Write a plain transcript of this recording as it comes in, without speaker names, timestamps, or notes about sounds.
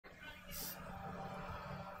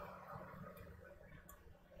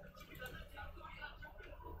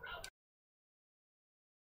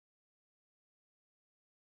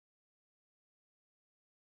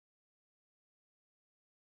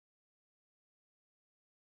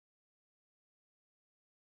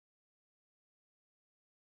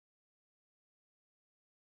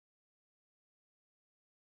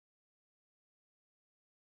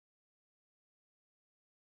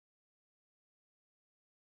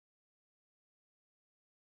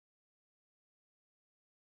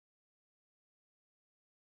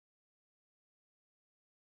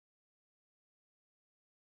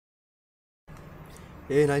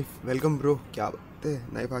A knife, welcome bro. क्या बात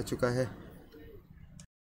है, नाइफ आ चुका है।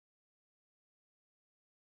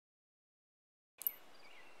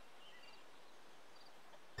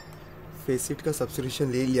 फेसिट का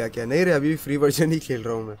सब्सक्रिप्शन ले लिया क्या? नहीं रे, अभी भी फ्री वर्जन ही खेल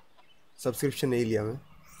रहा हूँ मैं। सब्सक्रिप्शन नहीं लिया मैं।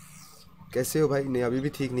 कैसे हो भाई? नहीं, अभी भी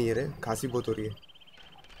ठीक नहीं है रे, खांसी बहुत हो रही है।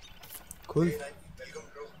 खुल।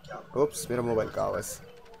 ओप्स, मेरा मोबाइल का आवाज़।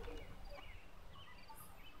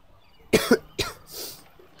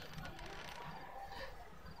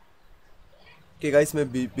 कि गाइस, मैं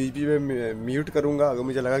बीच बीच में म्यूट करूँगा। अगर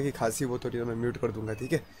मुझे लगा कि खांसी बहुत हो रही है तो मैं म्यूट कर दूंगा,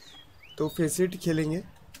 ठीक है? तो फेसिट खेलेंगे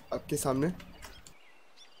आपके सामने।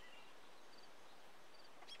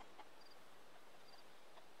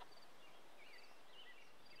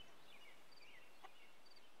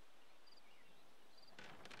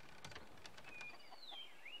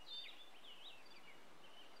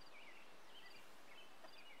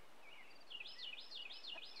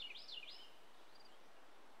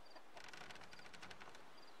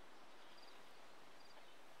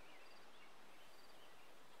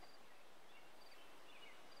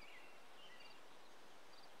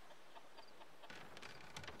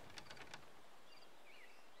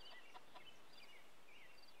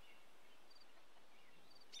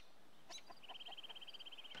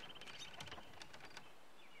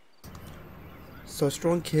 सो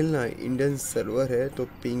स्ट्रॉन्ग खेलना, इंडियन सर्वर है तो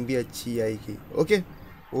पिंग भी अच्छी आएगी। ओके,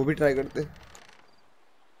 वो भी ट्राई करते।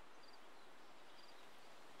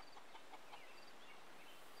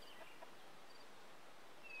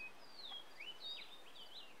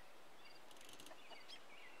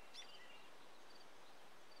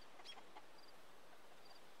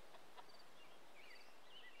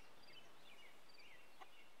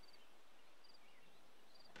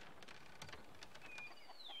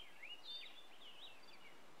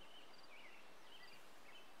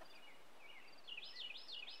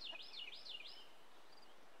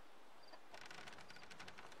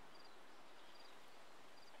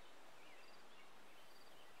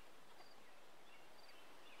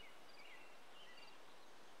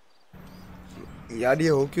 यार, ये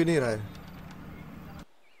हो क्यों नहीं रहा है?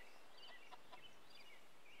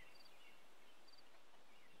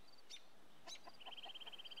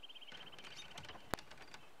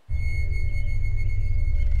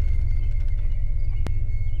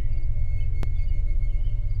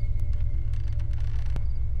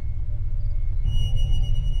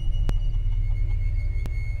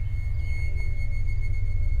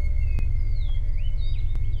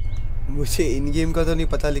 मुझे इन गेम का तो नहीं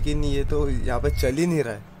पता, लेकिन ये तो यहाँ पर चल ही नहीं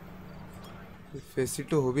रहा है। फेसिट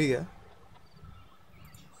तो हो भी गया,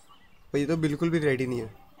 पर ये तो बिल्कुल भी रेडी नहीं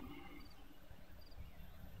है।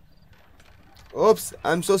 Oops,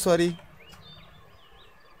 I am so sorry.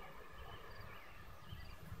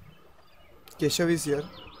 Keshav is here.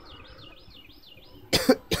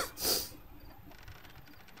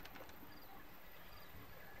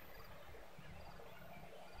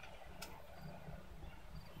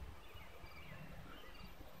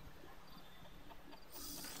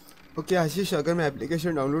 Okay आशीष, अगर मैं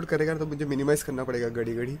एप्लीकेशन डाउनलोड करेगा तो मुझे मिनिमाइज करना पड़ेगा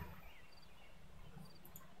घड़ी घड़ी।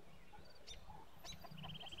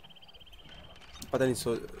 पता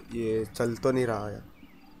नहीं, ये चल तो नहीं रहा है।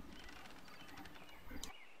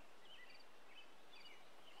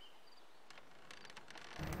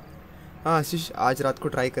 हाँ आशीष, आज रात को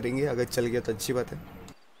ट्राई करेंगे, अगर चल गया तो अच्छी बात है।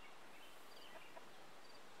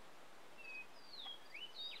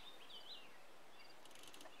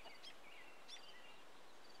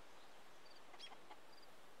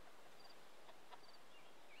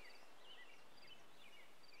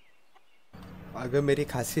 अगर मेरी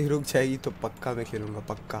खांसी रुक जाएगी तो पक्का मैं खेलूंगा,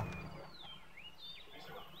 पक्का।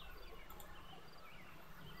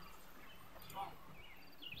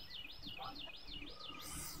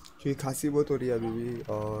 क्योंकि खांसी बहुत हो रही है अभी भी,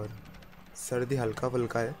 और सर्दी हल्का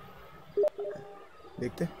फुल्का है।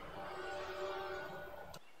 देखते।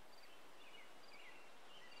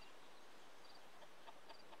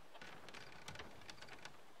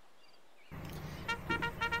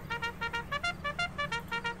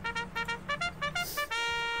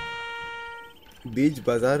 बीच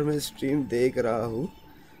बाजार में स्ट्रीम देख रहा हूँ,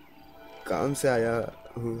 काम से आया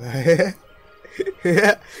हूँ।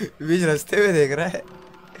 बीच रास्ते में देख रहा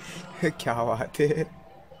है। क्या बात है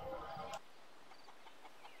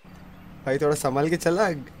भाई, थोड़ा संभाल के चला।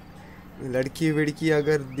 लड़की विड़की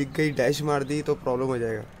अगर दिख गई, डैश मार दी तो प्रॉब्लम हो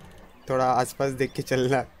जाएगा। थोड़ा आसपास देख के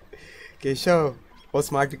चलना। केशव, बहुत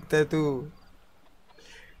स्मार्ट दिखता है तू।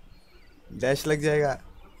 डैश लग जाएगा।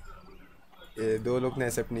 ये दो लोग ने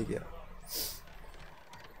एक्सेप्ट नहीं किया।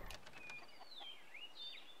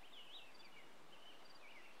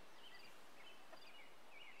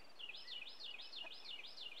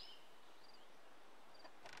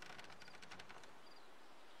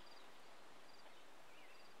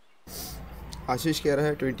 आशीष कह रहा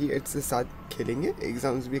है 28 से 7 खेलेंगे,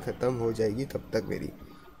 एग्ज़ाम्स भी ख़त्म हो जाएगी तब तक मेरी।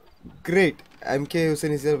 ग्रेट। एम के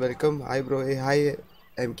Hussain is welcome. Hi bro. A hi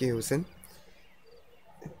M के हुसैन।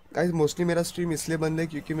 गाइस मोस्टली मेरा स्ट्रीम इसलिए बंद है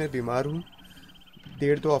क्योंकि मैं बीमार हूँ।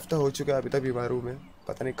 1.5-2 हफ्ता हो चुका है अभी तक बीमार हूँ मैं,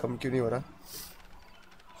 पता नहीं कम क्यों नहीं हो रहा।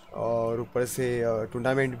 और ऊपर से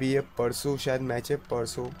टूर्नामेंट भी है, परसों शायद मैच है,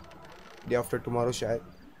 परसों डे आफ्टर टुमारो शायद,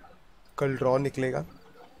 कल ड्रॉ निकलेगा।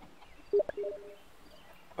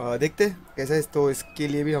 देखते हैं कैसा है। तो इसके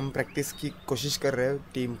लिए भी हम प्रैक्टिस की कोशिश कर रहे हैं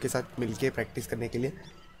टीम के साथ मिलके प्रैक्टिस करने के लिए।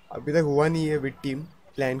 अभी तक हुआ नहीं है विद टीम,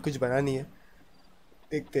 प्लान कुछ बना नहीं है।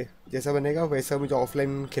 देखते जैसा बनेगा वैसा मुझे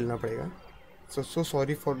ऑफलाइन खेलना पड़ेगा। So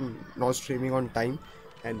sorry for not streaming on time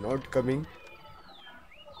and not coming.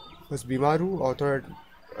 बस बीमार हूँ और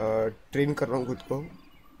थोड़ा ट्रेन कर रहा हूँ खुद को,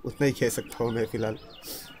 उतना ही कह सकता हूँ मैं फ़िलहाल।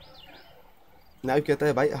 नाइव कहता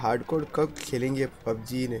है भाई हार्डकोर कब खेलेंगे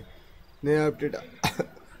पबजी ने नया अपडेट।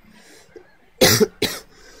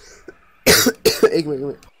 एक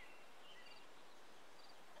मिनट।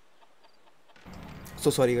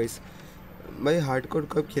 So sorry guys. भाई हार्डकोर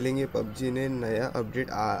कब खेलेंगे पबजी ने नया अपडेट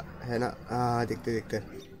है ना। हाँ देखते देखते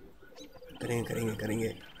करेंगे करेंगे करेंगे।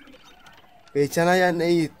 पहचाना या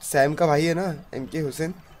नहीं, सैम का भाई है ना एम के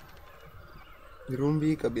हुसैन। रूम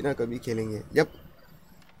भी कभी ना कभी खेलेंगे। यप।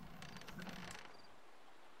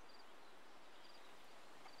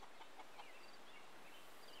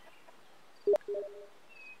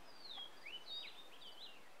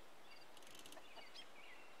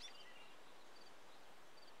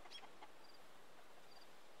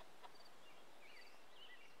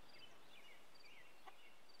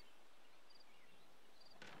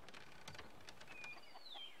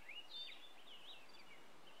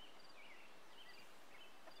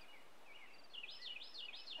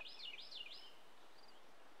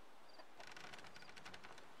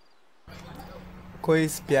 कोई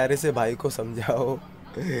इस प्यारे से भाई को समझाओ।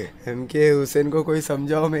 एम के हुसैन को कोई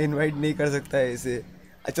समझाओ, मैं इनवाइट नहीं कर सकता है इसे।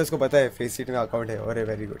 अच्छा उसको पता है फेस सीट में अकाउंट है। अरे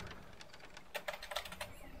वेरी गुड।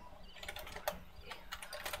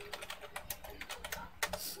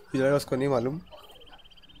 मुझे लगा उसको नहीं मालूम।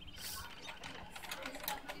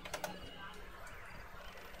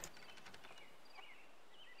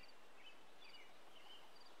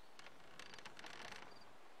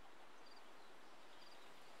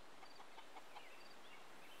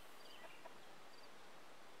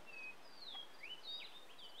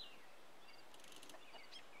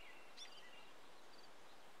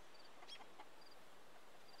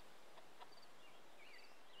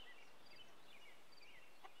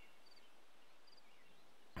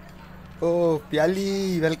 ओ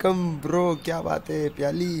प्याली वेलकम ब्रो, क्या बात है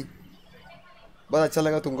प्याली। बहुत अच्छा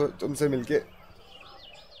लगा तुमको, तुमसे मिलके।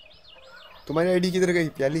 तुम्हारी आईडी किधर गई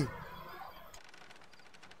प्याली।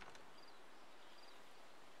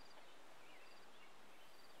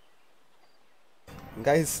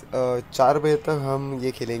 गाइस 4 बजे तक हम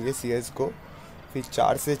ये खेलेंगे CS को, फिर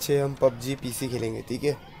 4 से 6 हम पबजी PC खेलेंगे, ठीक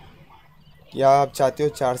है। या आप चाहते हो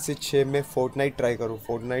 4 से 6 में फोर्टनाइट ट्राई करूँ।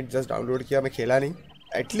 फोर्टनाइट जस्ट डाउनलोड किया, मैं खेला नहीं,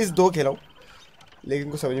 एटलीस्ट 2 खेला हूँ, लेकिन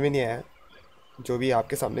कुछ समझ में नहीं आया। जो भी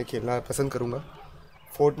आपके सामने खेलना पसंद करूँगा,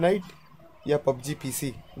 फोर्टनाइट या पबजी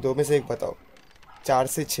PC, दो में से एक बताओ। 4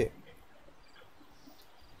 से 6।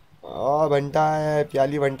 बनता है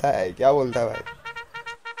प्याली, बनता है, क्या बोलता है भाई।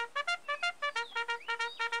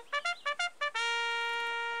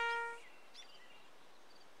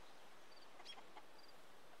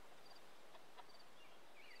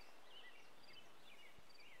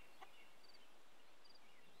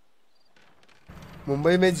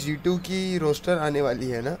 मुंबई में G2 की रोस्टर आने वाली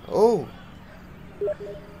है ना। ओह,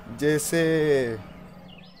 जैसे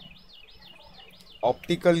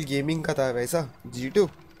ऑप्टिकल गेमिंग का था वैसा G2।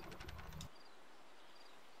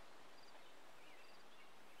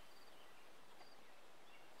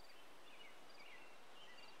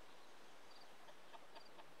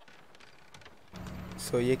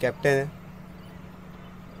 सो ये कैप्टन है।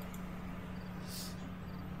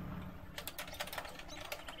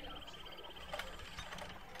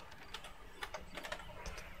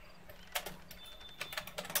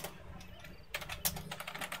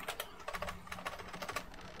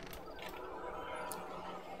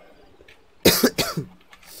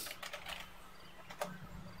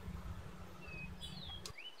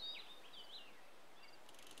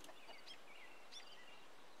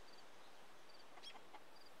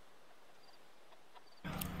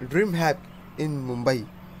 ड्रीम हैक इन मुंबई,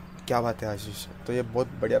 क्या बात है आशीष। तो ये बहुत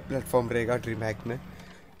बढ़िया प्लेटफॉर्म रहेगा ड्रीम हैक में,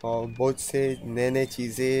 और बहुत से नए नए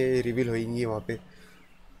चीज़ें रिवील होंगी वहाँ पे।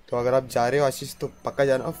 तो अगर आप जा रहे हो आशीष तो पक्का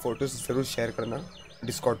जाना, फ़ोटोज़ ज़रूर शेयर करना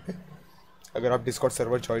डिस्कॉर्ड पे, अगर आप डिस्कॉर्ड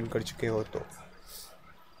सर्वर ज्वाइन कर चुके हो तो।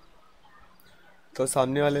 तो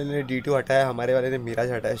सामने वाले ने D2 हटाया, हमारे वाले ने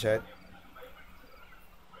मिराज हटाया शायद।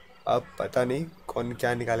 अब पता नहीं कौन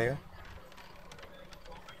क्या निकालेगा।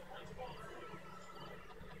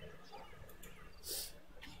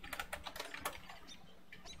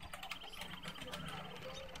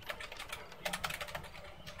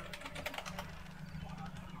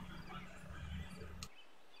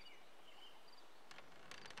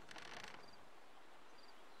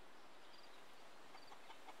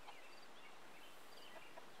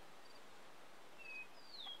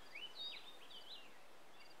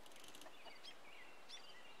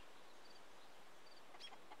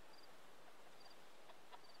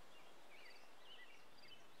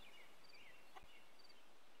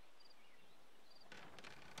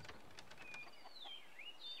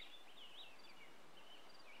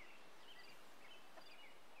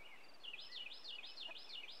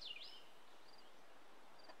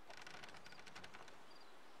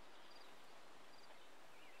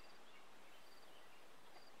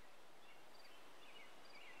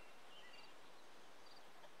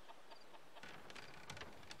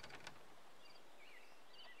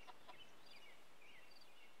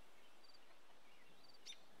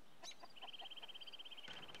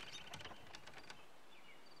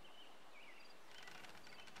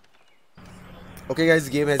 Okay guys,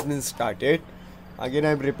 game has been started. Again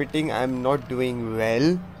I'm repeating, I'm not doing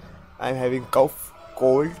well. I'm having cough,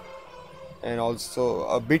 cold, and also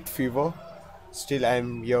a bit fever. Still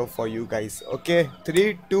I'm here for you guys. Okay,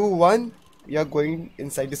 3, 2, 1. We are going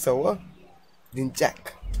inside the server. Then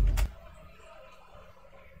check.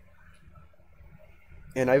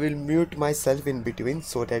 And I will mute myself in between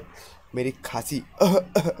so that मेरी खांसी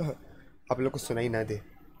आप लोग को सुनाई ना दे.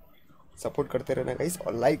 Support करते रहना guys,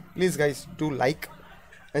 और like, please guys, do like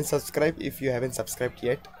and subscribe if you haven't subscribed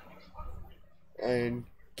yet, and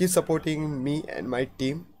keep supporting me and my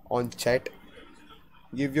team on chat.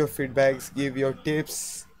 Give your feedbacks, give your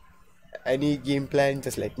tips, any game plan,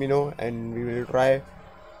 just let me know and we will try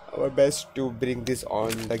our best to bring this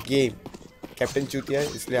on the game. Captain Chutia,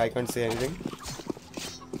 इसलिए I can't say anything.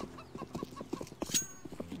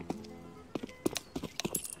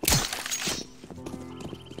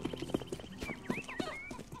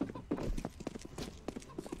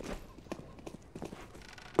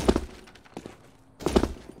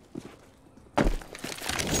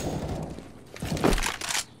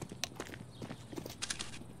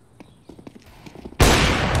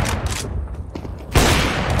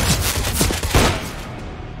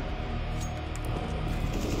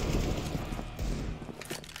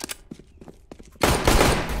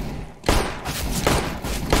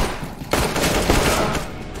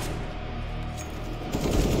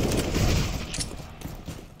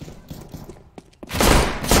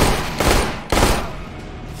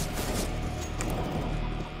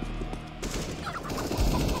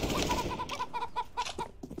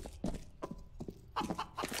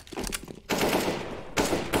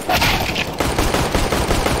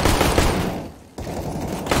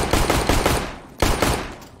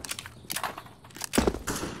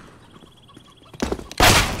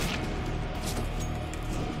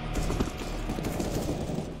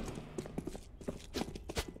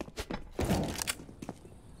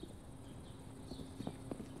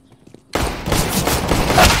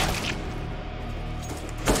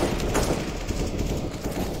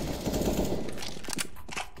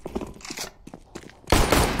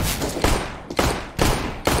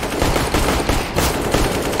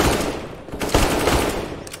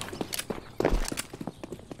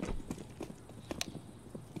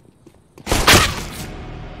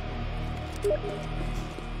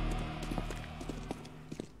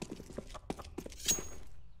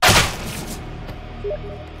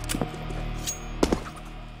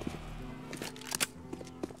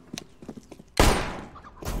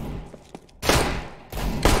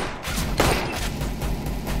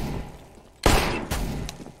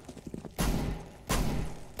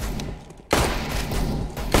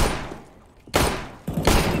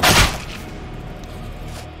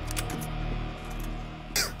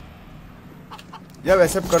 जब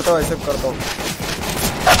accept करता हूँ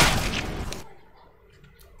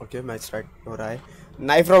okay match start हो रहा है.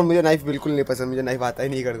 Knife round, मुझे knife बिल्कुल नहीं पसंद, मुझे नाइफ आता ही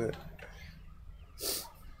नहीं करने.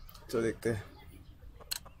 तो देखते हैं.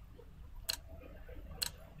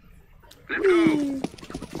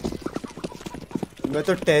 मैं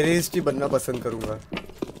तो टेररिस्ट ही बनना पसंद करूंगा.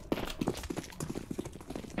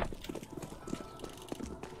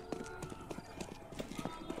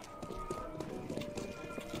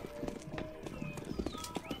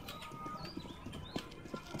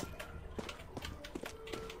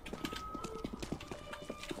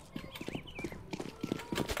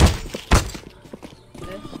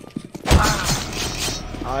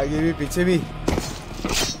 आगे भी पीछे भी।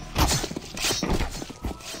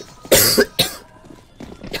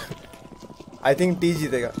 आई थिंक टी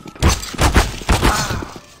जीतेगा।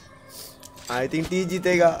 आई थिंक टी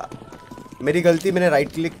जीतेगा। मेरी गलती, मैंने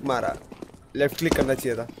राइट क्लिक मारा, लेफ्ट क्लिक करना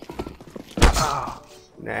चाहिए था।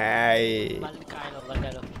 नहीं।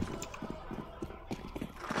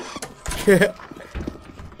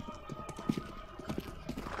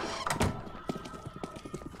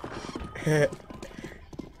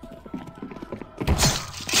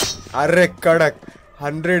 अरे कड़क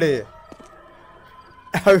 100 है।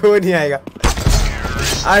 अभी वो नहीं आएगा।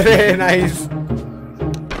 अरे नाइस।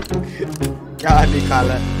 क्या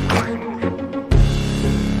निकाला।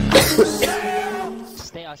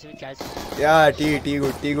 Yeah, tea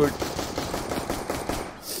good.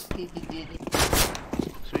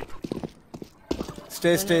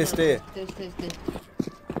 Stay.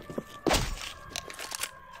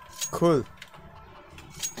 Cool.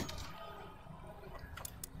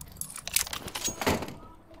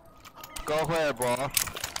 Go where, bro?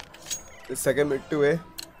 The second mid to A.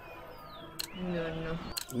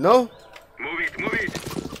 No. Move it.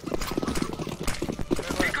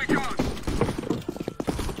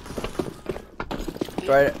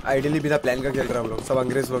 तो आइडियली बिना प्लान का खेल रहा हम लोग, सब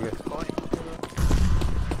अंग्रेज लोग हैं।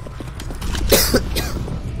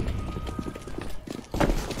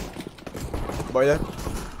 बॉयलर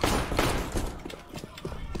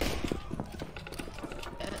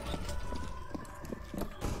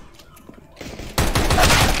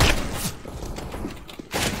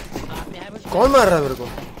कौन मार रहा है मेरे को?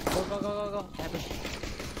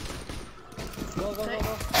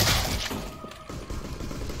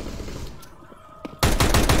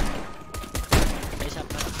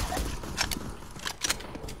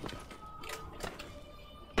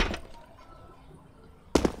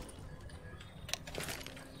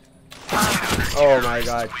 Oh my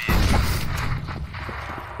god.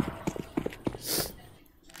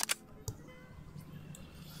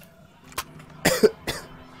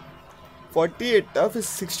 टफ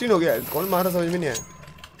 16 हो गया। कौन मारा समझ में नहीं आया।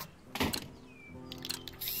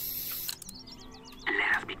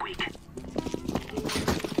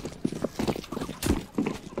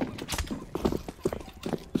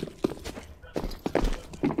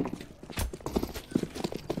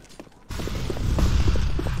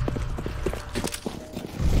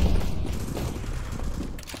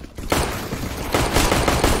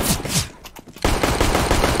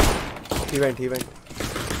 He went.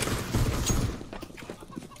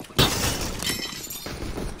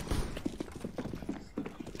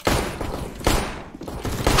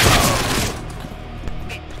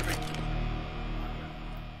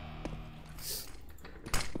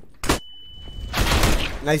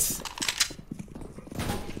 Nice.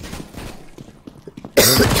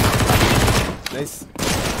 Nice.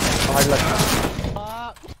 Hard luck.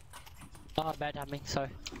 Oh, bad timing.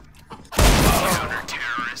 Sorry.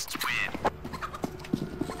 Counter-terrorists win.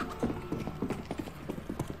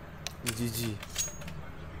 GG.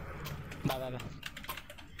 Bye.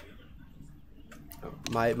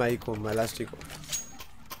 My last eco.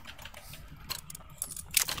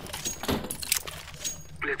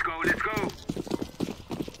 Let's go.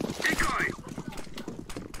 Decoy.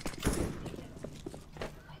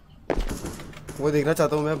 वो देखना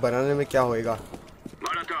चाहता हूँ मैं बनाने में क्या होएगा।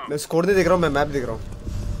 Molotov. मैं स्कोर नहीं देख रहा हूँ, मैं मैप देख रहा हूँ।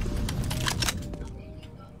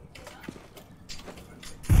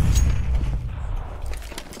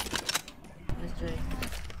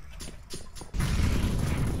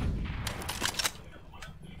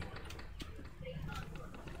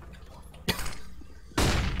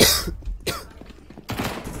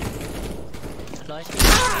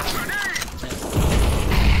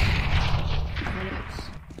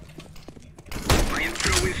 I am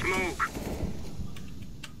throwing smoke.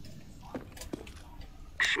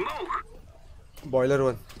 Smoke. Boiler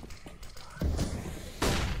 1.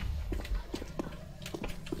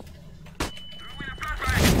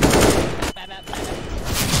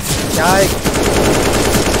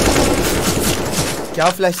 क्या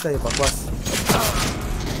फ्लैश था ये?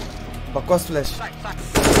 बकवास फ्लैश।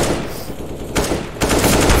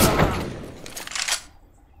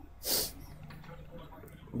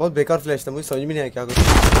 बहुत बेकार फ्लैश था, मुझे समझ में नहीं आया क्या करूं।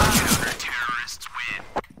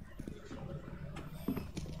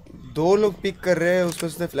 2 लोग पिक कर रहे हैं, उसमें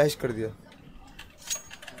उसने फ्लैश कर दिया।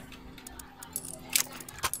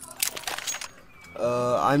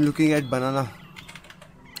 I am looking at banana.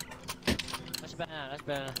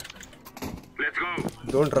 Let's go.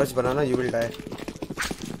 Don't rush banana, you will die.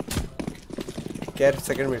 Care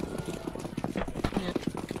second mid.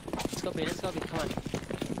 Let's go, come on.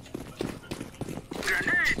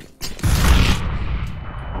 Grenade.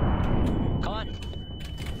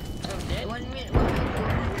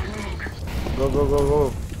 Go, go, go, go.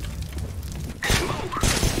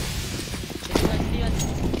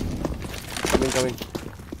 Coming, coming.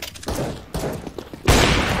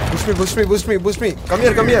 Boost me, boost me, boost me, boost me. Come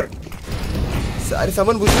here, come here. अरे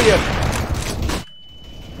someone boost me here.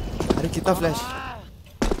 अरे कितना flash.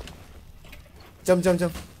 Jump, jump,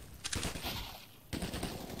 jump.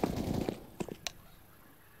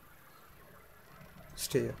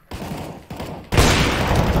 Stay here.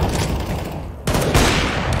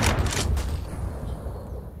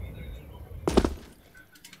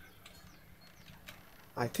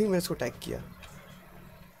 I think मैंने इसको tag किया.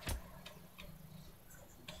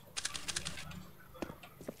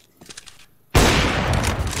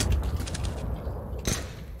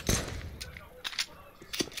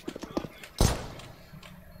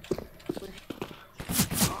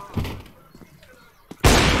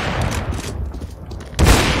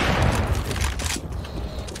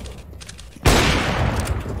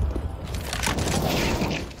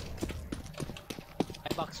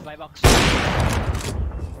 Buy box.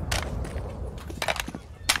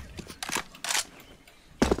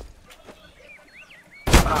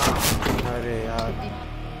 अरे यार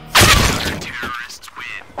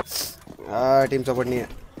team support नहीं है.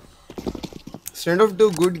 Stand of to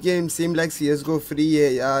good game seem like CSGO free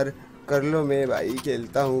है यार. कर लो, मैं भाई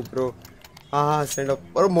खेलता हूँ प्रो. हाँ हाँ स्टैंड ऑफ.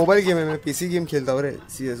 और मोबाइल गेम है, मैं PC गेम खेलता हूँ रे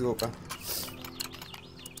CSGO का.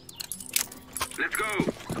 Let's go.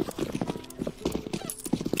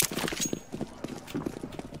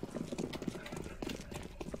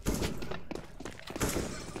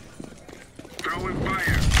 Throwing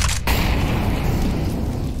fire.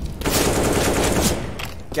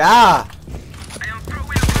 क्या I am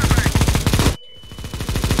throwing a flashbang.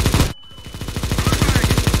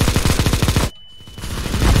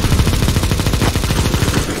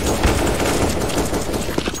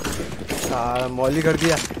 Molly कर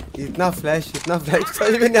दिया. इतना फ्लैश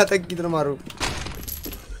समझ में नहीं आता किधर मारूं.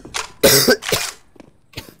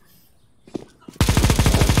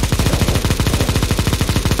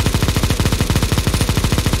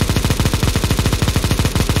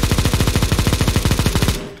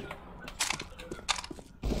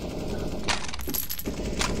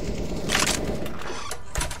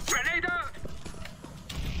 Grenade out.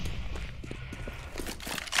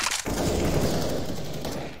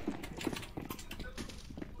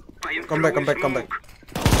 I am Come back, come throwing back, come back. smoke.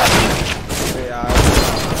 अरे यार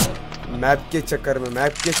मैप के चक्कर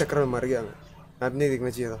में मर गया मैं. मैप नहीं देखना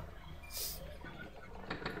चाहिए था.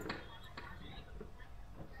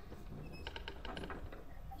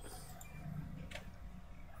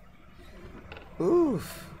 उफ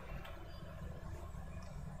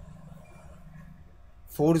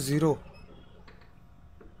 4-0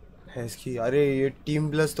 है इसकी. अरे ये टीम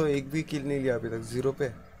प्लस तो एक भी किल नहीं लिया अभी तक. 0 पे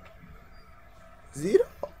 0.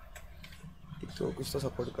 तो कुछ तो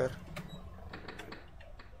सपोर्ट कर.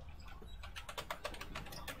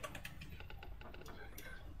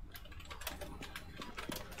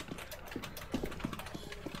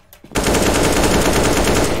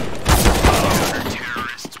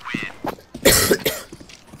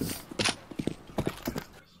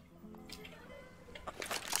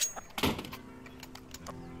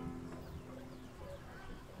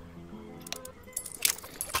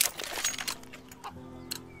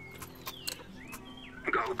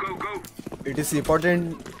 Go, go, go. It is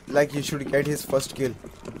important like he should get his first kill.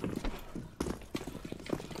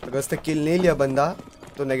 अगर उसने किल नहीं लिया बंदा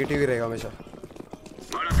तो नेगेटिव ही रहेगा हमेशा.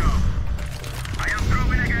 Molotov. I am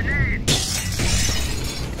throwing a grenade.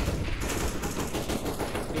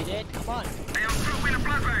 We did. Come on. I am throwing a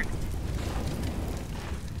flashbang.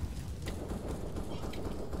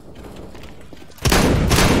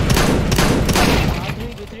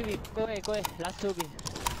 Three. Go away. Last two.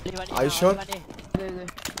 Are you sure?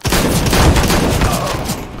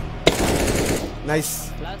 Nice.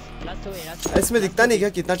 Last two. इसमें दिखता नहीं क्या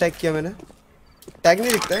कितना टैग किया मैंने? टैग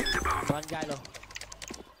नहीं दिखता है. One guy low.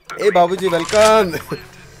 ए बाबूजी वेलकम.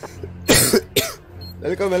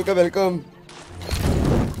 वेलकम.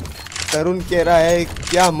 तरुण कह रहा है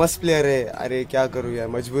क्या मस्त प्लेयर है. अरे क्या करूँ यार,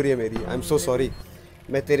 मजबूरी है मेरी. I am so sorry.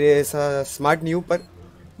 मैं तेरे ऐसा स्मार्ट नहीं हूँ पर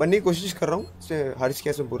बनने की कोशिश कर रहा हूँ. इसमें हर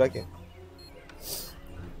चीज़ में बुरा क्या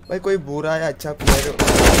भाई. कोई बुरा या अच्छा प्लेयर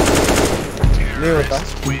नहीं होता.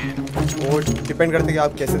 वो डिपेंड करता है कि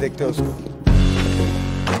आप कैसे देखते हो उसको.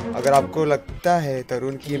 अगर आपको लगता है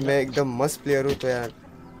तरुण कि मैं एकदम मस्त प्लेयर हूँ तो यार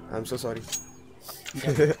I am so sorry.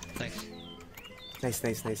 Nice.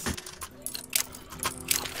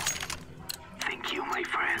 Thank you, my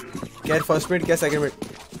friend. क्या फर्स्ट मिनट क्या second minute.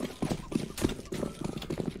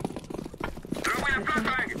 Throwing a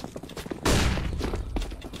flashbang.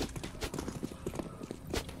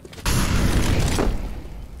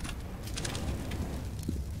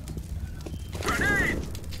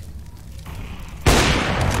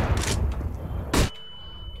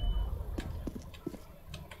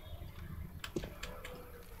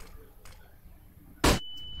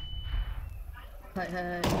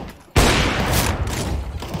 है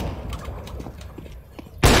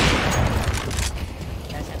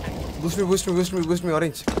boost me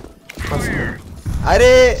orange.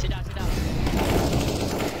 अरे सीधा सीधा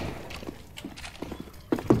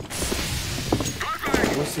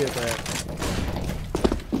boost ये था यार.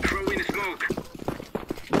 Throwing smoke.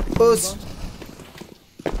 Boost.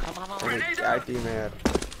 हम अरे क्या टीम है यार.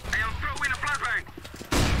 I am throwing a flashbang.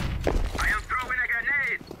 I am throwing a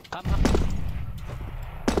grenade. हम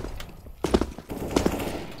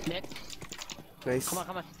next Nice. come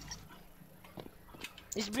on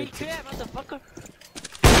it's big trap motherfucker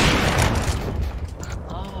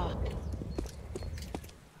ah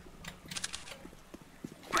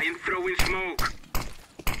I am throwing smoke.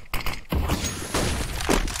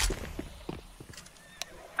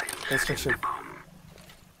 Construction.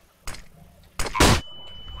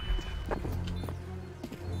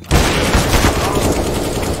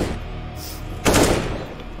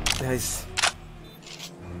 Nice.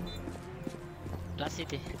 last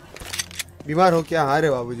city बीमार हो क्या? हाँ रे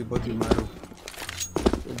बाबूजी बहुत बीमार हो.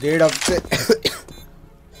 1.5 हफ्ते.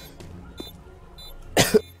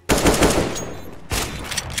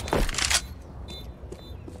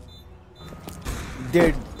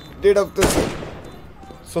 डेढ़ हफ्ते से.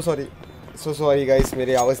 सो सॉरी गाइस,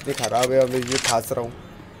 मेरी आवाज़ इतनी ख़राब है और मैं ये खांस रहा हूँ.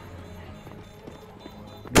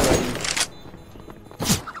 बीमारी.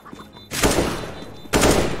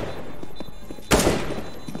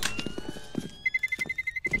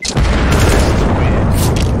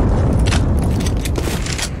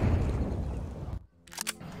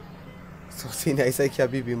 सीन ऐसा है कि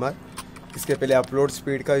अभी बीमार. इसके पहले अपलोड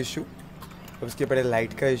स्पीड का इशू, और उसके पहले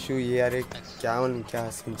लाइट का इशू. ये यार एक क्या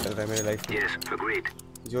सीन चल रहा है मेरे लाइफ में. Yes, agreed.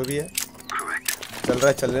 जो भी है Correct. चल रहा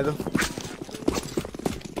है, चलने दो.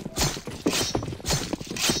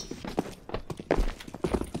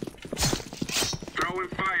 Throwing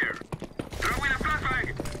fire. Throwing a flashbang.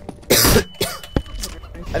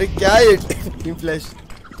 अरे क्या है टीम फ्लैश.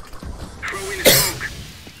 Throwing smoke.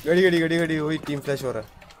 घड़ी वही टीम फ्लैश हो रहा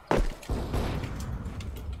है.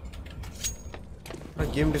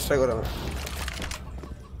 गेम डिस्ट्रैक्ट हो रहा है.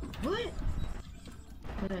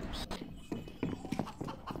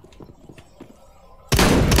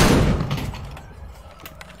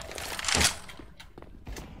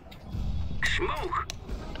 Smoke.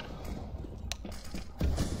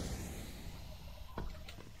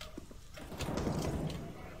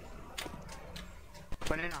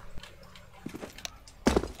 banana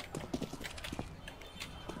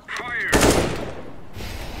Fire.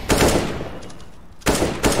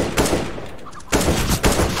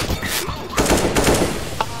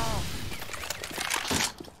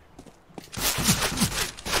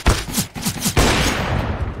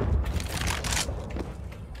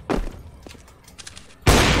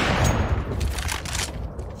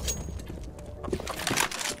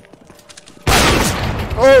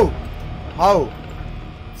 Oh! How?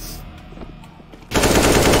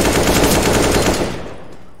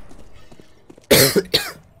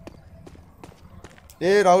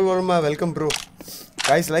 ये Rahul Verma welcome bro.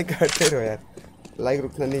 Guys like करते रहो यार, लाइक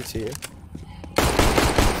रुकना नहीं चाहिए.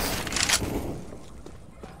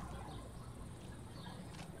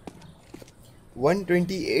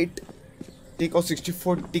 $128 टिक और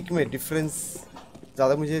 64 टिक में डिफरेंस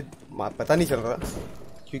ज़्यादा मुझे पता नहीं चल रहा,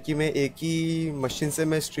 क्योंकि मैं एक ही मशीन से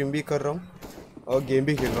मैं स्ट्रीम भी कर रहा हूँ और गेम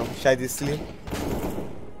भी खेल रहा हूँ, शायद इसलिए.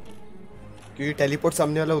 क्योंकि टेलीपोर्ट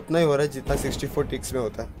सामने वाला उतना ही हो रहा है जितना 64 टिक्स में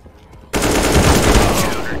होता है.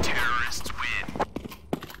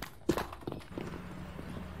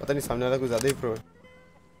 पता नहीं सामने वाला कुछ ज़्यादा ही प्रो है.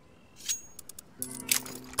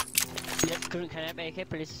 yes can I have AK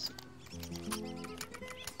please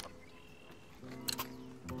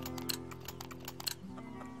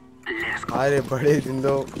अरे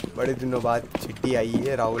बड़े दिनों बाद चिट्ठी आई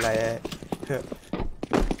है, राहुल आया है.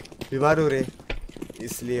 बीमार हो रहे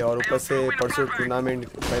इसलिए, और ऊपर से परसों टूर्नामेंट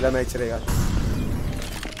पहला मैच रहेगा.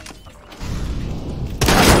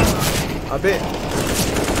 अबे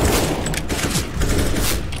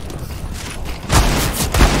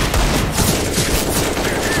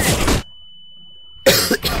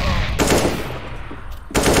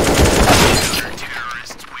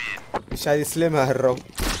शायद इसलिए मैं हार रहा हूँ.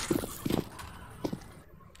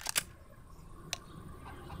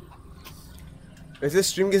 वैसे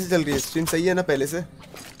स्ट्रीम कैसे चल रही है? स्ट्रीम सही है ना पहले से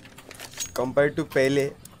कंपेयर टू पहले?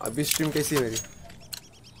 अभी स्ट्रीम कैसी है मेरी?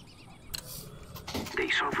 They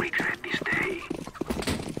so regret this day.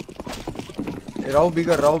 Rao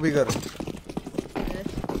bigger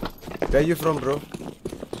Where you from bro?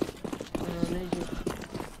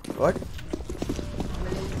 What?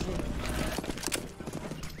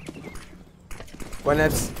 One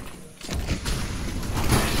apps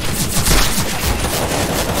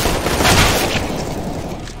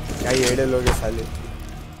क्या ये एडे लोग हैं साले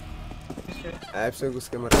ऐप से घुस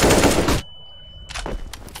के मर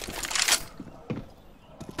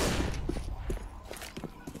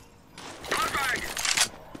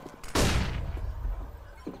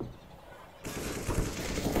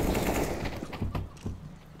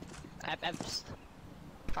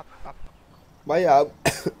भाई आप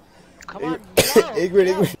एक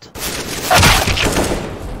मिनट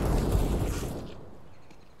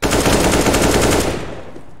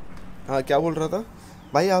हाँ क्या बोल रहा था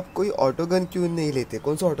भाई आप कोई ऑटो गन क्यों नहीं लेते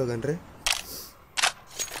कौन सा ऑटो गन रे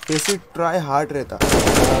बेसिक ट्राई हार्ड रहता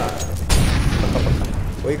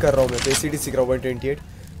वही कर रहा हूँ मैं बेसिक सीख रहा हूँ 128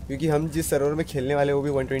 क्योंकि हम जिस सर्वर में खेलने वाले वो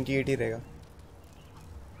भी 128 ही रहेगा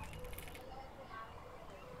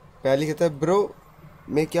पहले कहता है ब्रो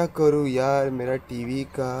मैं क्या करूँ यार मेरा टीवी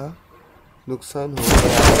का नुकसान हो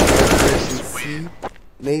गया पीसी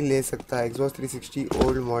नहीं ले सकता Xbox 360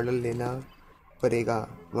 ओल्ड मॉडल लेना पड़ेगा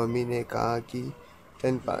मम्मी ने कहा कि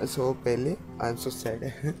 10 पास हो पहले आई एम सो सैड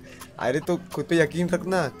अरे तो खुद पे यकीन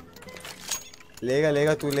रखना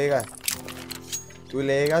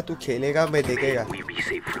लेगा तू खेलेगा मैं देखेगा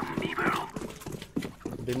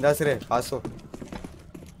बिंदास रे पास हो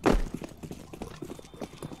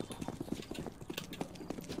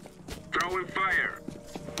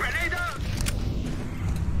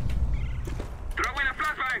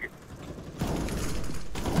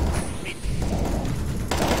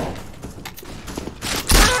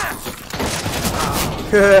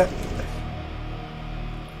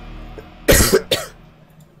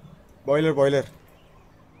बॉयलर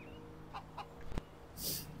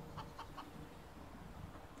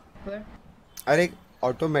अरे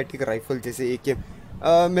ऑटोमेटिक राइफल जैसे AKM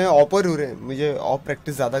मैं ऑपर हूँ रे मुझे ऑप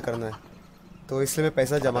प्रैक्टिस ज़्यादा करना है तो इसलिए मैं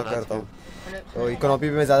पैसा जमा करता हूँ तो इकोनॉमी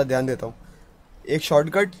पे मैं ज़्यादा ध्यान देता हूँ एक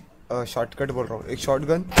शॉर्टकट बोल रहा हूँ एक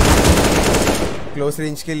शॉटगन क्लोज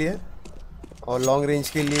रेंज के लिए और लॉन्ग रेंज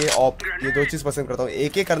के लिए ऑप ये दो चीज़ पसंद करता हूँ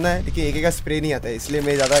AK करना है लेकिन AK का स्प्रे नहीं आता है इसलिए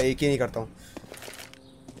मैं ज़्यादा AK नहीं करता हूँ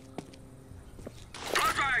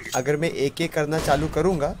अगर मैं AK करना चालू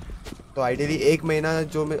करूँगा तो आइडियली 1 महीना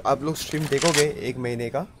जो मैं आप लोग स्ट्रीम देखोगे 1 महीने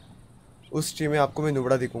का उस स्ट्रीम में आपको मैं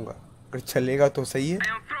नुबड़ा दिखूँगा अगर चलेगा तो सही है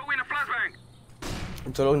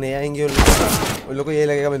जो लोग नए आएंगे उन लोग को ये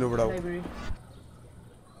लगेगा मैं नुबड़ा हूँ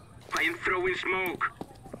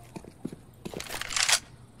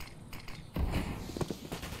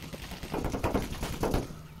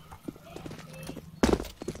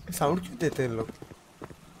साउंड क्यों देते हैं लोग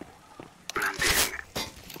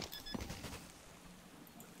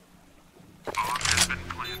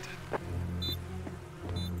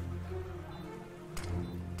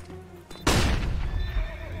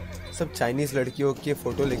सब चाइनीज लड़कियों के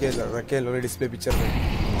फोटो लेके रखे हैं लोगों ने डिस्प्ले पिक्चर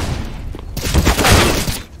में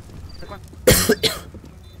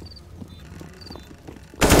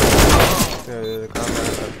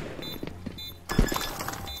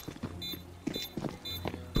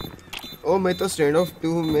ओ मैं तो स्टैंड ऑफ 2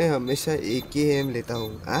 में हमेशा AKM लेता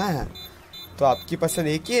हूँ तो आपकी पसंद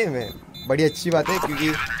AKM है बड़ी अच्छी बात है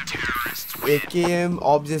क्योंकि AKM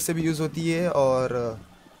ऑप जैसे भी यूज़ होती है और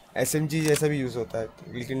SMG जैसा भी यूज़ होता है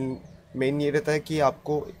लेकिन मेन ये रहता है कि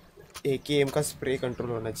आपको AKM का स्प्रे कंट्रोल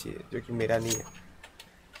होना चाहिए जो कि मेरा नहीं है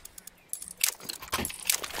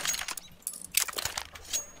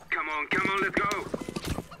Come on, let's go.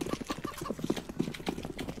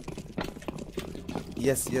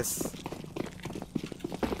 Yes.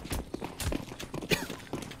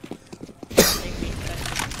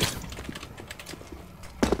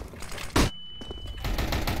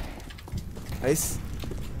 Nice.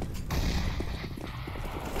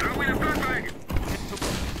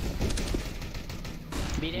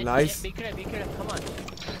 Nice. Big crab, come on.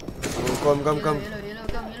 Come.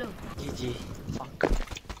 Yellow. GG. Fuck.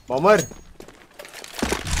 Bomber.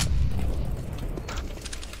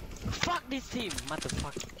 Fuck this team,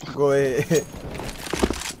 motherfucker. Go away.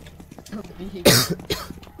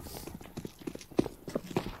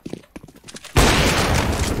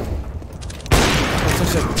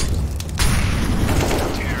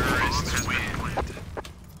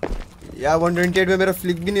 यार 128 में मेरा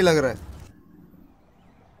फ्लिक भी नहीं लग रहा है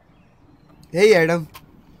Hey Adam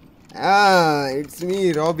it's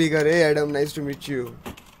me Robiger Hey Adam nice to meet you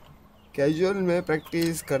casual में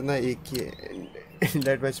practice करना एक ही है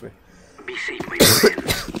डेट मैच में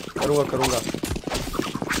करूँगा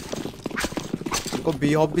उनको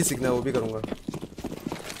बी हॉप भी सीखना है वो भी करूँगा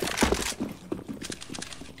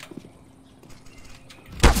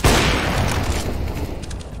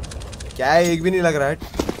क्या है एक भी नहीं लग रहा है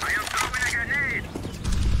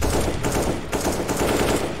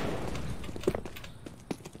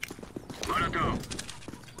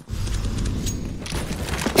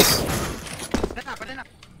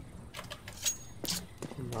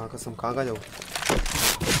कहाँ जाऊँ?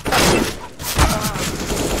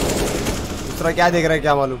 दूसरा क्या देख रहा है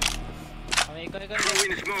क्या मालूम?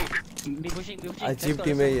 Throwing smoke. Be pushing. अजीब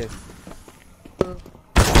टीम है ये।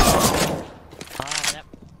 Banyak.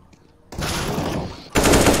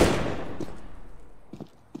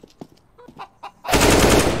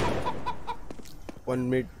 One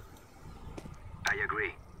mid. I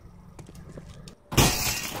agree.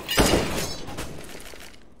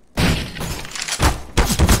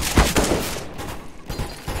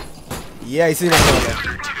 ये ऐसे ही मरने वाला है,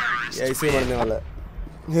 ये ऐसे ही मरने वाला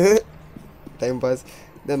है। Time pass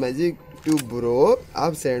the magic 2 bro,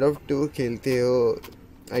 आप सैंड ऑफ 2 खेलते हो?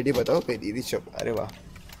 आईडी बताओ मेरी ऋषभ। अरे वाह,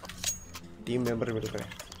 टीम मेंबर मिल रहे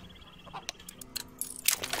हैं।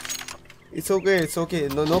 It's okay,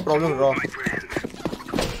 no problem raw.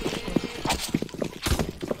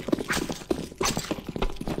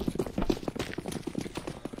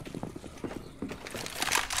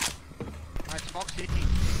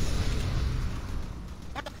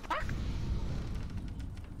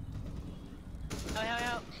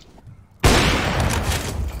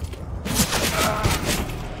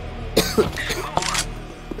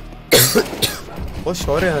 बहुत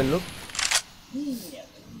श्योर है हम लोग।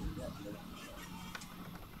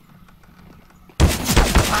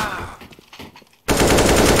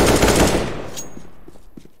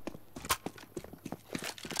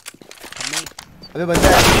 अबे बंदा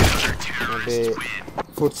है, अबे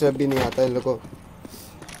फुटस्टेप भी नहीं आता इन लोगों को।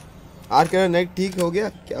 आज का नेट ठीक हो गया,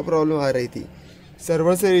 क्या प्रॉब्लम आ रही थी?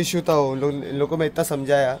 सर्वर से इशू था, इन लोगों को मैं इतना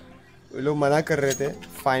समझाया, वो लोग मना कर रहे थे।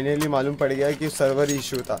 फाइनली मालूम पड़ गया कि सर्वर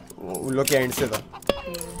इशू था, उन लोग के एंड से था।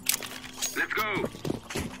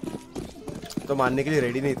 तो मानने के लिए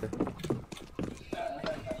रेडी नहीं थे।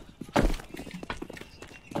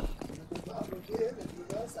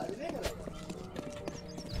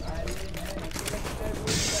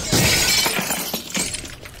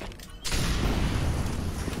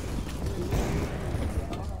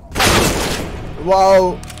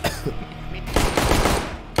 Wow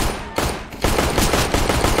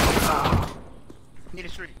Need a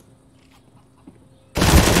three.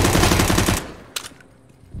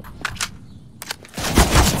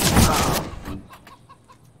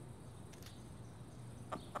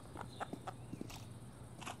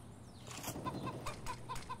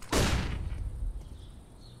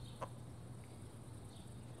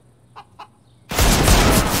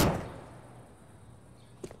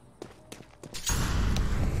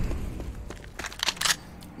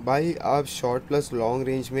 भाई आप शॉर्ट प्लस लॉन्ग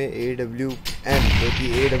रेंज में AWM जो कि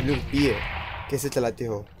AWP है कैसे चलाते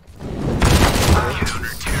हो?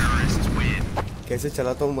 कैसे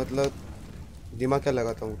चलाता हूँ मतलब दिमाग क्या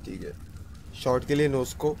लगाता हूँ? ठीक है, शॉर्ट के लिए नो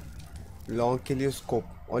स्कोप, लॉन्ग के लिए स्कोप,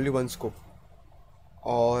 ओनली 1 स्कोप।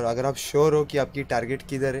 और अगर आप श्योर हो कि आपकी टारगेट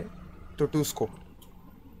किधर है तो 2 स्कोप।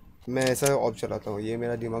 मैं ऐसा ऑफ चलाता हूँ, ये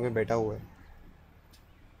मेरा दिमाग में बैठा हुआ है।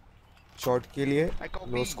 शॉर्ट के लिए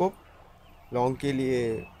नो स्कोप, लॉन्ग के लिए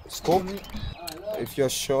scope. If you are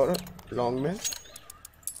sure long में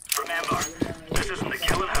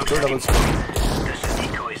तो double scope.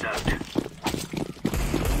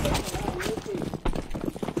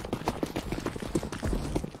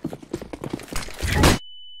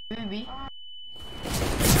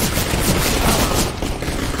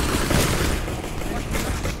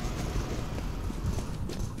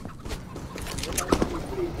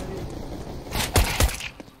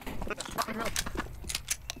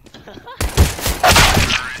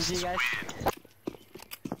 GG guys.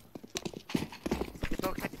 It's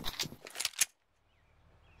okay.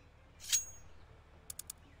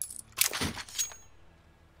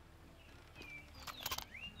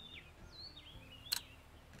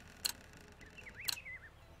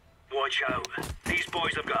 Watch out. These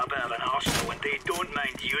boys have got a bit of an arsenal and they don't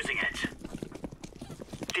mind using it.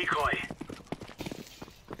 Decoy.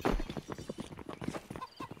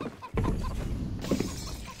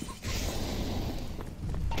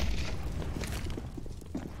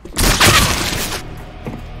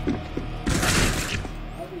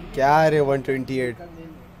 क्या रे 128,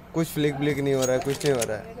 कुछ flick bleak नहीं हो रहा है, कुछ नहीं हो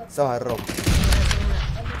रहा है, सब हार रहा हूँ।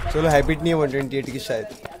 चलो हैबिट नहीं है 128 की, शायद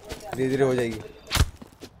धीरे धीरे हो जाएगी।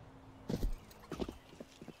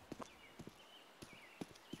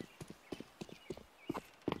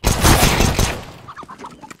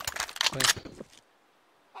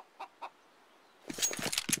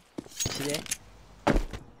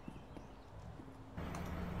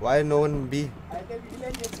 Why no one B?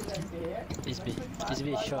 It's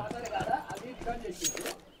B, sure.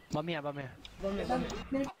 Bomb here.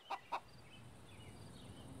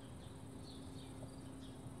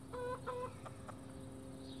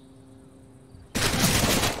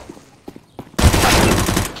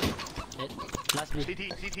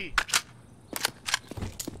 CT.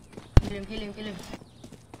 Kill him.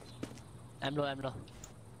 I'm low.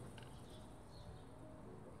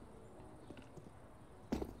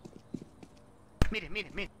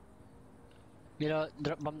 Mid. Yellow,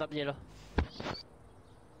 bombed up yellow.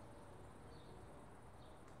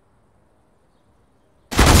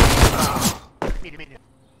 Mid.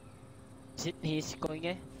 He's going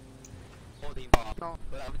eh? No.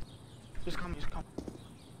 Just come.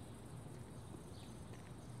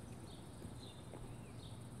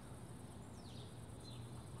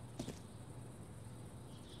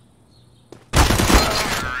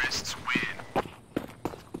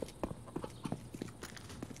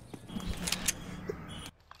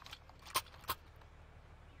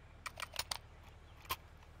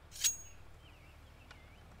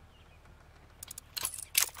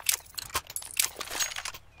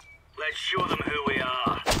 Let's show them who we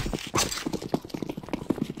are.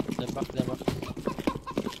 They're back.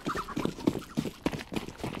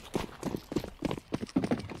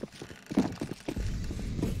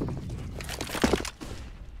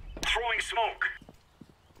 Throwing smoke.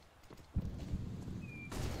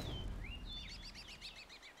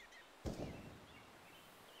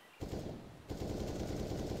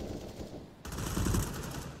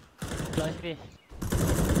 Flash me.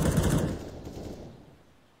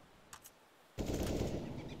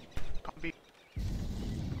 Copy.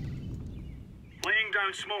 Laying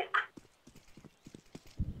down smoke.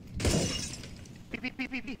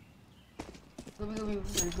 B.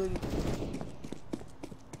 Go.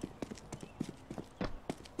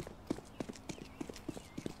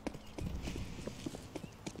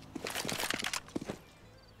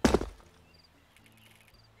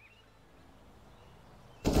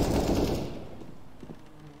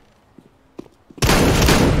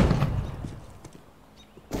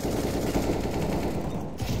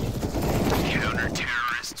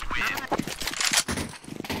 Counter-terrorists win.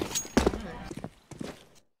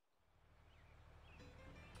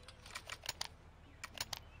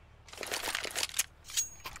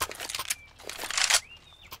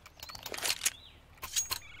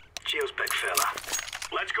 Cheers, big fella.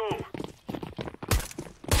 Let's go.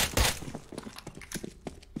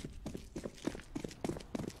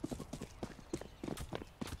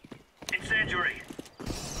 Incendiary.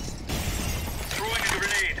 Throwing a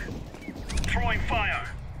grenade. Throwing fire.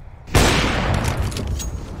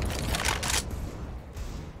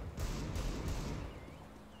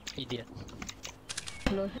 Idiot.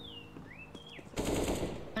 Close.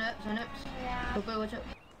 Sign up. Go, watch out.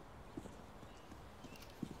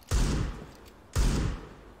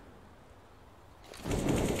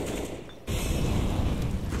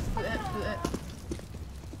 Go up.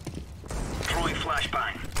 Throwing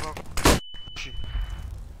flashbang.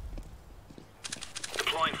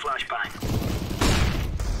 Deploying flashbang.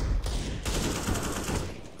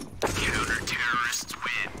 Counter-terrorists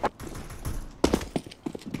win.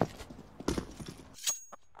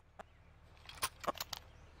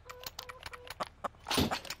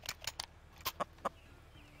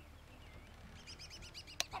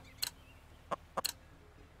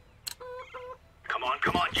 Come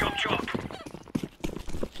on, chop.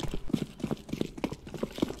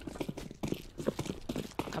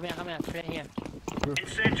 Come here, play here.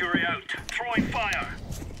 Incendiary out. Throwing fire.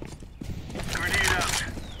 Grenade out.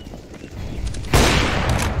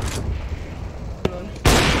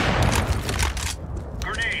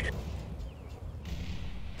 Grenade.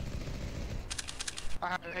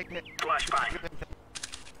 Flashbang.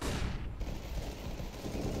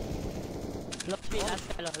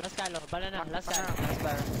 Last guy low. Banana, last guy.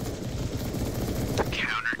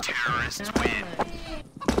 Counter-terrorists win.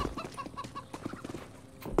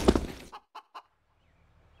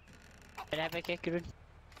 Can I have a kick, Rune?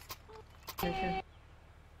 Thank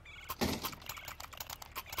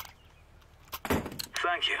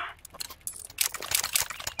you.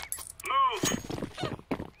 Move!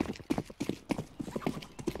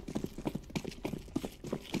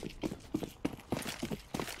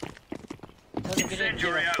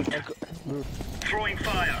 Incendiary out. Throwing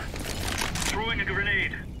fire. Throwing a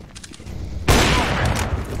grenade.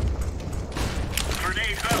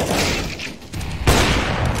 Grenade out.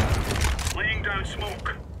 Laying down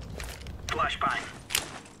smoke. Flashbang.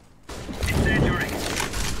 Incendiary.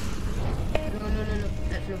 No.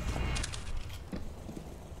 Let's go.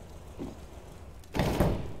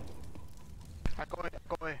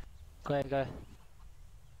 Go away. Go ahead.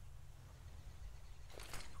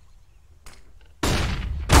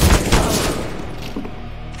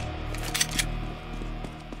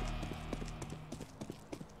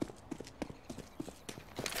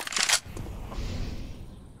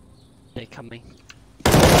 They're coming.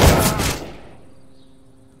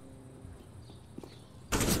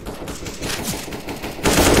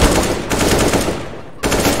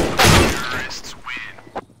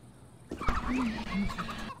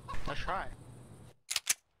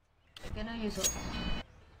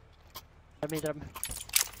 Drum.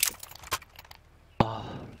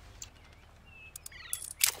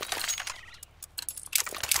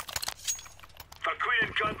 For Queen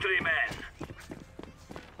and Country, men.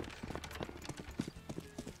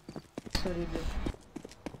 Sorry, bro.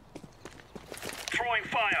 Throwing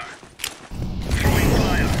fire. Throwing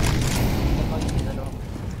fire.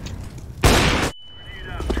 Grenade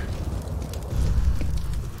out.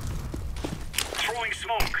 Throwing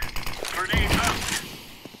smoke. Grenade out.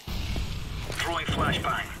 Throwing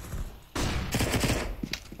flashbang.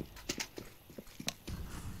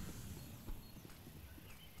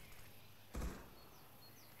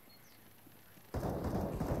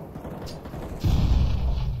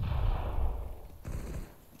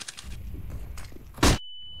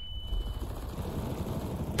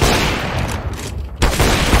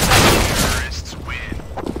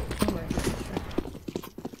 Oh my god.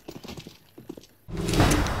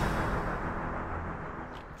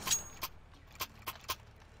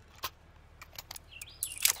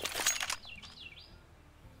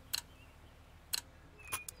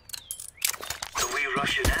 Are we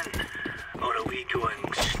rushing in? Or are we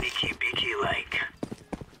going sneaky beaky like?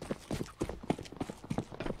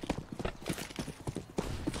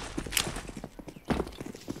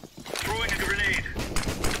 Throwing a grenade.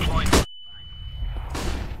 Deploying.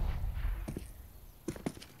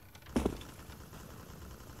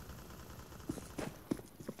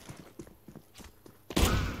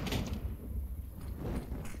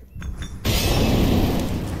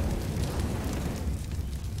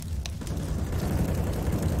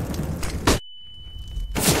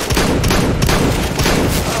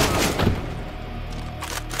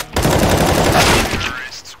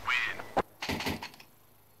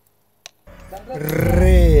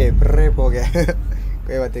 Rape हो गया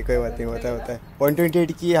कोई बात नहीं होता है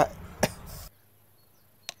 128 की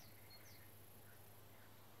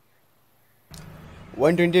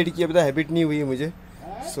 128 की अब तक हैबिट नहीं हुई है मुझे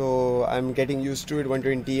so I'm getting used to it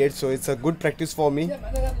 128 so it's a good practice for me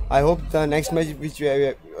I hope the next match which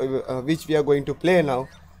we are going to play now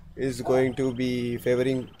is going to be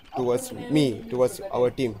favoring towards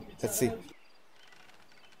our team let's see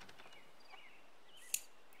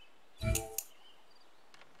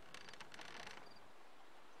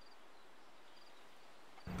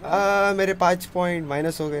मेरे 5 point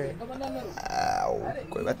minus हो गए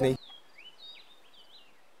कोई बात नहीं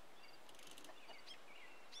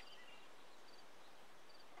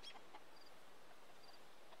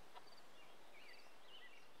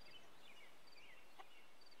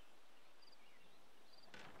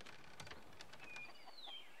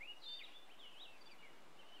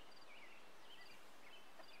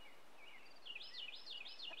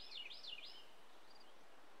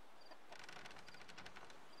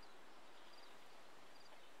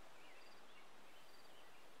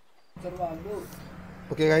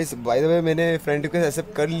okay guys by the way मैंने friend request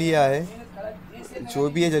accept कर लिया है जो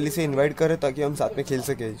भी है जल्दी से इनवाइट करें ताकि हम साथ में खेल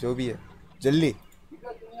सके जो भी है जल्दी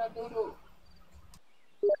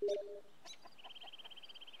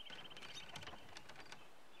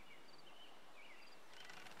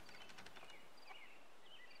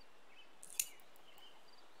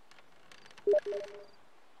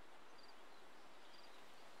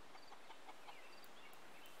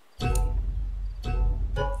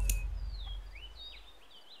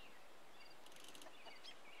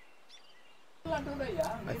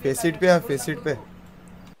फेसिट पे फेसिट पे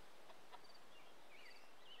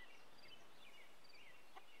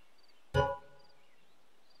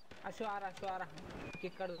अशु आ रहा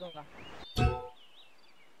किक कर दूंगा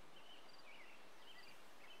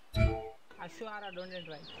अशु आ रहा डोंट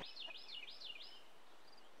ट्राई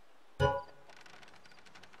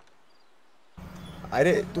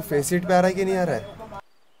अरे तू फेसिट पे आ रहा है कि नहीं आ रहा है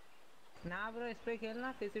ना ब्रो इस पे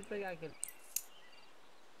खेलना फेसिट पे क्या खेल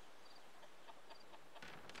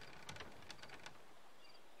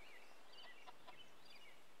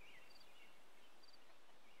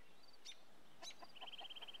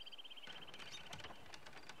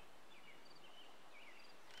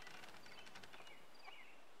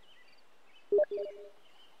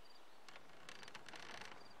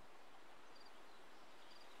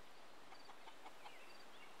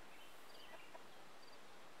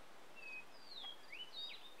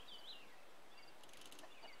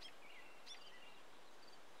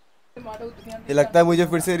ये लगता है मुझे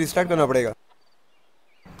फिर से रिस्टार्ट करना पड़ेगा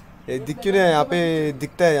ये दिख क्यों नहीं है यहाँ पे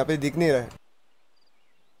दिखता है यहाँ पे दिख नहीं रहा है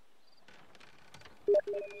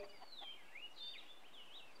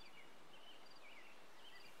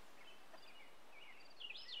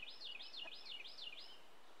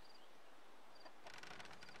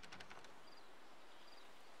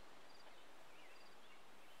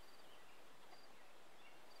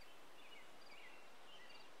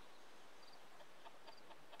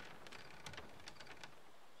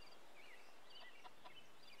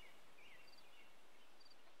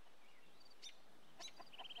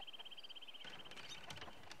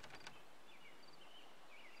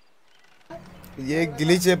ये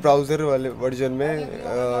ग्लिच है ब्राउजर वाले वर्जन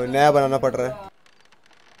में, नया बनाना पड़ रहा है।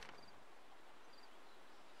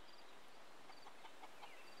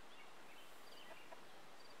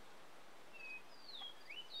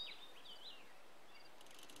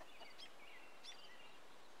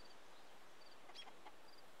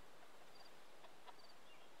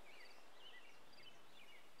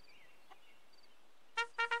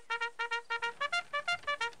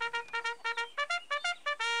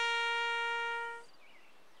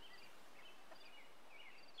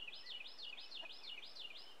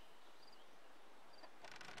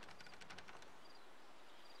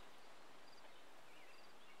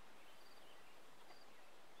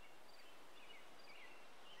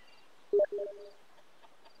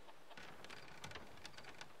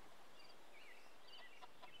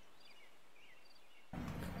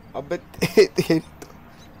 अबे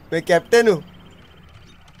मैं कैप्टन हूँ।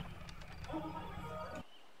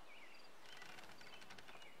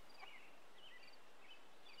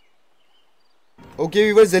 ओके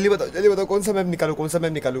व्यूवर्स, जल्दी बताओ कौन सा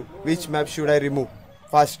मैप निकालूं, विच map should I remove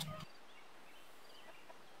fast.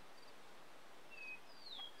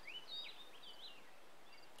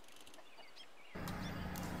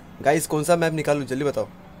 Guys कौन सा मैप निकालूं, जल्दी बताओ।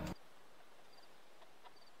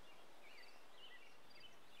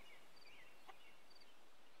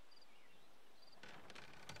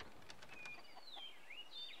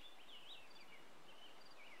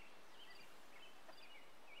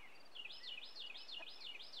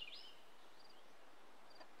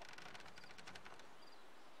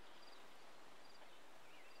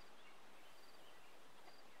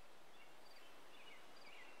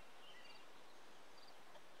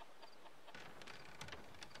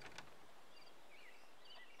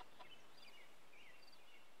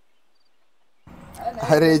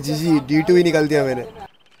 अरे जी D2 ही निकाल दिया मैंने।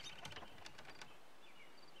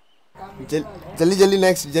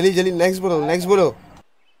 जल्दी नेक्स्ट बोलो।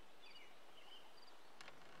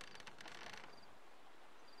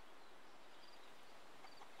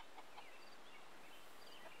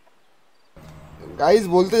 गाइस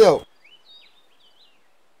बोलते जाओ।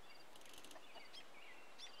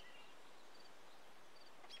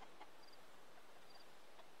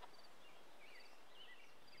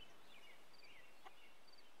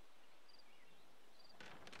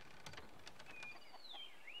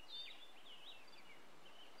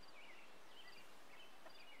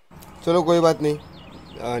 चलो कोई बात नहीं,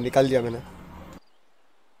 निकाल दिया मैंने।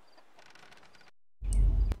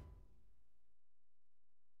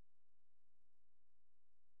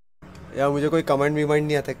 यार मुझे कोई कमांड विमांड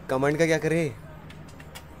नहीं आता, कमांड का क्या करे।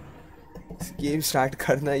 गेम स्टार्ट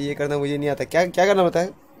करना, ये करना मुझे नहीं आता। क्या क्या करना पड़ता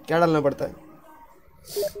है, क्या डालना पड़ता है।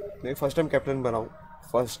 मैं फर्स्ट टाइम कैप्टन बनाऊँ,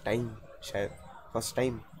 first time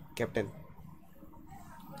captain.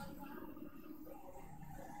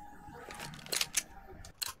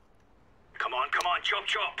 Come on,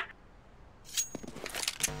 chop.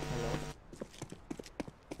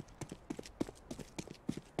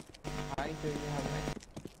 Hi, do you have my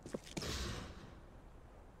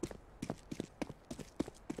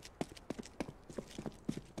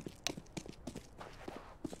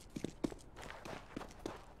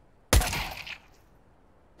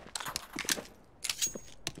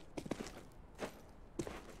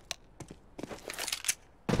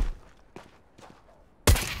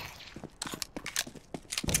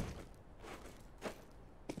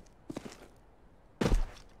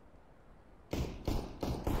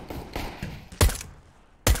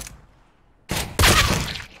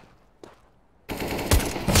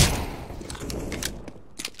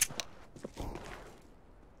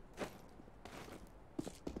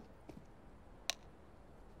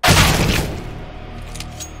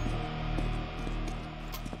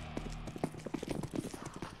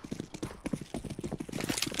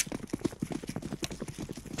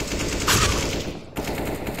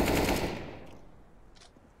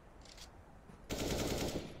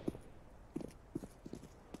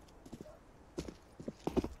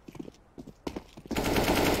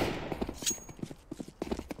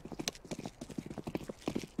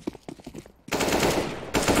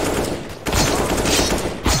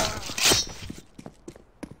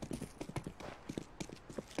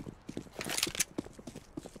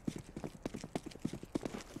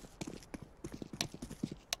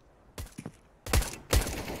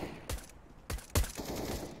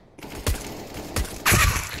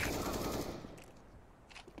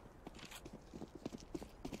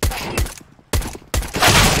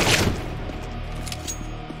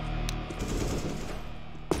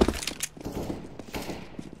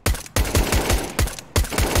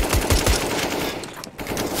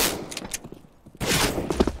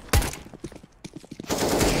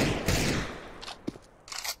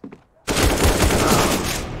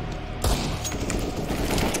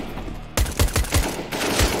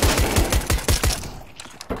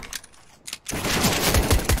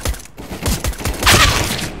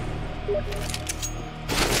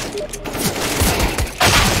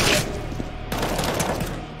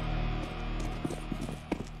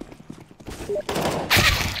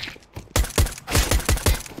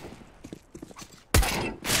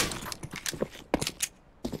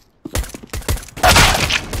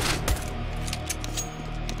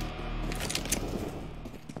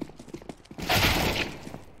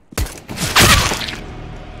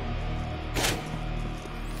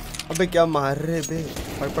अबे क्या मार रहे बे,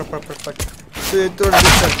 पट पट पट पट पट। तो ये तो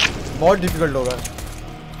बहुत डिफिकल्ट होगा।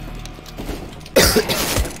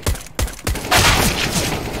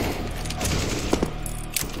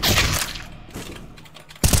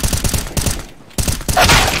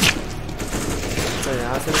 तो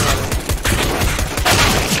यहाँ से भी मारे।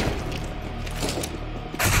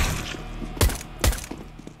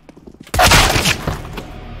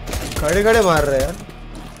 खड़े खड़े मार रहे यार।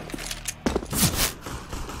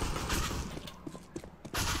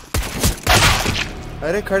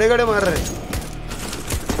 अरे खड़े खड़े मार रहे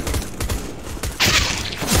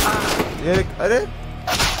ये, अरे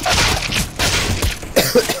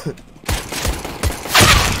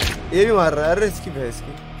ये भी मार रहा है। अरे इसकी भैंस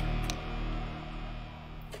की।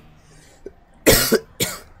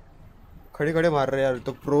 खड़े खड़े मार रहे यार,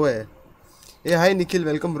 तो प्रो है ये। हाय निखिल,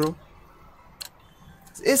 वेलकम ब्रो।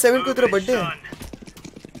 ए 7 को तेरा बर्थडे है।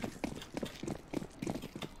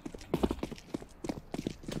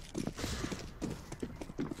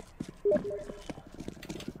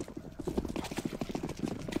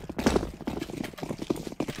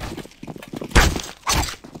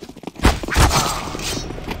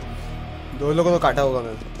 दो लोगों को तो काटा होगा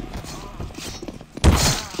मैं।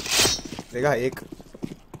 देखा एक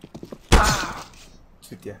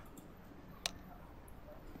चुतिया,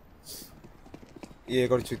 ये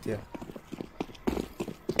एक और चुतिया।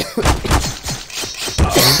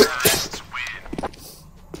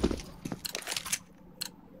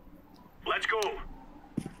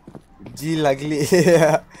 जी लगली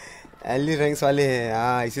एली रैंक्स वाले हैं।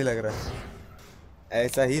 हाँ इसे लग रहा है,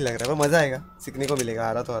 ऐसा ही लग रहा है। पर मजा आएगा, सीखने को मिलेगा।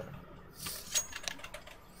 हारा तो हारा।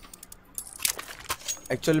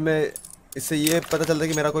 एक्चुअल में इससे ये पता चलता है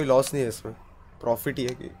कि मेरा कोई लॉस नहीं है, इसमें प्रॉफिट ही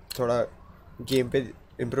है कि थोड़ा गेम पे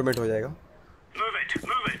इम्प्रूवमेंट हो जाएगा।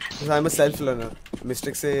 I am a self learner,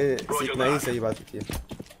 mistake से सीखना ही सही बात होती है।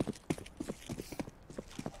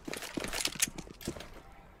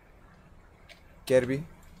 केयर भी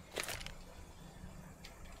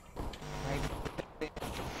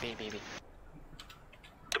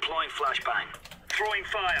Deploying flashbang. Throwing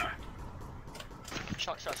fire.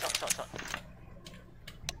 Shot.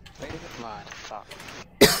 Man, fuck.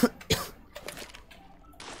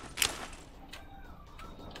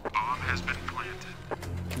 Bomb has been planted.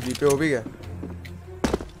 जी पे हो भी गया।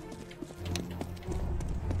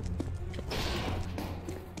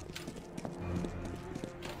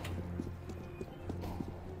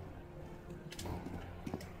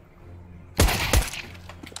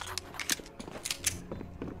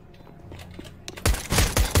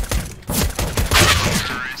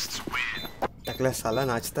 टकला साला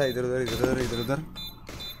नाचता है इधर उधर इधर उधर इधर उधर।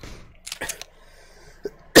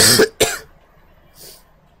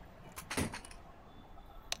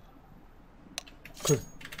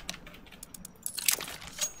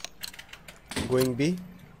 Going B.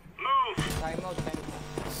 Time out. Take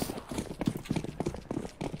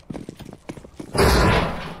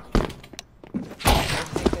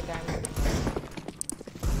the time.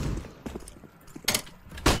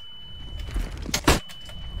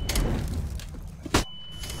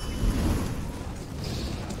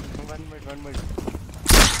 One minute.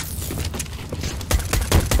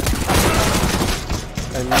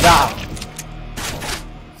 गंदा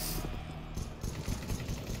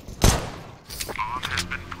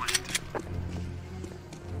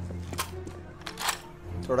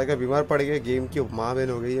थोड़ा क्या बीमार पड़ गया। गेम की माँ बहन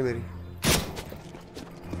हो गई है मेरी।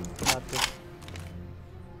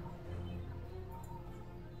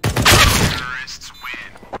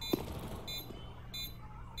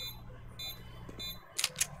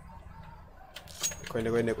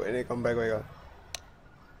 कोई नहीं कम बैक होएगा।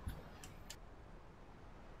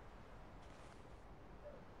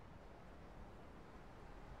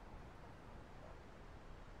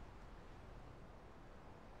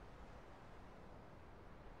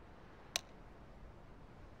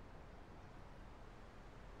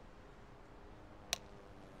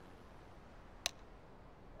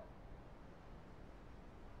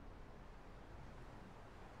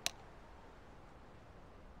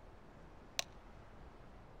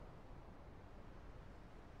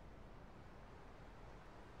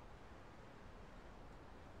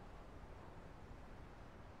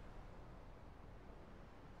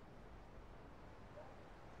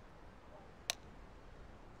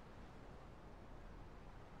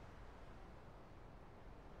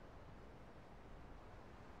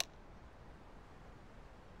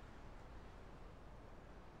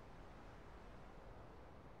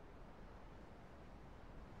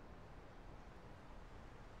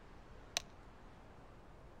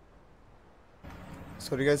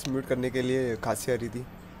 सॉरी गाइस, म्यूट करने के लिए खांसी आ रही थी।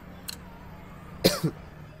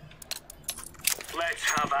 Let's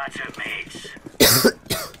have at it, mates.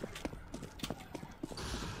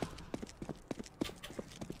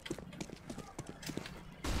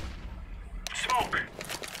 Smoke.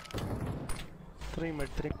 3 mid.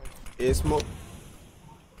 A smoke.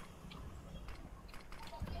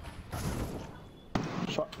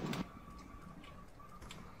 Shot.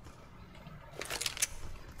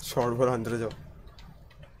 Short बोला अंदर जाओ.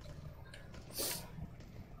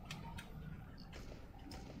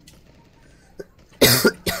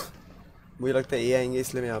 मुझे लगता है ए आएंगे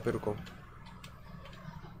इसलिए मैं यहाँ पे रुका हूँ.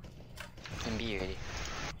 B already.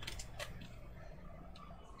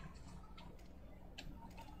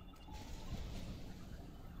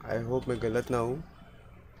 आई होप मैं गलत ना हूँ.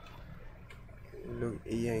 लोग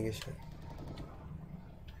ए आएंगे शायद.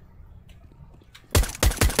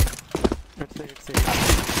 It's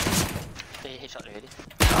A. A shot already.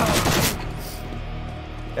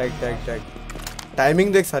 Tag.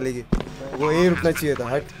 Timing देख साले की. वो ए रुकना चाहिए था.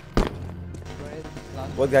 हट.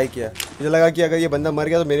 बहुत गाय किया. मुझे लगा कि अगर ये बंदा मर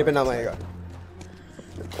गया तो मेरे पे नाम आएगा.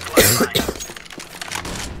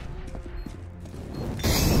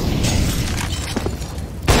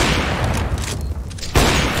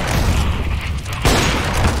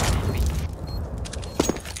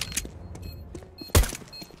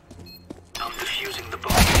 I'm defusing the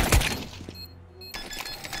bomb.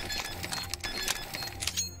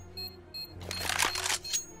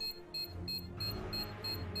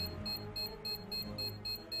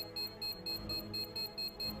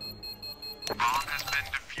 Bomb has been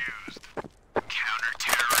defused.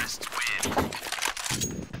 Counter-terrorists win.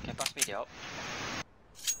 Can pass me the out.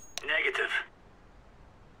 Negative.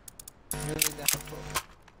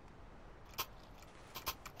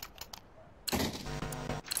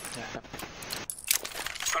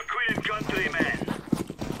 For Queen and Country, men.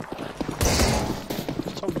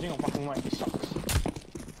 Stop using a fucking mic, it sucks.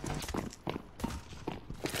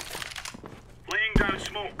 Laying down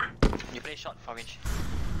smoke. You play shot for range.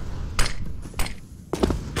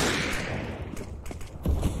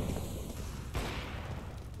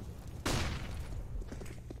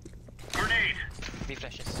 Grenade. B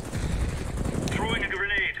flashes. Throwing a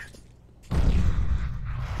grenade.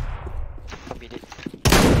 Beat it.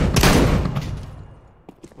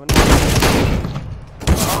 One.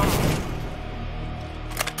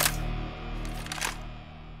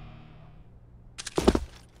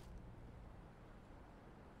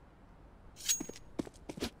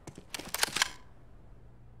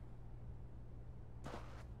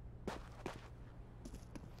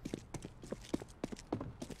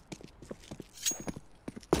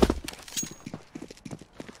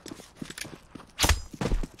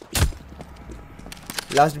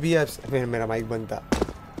 Last B है. फिर मेरा mic बंद था.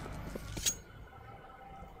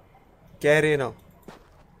 कह रहे ना.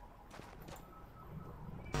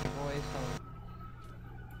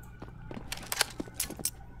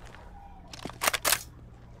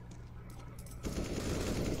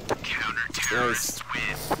 Counter-terrorists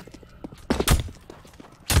win.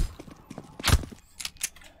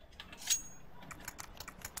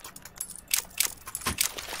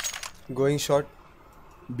 Going shot.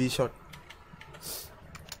 B shot.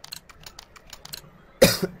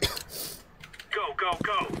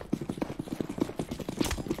 Go.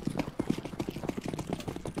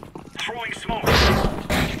 Throwing smoke.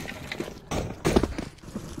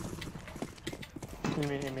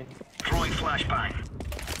 Mid. Throwing flashbang.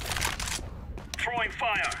 Throwing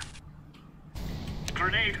fire.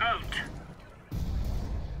 Grenade out.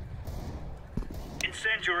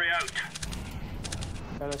 Incendiary out.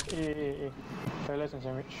 Palace A. Palace and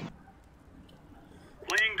sandwich.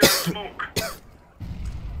 Laying down smoke.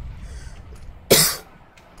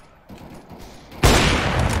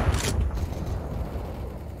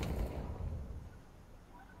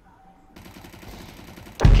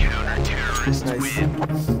 Counter-terrorists nice. win.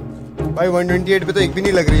 भाई 128 पे तो एक भी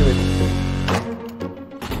नहीं लग रही मेरी.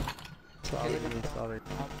 Sorry.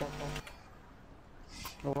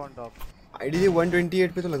 No one top. Ideally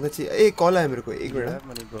 128 पे तो लगना चाहिए. एक कॉल आया मेरे को. एक minute. Have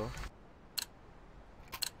money, bro.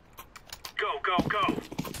 Go.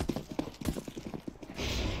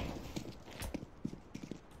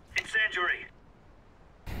 Incendiary.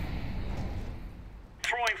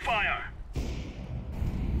 Throwing fire.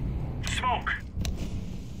 Smoke.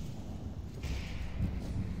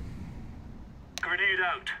 Grenade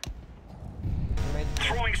out.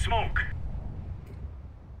 Throwing smoke.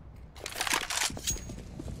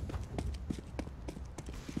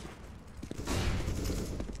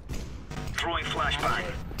 Throwing flashbang.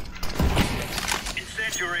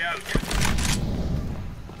 Incendiary out.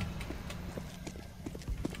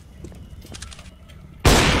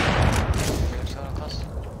 Shot across.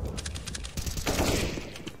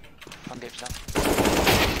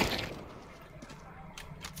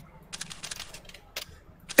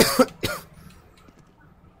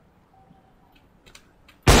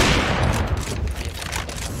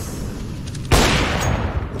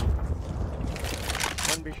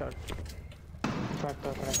 shot.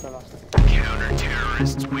 Connector last.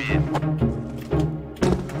 Counter-terrorists win.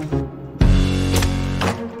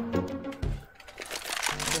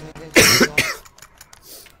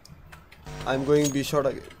 I'm going B shot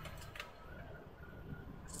again.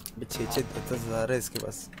 6,000 है इसके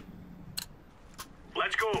पास.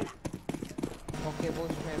 Let's go. Okay,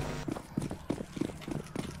 both में.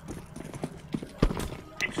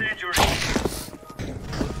 Incendiary.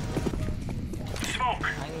 Smoke.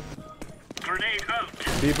 I need. Grenade out.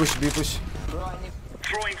 B push, B push. Bro, I need.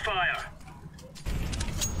 Throwing fire.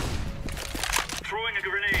 Throwing a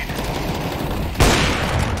grenade.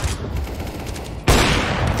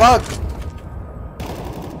 Fuck.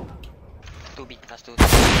 2B, that's 2.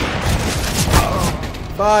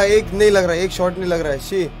 बा एक नहीं लग रहा है, एक शॉट नहीं लग रहा है.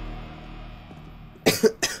 She.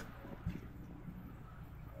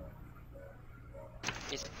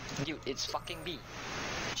 It's fucking B.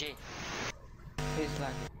 J. He's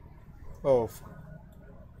like. Oh.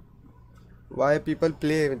 Why people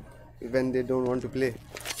play when they don't want to play?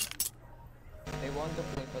 They want to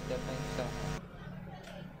play, but they're playing stuff.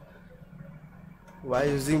 Why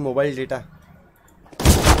using mobile data?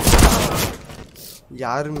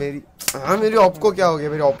 यार मेरी हाँ मेरी ऑप को क्या हो गया?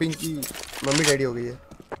 मेरी ऑपिंग की मम्मी डैडी हो गई है.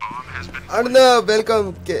 अर्नब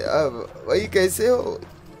वेलकम. वही कैसे हो?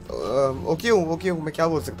 ओके हूँ मैं क्या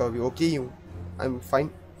बोल सकता हूँ अभी. ओके ही हूँ. I am fine.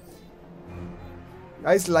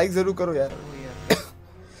 Guys like जरूर करो यार.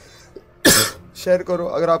 शेयर करो.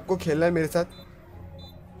 अगर आपको खेलना है मेरे साथ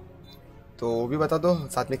तो वो भी बता दो,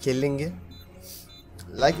 साथ में खेल लेंगे.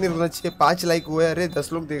 लाइक नहीं रुकना चाहिए. 5 लाइक हुए. अरे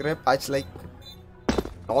 10 लोग देख रहे हैं. 5 लाइक.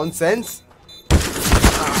 नॉनसेंस.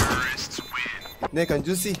 नहीं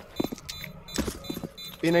कंजूसी.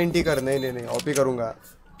 P90 कर. नहीं ऑपी करूंगा.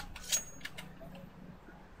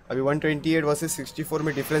 अभी 128 वर्सेस 64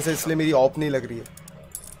 में डिफरेंस है, इसलिए मेरी ऑप नहीं लग रही है.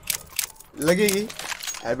 लगेगी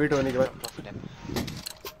हैबिट होने के बाद.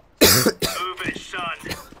 Move it, son.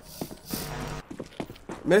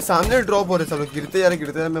 मेरे सामने ड्रॉप हो रहे सब लोग. गिरते जा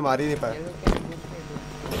रहे मैं मार ही नहीं पाया.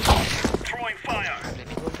 Throwing fire.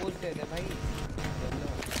 वो push दे दे भाई.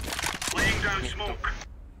 Laying down smoke.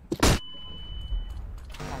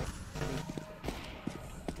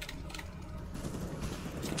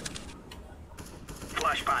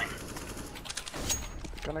 Flashbang.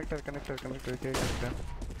 Connector. Okay, connector.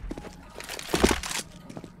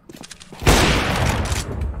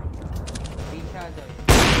 पीछे आ जाओ.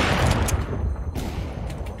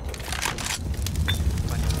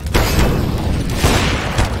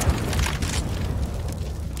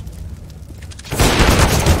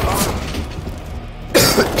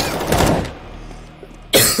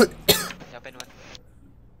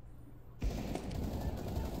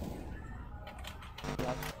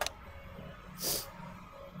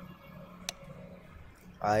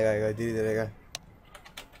 आएगा धीरे धीरे आएगा.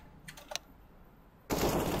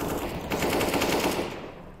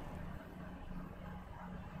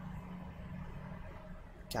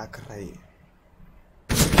 क्या कर रहा है ये?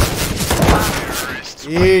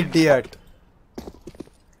 इडियट.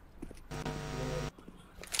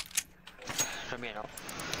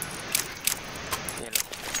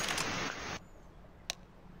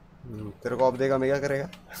 तेरे को अब देगा मैं क्या करेगा?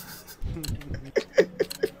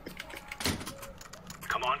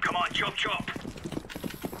 Come on, chop.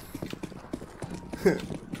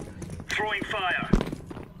 Throwing fire.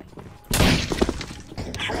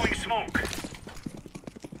 Throwing smoke.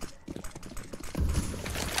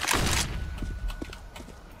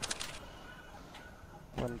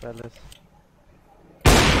 One palace.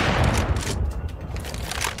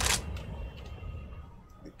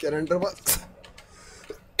 Calendar बस.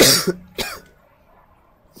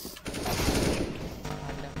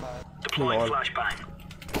 Deploying flashbang.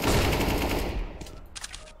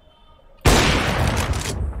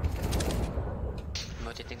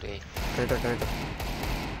 Rotating to A. Connector.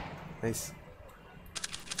 Nice.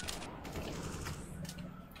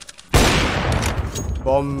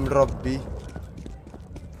 Bomb drop B.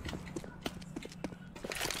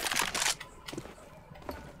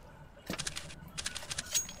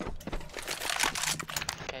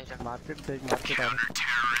 Market take market आ रहा है.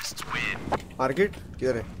 Market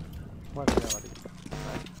किधर है?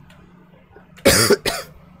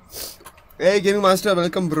 Hey gaming master,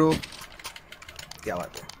 welcome bro. क्या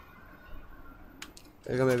बात है?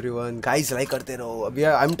 Welcome everyone. Guys like करते रहो. अभी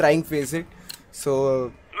I'm trying face it, so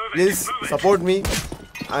please support me.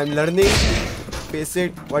 I'm learning face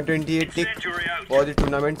it 128 tick for the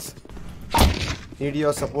tournaments. Need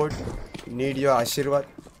your support. Need your आशीर्वाद.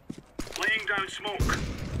 Laying down smoke.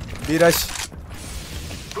 Dheeraj.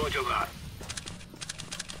 Roger that.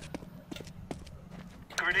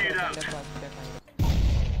 Grenade out.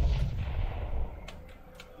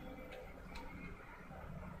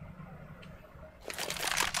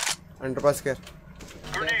 Underpass care.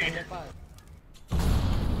 Grenade.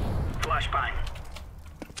 Flashbang.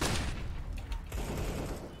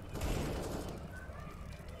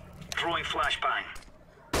 Throwing flashbang.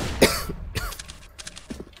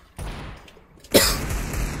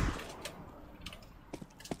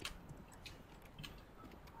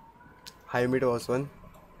 High mid was one.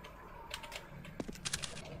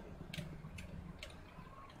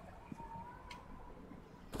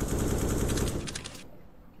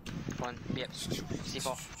 One. Yep.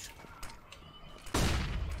 C4.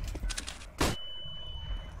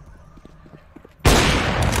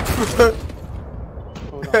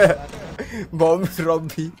 Bomb drop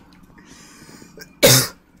B.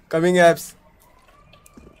 Coming abs.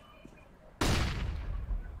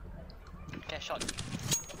 Okay, shot.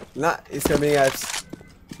 Nah, it's coming abs.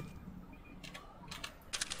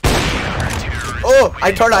 Oh,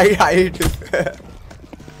 I thought I hit it.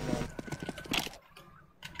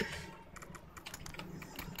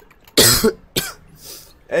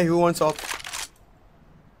 Hey, who wants op?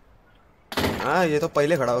 हाँ ये तो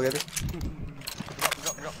पहले खड़ा हो गया था.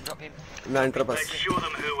 Drop him. मैं under pass. Let's show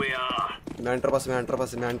them who we are. मैं under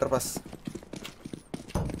pass.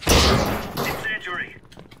 Incendiary.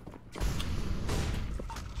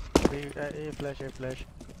 A flash.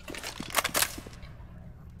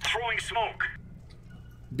 Throwing smoke.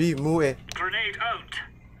 B move A. Grenade out.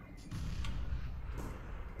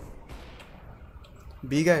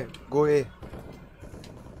 B guy go A.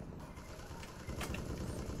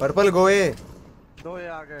 Purple गो ए. दो ये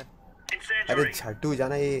आ गए. अरे Incendiary. झाटू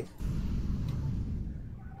जाना ये.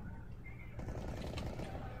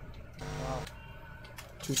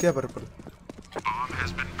 चूतिया purple. Bomb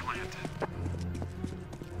has been planted.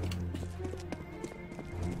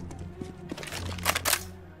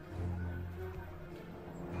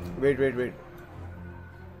 Wait.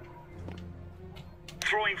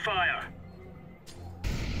 Throwing fire.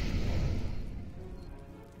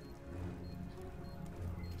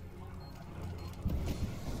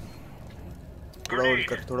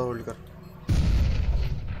 थोड़ा hold कर.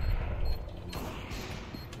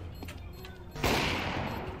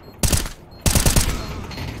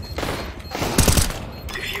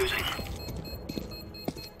 Diffusing.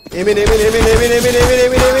 Aim in.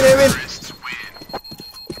 Terrorists win.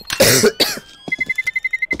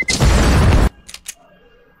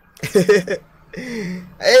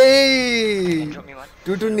 Hey! Drop me one.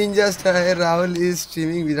 Tutu Ninja Star Rahul is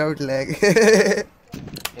streaming without lag.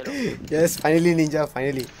 Hello. Yes, finally Ninja,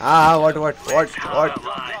 finally. What?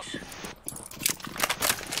 Lies.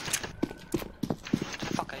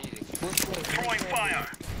 Fuck are you doing? Throwing fire.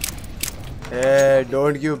 Hey,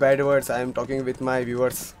 don't give bad words. I am talking with my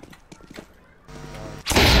viewers.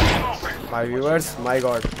 Smoke. My viewers, my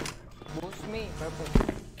god. Boost me. Purple.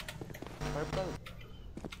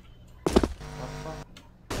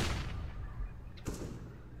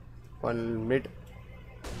 One mid.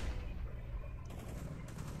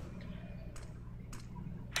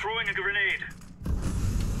 Throwing a grenade.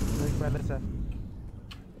 एक पहले से.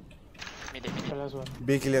 Mid. Palace one. B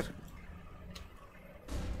clear.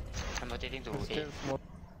 I'm rotating to A. Still smoke.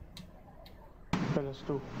 Palace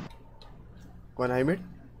two. One high mid.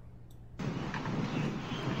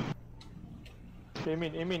 Aim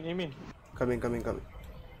in. Coming.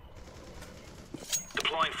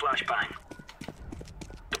 Deploying flashbang.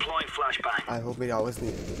 I hope मेरी आवाज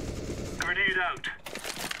नहीं है. Grenade out.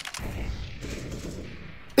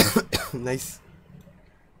 Nice.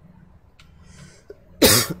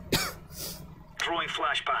 Throwing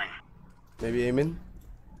flashbang. Maybe aim in.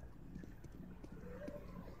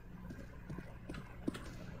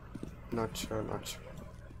 Not sure.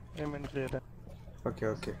 Aim in clear है.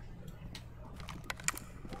 Okay.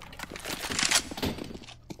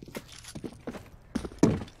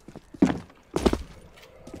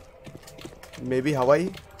 Maybe Hawaii.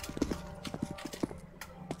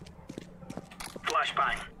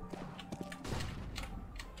 Flashbang.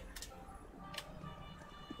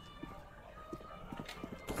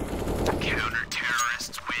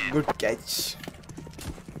 Counter-terrorists win. Good catch.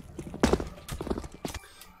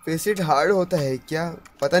 Face it hard होता है क्या?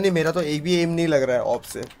 पता नहीं, मेरा तो एक भी एम नहीं लग रहा है ऑफ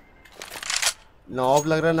से. ना ऑफ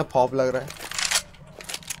लग रहा है ना फॉप लग रहा है.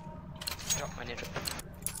 Drop my nade.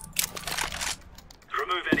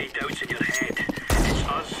 Remove any doubts in your head. It's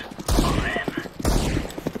us or them.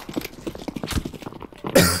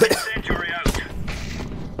 Incendiary out.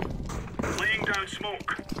 Laying down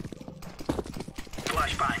smoke.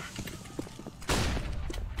 Flashbang.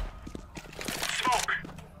 Smoke.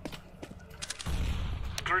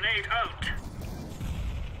 Grenade out.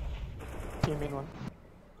 Aim in one.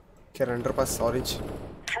 क्या under pass orange.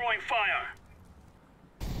 Throwing fire.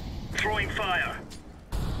 Throwing fire.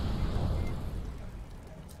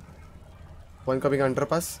 One coming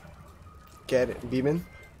underpass. Care B-man.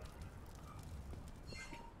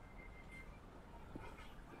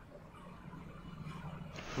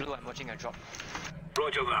 Blue, I'm watching a drop.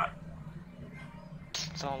 Roger that.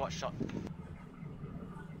 Someone watch shot.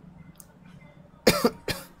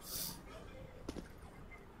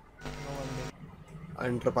 No one there.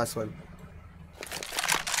 Underpass one.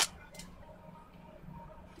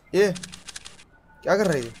 ये क्या कर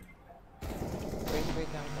रही है? Wait,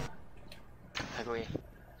 I go A.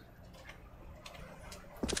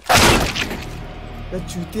 ये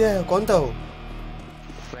चूतिया है, कौन था वो?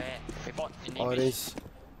 Where? Report in Orange. English.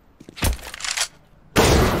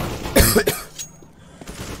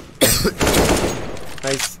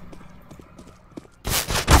 Nice.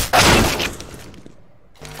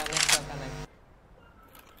 Kanan.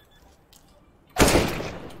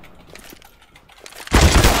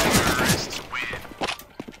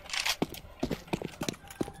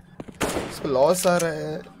 इसको लॉस आ रहा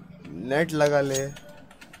है, नेट लगा ले.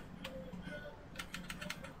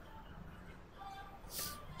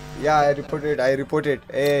 Yeah, I reported.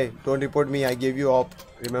 Hey, don't report me, I gave you op,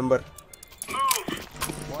 remember.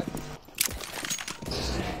 What?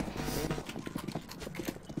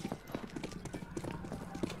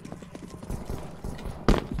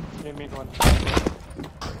 Aiming one.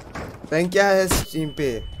 Rank क्या है स्ट्रीम पे?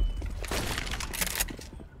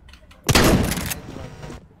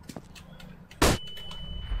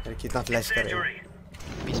 यार कितना फ्लैश करेगा? Incendiary.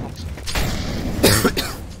 B smokes.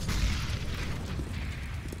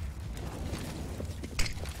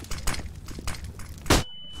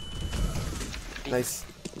 नाइस.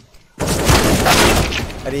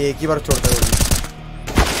 अरे एक ही बार छोड़ता है वो.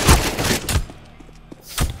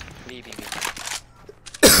 B.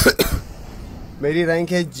 मेरी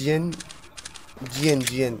रैंक है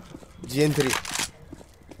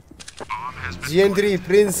GN3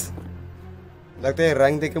 प्रिंस. लगता है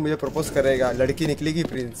रैंक देख के मुझे प्रपोज करेगा, लड़की निकलेगी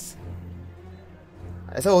प्रिंस.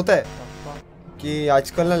 ऐसा होता है कि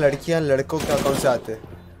आजकल ना लड़कियां लड़कों के अकाउंट से आते हैं.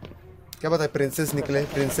 क्या पता है प्रिंसेस निकले.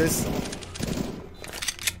 प्रिंसेस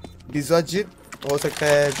बिजवाजीत हो सकता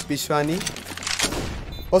है, विश्वानी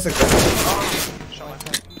हो सकता है.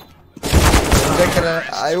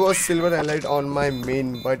 I was silver allied on my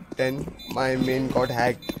main, but then my main got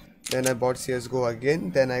hacked. Then I bought CSGO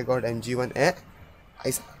again. Then I got MG1.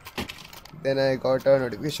 Then I got a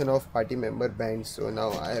notification of party member banned. So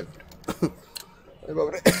now I have.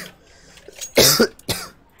 We're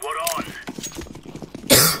on.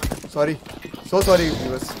 Sorry, so sorry,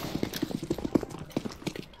 viewers.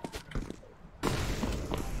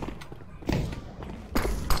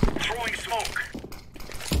 Throwing smoke.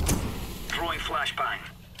 Throwing flashbang.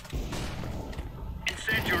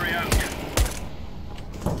 Incendiary out.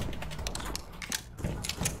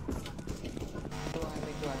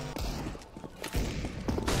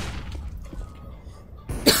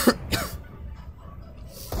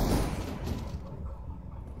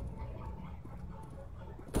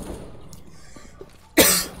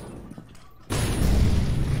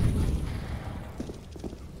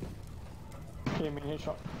 Aiming his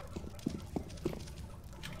shot.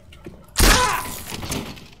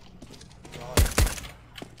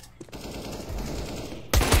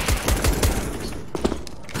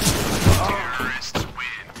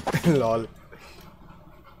 Lol.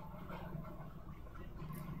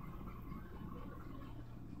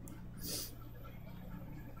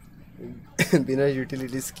 बिना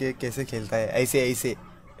utilities के कैसे खेलता है?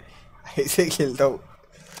 ऐसे खेलता हूँ.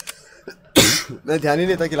 मैं ध्यान ही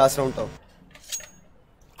नहीं था कि लास्ट राउंड था.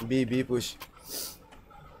 B push.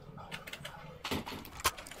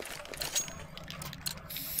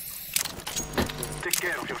 Take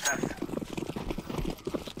care of yourself.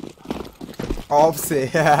 Of से.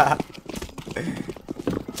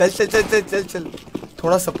 चल.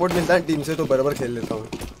 थोड़ा सपोर्ट मिलता है टीम से तो बराबर खेल लेता हूँ.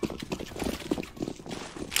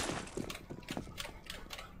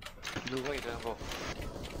 Blue go, इधर go.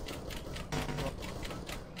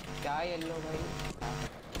 क्या येलो भाई?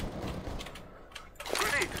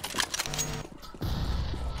 Grenade.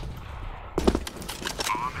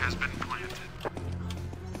 Bomb has been planted.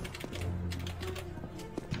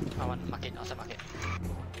 I want market, outside market.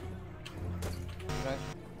 Right.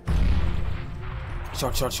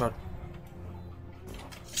 Shot.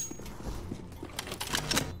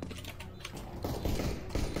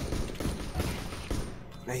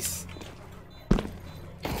 Nice.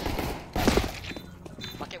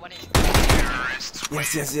 Market 1 inch.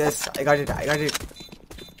 Yes. I got it.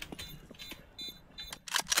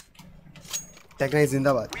 Techna is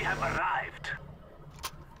Zindabad. We have arrived.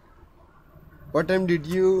 What time did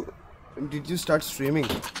you Did you start streaming?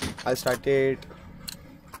 I started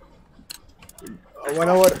 1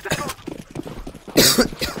 hour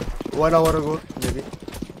 1 hour ago maybe.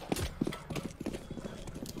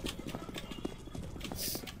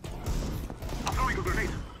 I'm throwing a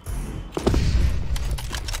grenade.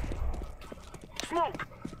 Smoke.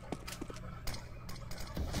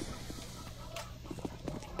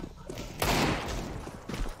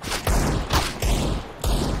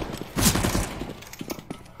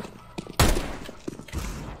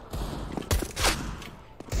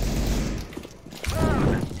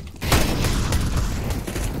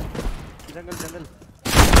 Jungle.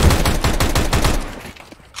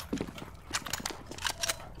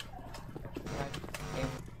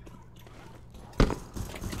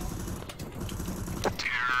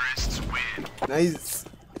 Terrorists win. Nice.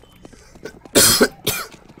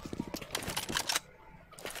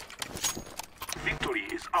 Victory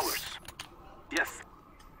is ours. Yes.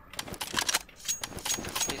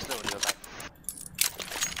 Please load your back.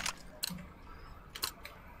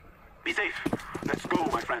 Be safe. Let's go,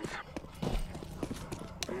 my friends.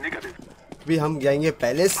 Negative. अभी हम जाएंगे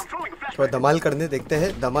palace, I'm throwing a थोड़ा flashbang. धमाल करने, देखते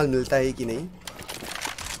हैं धमाल मिलता है कि नहीं.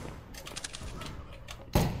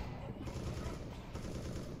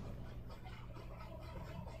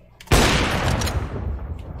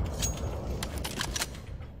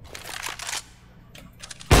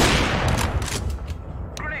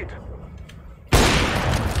 Grenade.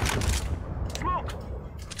 Smoke.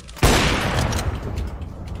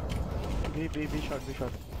 B shot.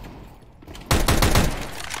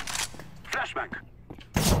 Flashbang.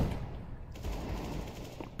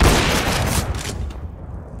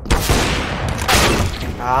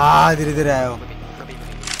 धीरे धीरे आया हो.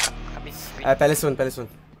 Palace one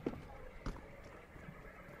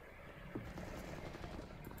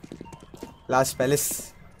last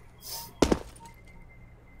palace.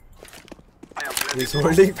 I am planting. He's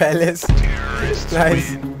holding palace.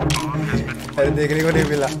 Nice. अरे देखने को नहीं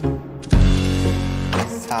मिला.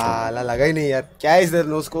 साला लगा ही नहीं यार. क्या है इधर?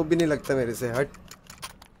 नो स्कोप भी नहीं लगता मेरे से. हट.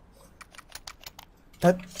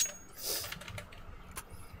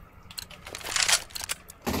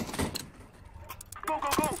 Go.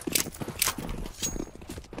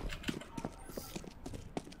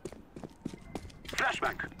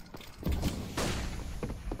 Flashbang.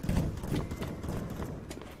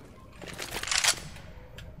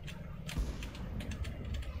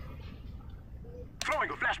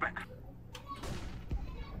 Throwing a flashbang.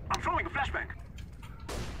 I'm throwing a flashbang.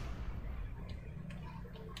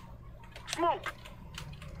 Smoke.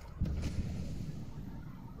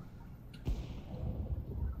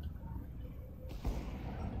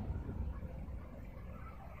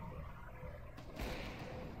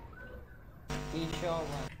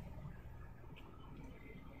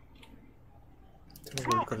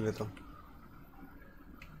 Hold कर लेता हूँ.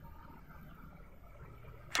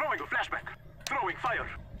 Throwing a flashbang. Throwing fire.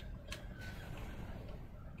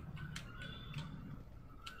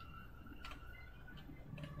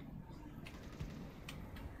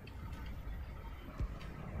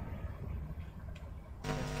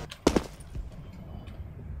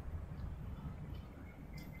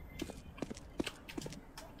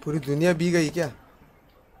 पूरी दुनिया बी गई क्या?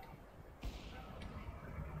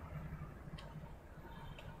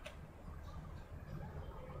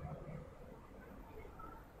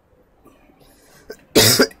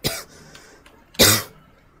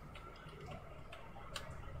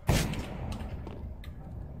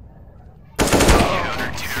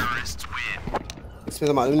 Terrorists win. इसमें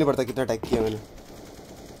तो मालूम नहीं पड़ता कितना अटैक किया मैंने.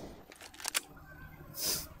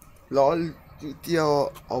 लॉल चूतिया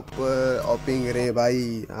ऑपिंग रे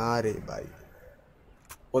भाई. हाँ रे भाई,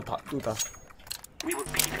 वो था, तू था. We will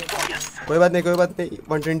be victorious. कोई बात नहीं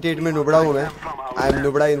 128 में नुबड़ा हूँ मैं. I am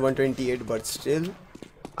नुबड़ा in 128 but still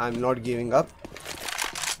I am not giving up.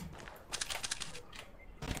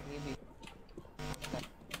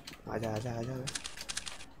 आजा.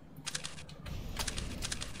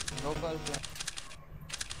 No ball plan.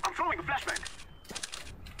 I'm throwing a flashbang.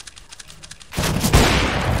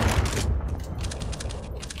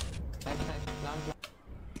 Nice.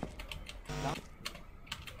 Plan.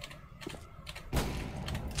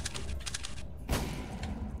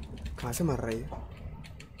 कहाँ से मार रहा है ये?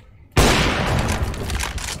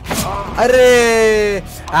 अरे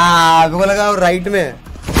मेरे को लगा वो राइट में.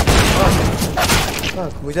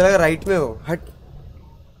 मुझे लगा राइट में हो. हट.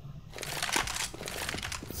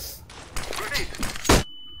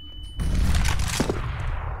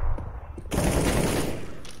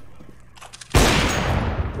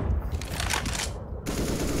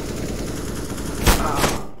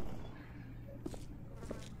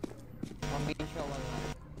 One B shot, one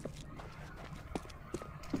line.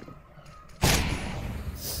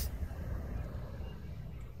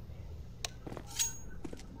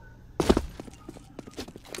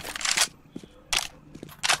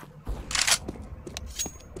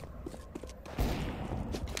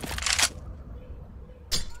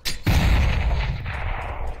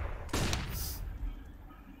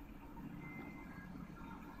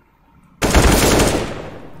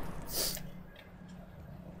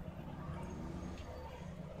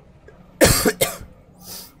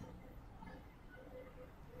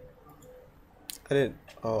 अरे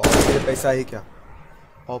आपके लिए पैसा है क्या?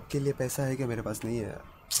 आपके लिए पैसा है क्या? मेरे पास नहीं है।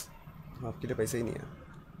 आपके लिए पैसा ही नहीं है।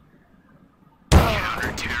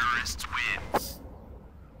 Terrorists win.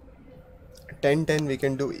 10-10 we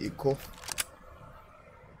can do eco.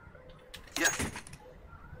 Yes.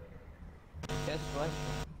 Just rush.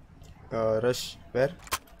 Rush where?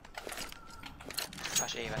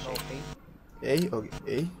 Rush A, rush A. A? Okay,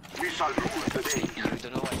 A. We shall rule the day. You don't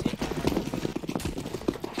know what's A.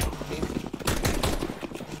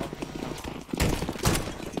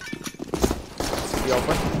 The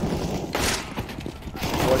open.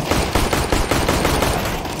 What?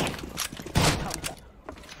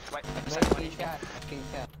 Right, Nice second one kill is shot. Kill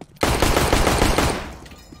shot.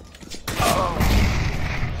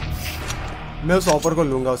 मैं उस offer को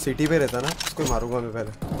लूंगा। उस city पे रहता ना, उसको मारूंगा मैं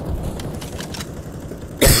पहले।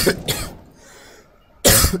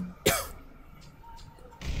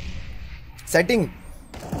 सेटिंग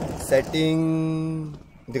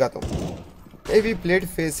दिखाता हूँ। We played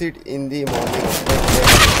face it in the morning.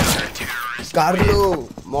 Carlo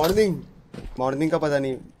morning का पता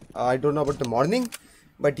नहीं। I don't know about the morning,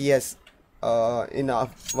 but yes in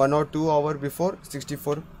 1 or 2 hours before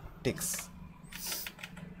 64 ticks.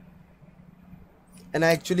 And I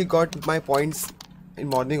actually got my points in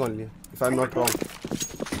morning only, if I'm not wrong.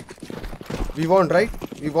 We won, right?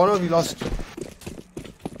 We won or we lost?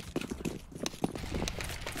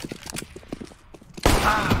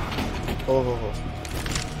 Oh.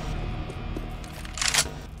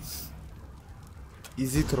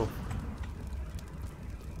 Easy throw.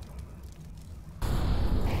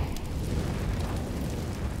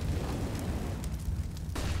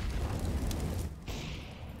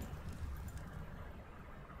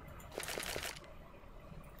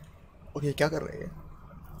 Okay क्या कर रहे हैं?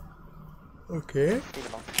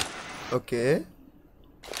 Okay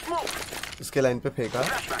इसके line पे फेंका।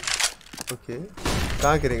 Okay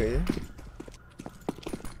कहाँ गिरेगा ये?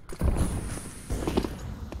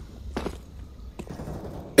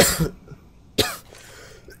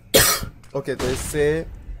 ओके तो इससे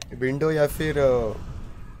विंडो या फिर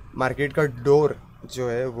मार्केट का डोर जो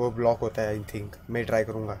है वो ब्लॉक होता है। आई थिंक मैं ट्राई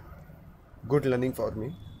करूँगा। Good learning for me.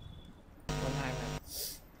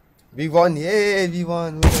 We won! Yay! We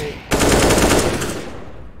won!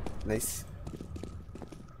 Nice.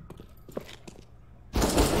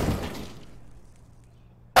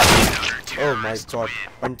 Oh my god!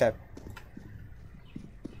 One tap.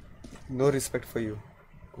 No respect for you.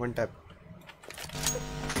 One tap.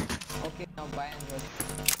 Okay, now buy and rush.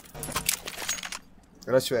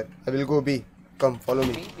 Rush where? I will go B. Come, follow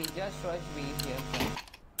me. B, just rush B here.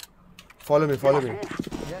 Follow me.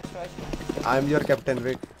 Just rush. I am your captain.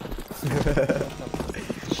 Wait.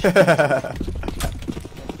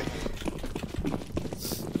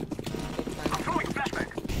 Throwing flashback.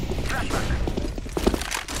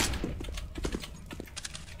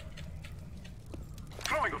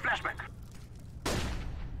 Throwing a flashback.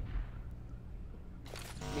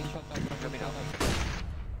 B shot up. Drop it out.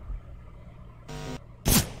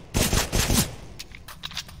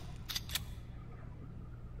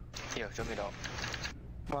 Here, drop it out.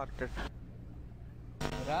 Marked it.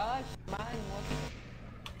 Rush, man, what?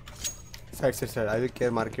 Side. I will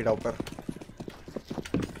care market upper.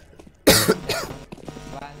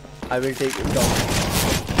 One. I will take it down.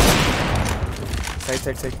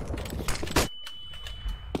 Side.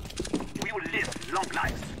 We will live long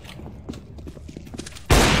lives.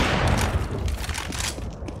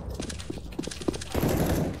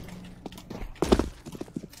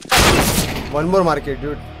 One more market,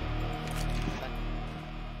 dude.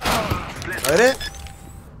 अरे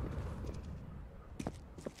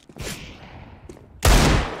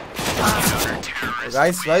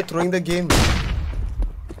guys, why throwing the game?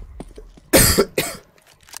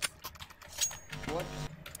 What?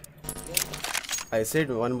 I said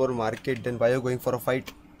one more market, then why are you going for a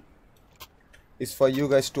fight? It's for you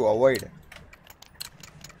guys to avoid.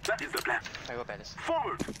 That is the plan. I go palace.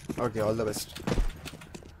 Forward. Okay, all the best.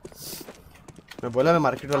 मैं बोला मैं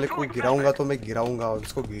market वाले को गिराऊंगा तो मैं गिराऊंगा और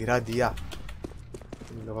उसको गिरा दिया।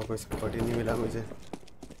 इन लोगों को सपोर्ट ही नहीं मिला मुझे।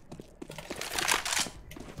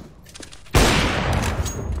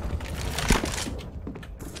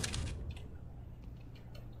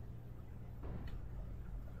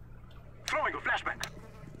 Throwing a flashback.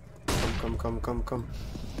 Come.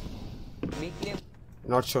 Be clear.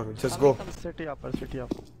 Not sure. Just go. City upper.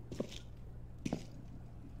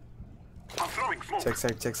 I'm throwing smoke.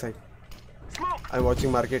 Check side. Smoke. I'm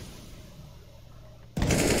watching market.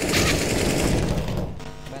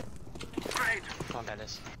 Back. Grenade. On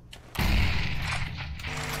palace.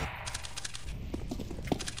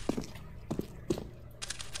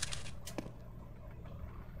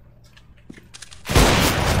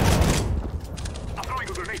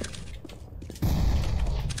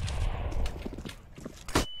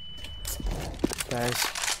 flash.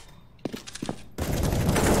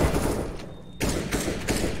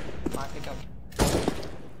 Mark it up.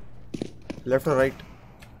 Left or right?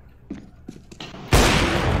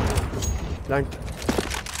 Plant.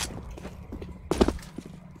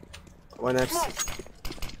 One apps.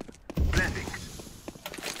 Blending.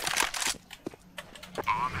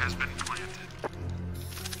 Bomb has been planted.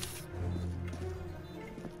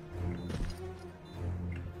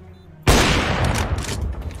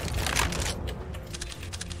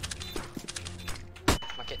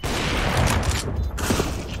 Mark it.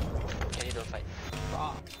 Carry don't fight.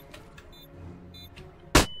 Ah.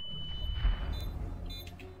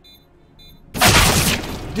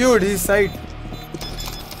 Dude, he's side.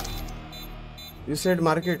 You said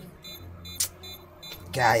market.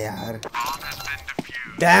 क्या यार?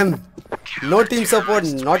 Damn! No team support,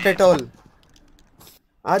 not at all.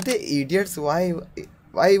 Are they idiots? Why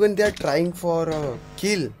even they are trying for a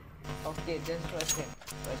kill? Okay, just trust him.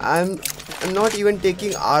 I'm not even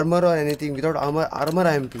taking armor or anything. Without armor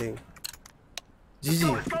I am playing. GG.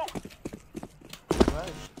 Let's go.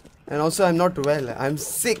 And also I'm not well. I'm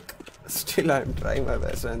sick. Still I'm trying my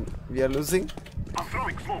best and we are losing. I'm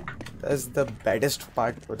throwing smoke. That's the baddest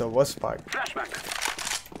part or the worst part. Flashback.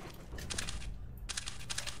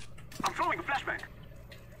 I'm throwing a flashback.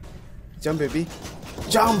 Jump, baby.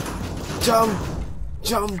 Jump! Jump!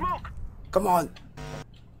 Jump! Smoke. Come on!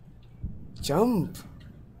 Jump!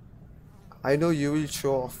 I know you will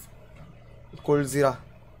show off. Cold Zira.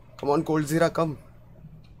 Come on, Cold Zira, come.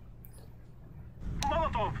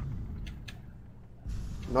 Molotov.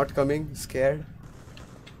 Not coming, scared.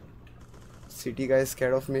 City guy is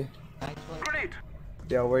scared of me. Nice one. Grenade.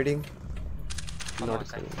 They are avoiding. Come Not on,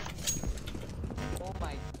 side. coming. Oh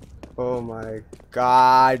my. Oh my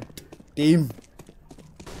god. Team.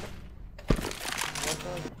 What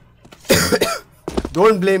the?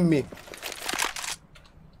 Don't blame me.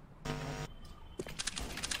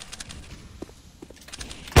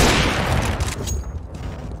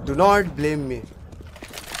 Do not blame me.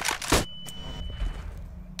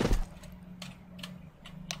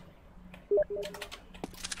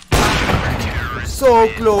 So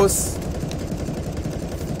close.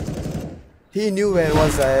 He knew where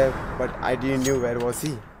was I, but I didn't know where was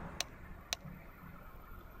he.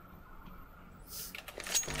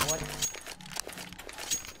 What?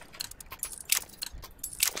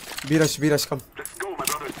 B-rush, come. Let's go, my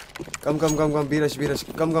brothers. Come, B-rush,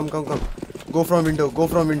 come. Go from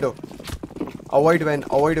window. Avoid van,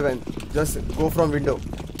 just go from window.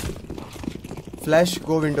 Flash,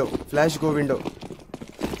 go window.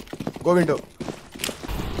 Go window.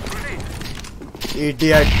 Grenade.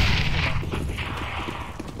 Idiot.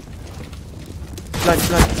 Plant.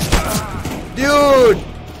 Dude!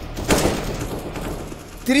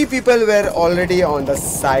 3 people were already on the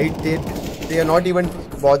side. They are not even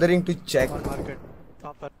bothering to check. On market.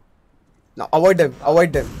 Top left. Now avoid them.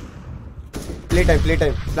 Playtime.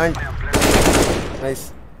 Plant. I am playing.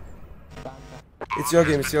 Nice. It's your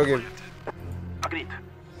game. Agreed.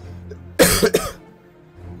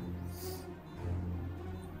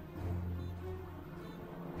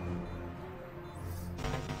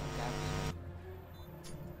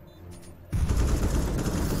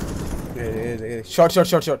 Short. No.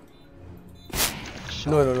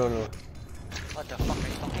 What the fuck are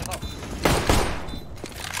you talking about?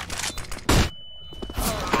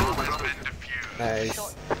 Bomb has been defused. Nice.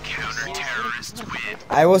 Counter-terrorists win.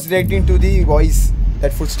 I was reacting to the voice,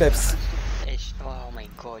 that footsteps. Oh my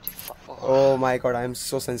god, you fuck. Oh my god, I am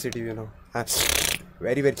so sensitive, you know. I'm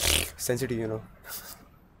very sensitive, you know.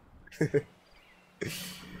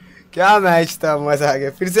 क्या match था, मजा आ गया.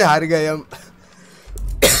 फिर से हार गए हम.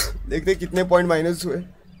 देखते कितने पॉइंट माइनस हुए.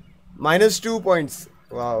 -2 points.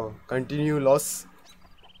 Wow, continue loss.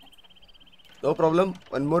 No problem.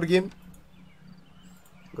 One more game.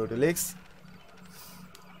 Go to lakes.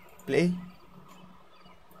 Play.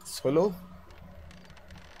 Solo.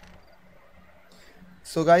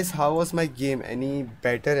 So guys, how was my game? Any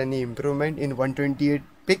better? Any improvement in 128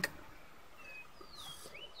 pick?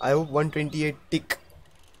 I hope 128 tick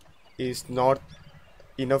is not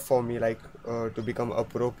enough for me, like to become a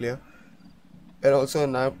pro player. And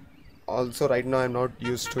also right now I'm not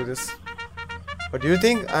used to this. But do you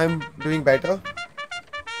think I'm doing better?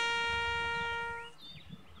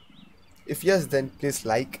 If yes, then please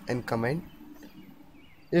like and comment.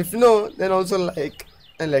 If no, then also like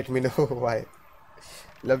and let me know why.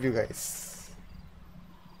 Love you guys.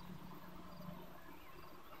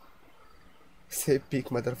 Say peak,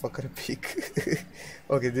 motherfucker, peak.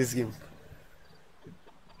 Okay, this game.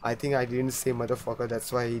 I think I didn't say motherfucker,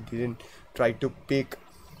 that's why he didn't try to pick.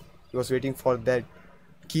 He was waiting for that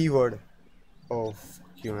keyword. Oh,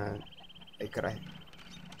 fuck you, man. I cry.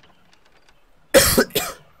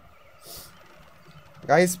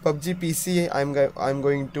 Guys, PUBG PC. I'm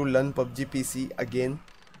going to learn PUBG PC again.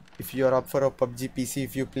 If you are up for a PUBG PC,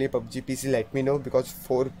 if you play PUBG PC, let me know, because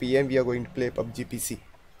 4 p.m. we are going to play PUBG PC.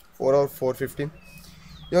 4 or 4:15.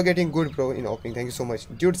 You're getting good, bro, in opening. Thank you so much,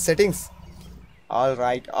 dude. Settings. All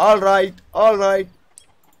right, all right, all right.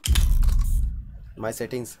 My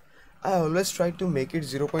settings. I always try to make it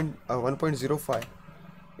 1.05.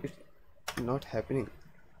 It's not happening.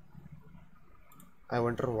 I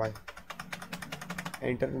wonder why.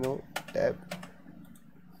 Enter no tab.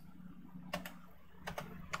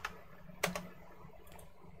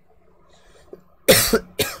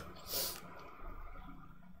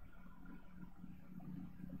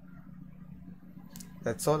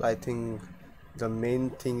 That's all. I think the main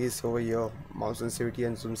thing is over here: mouse sensitivity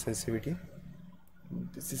and zoom sensitivity.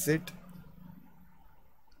 This is it,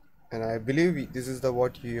 and I believe this is the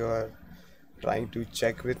what you are trying to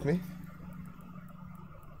check with me.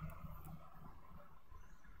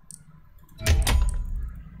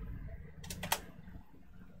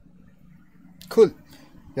 Cool.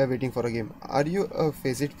 We are waiting for a game. Are you a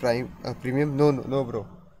Faceit Prime Premium? No, no, no, bro.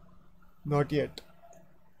 Not yet.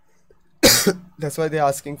 That's why they're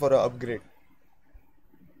asking for an upgrade.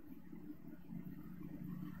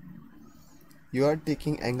 You are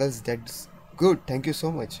taking angles. That's good. Thank you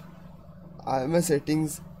so much. I am a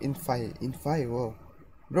settings in 5. In 5. Wow.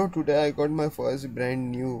 Bro, today I got my first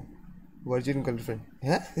brand new virgin girlfriend.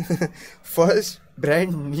 Yeah? First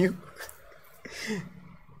brand new.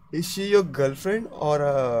 Is she your girlfriend or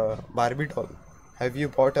a Barbie doll? Have you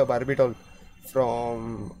bought a Barbie doll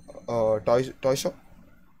from a toy shop?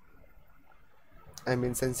 I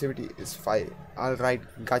mean, sensitivity is 5. Alright,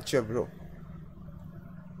 gotcha, bro.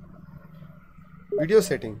 Video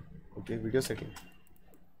setting. Okay, video setting.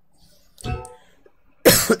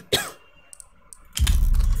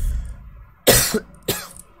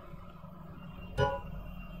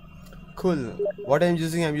 Cool. What I'm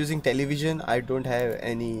using television. I don't have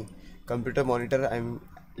any computer monitor. I'm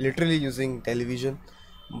literally using television.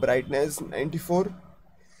 Brightness 94.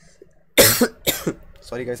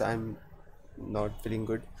 Sorry guys, I'm not feeling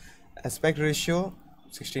good. Aspect ratio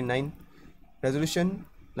 69. Resolution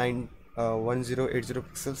 1080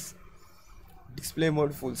 pixels. Display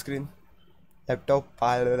mode full screen. Laptop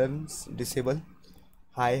parallels disable.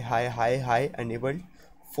 High enabled.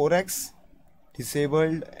 4x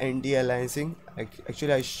disabled. Anti-aliasing.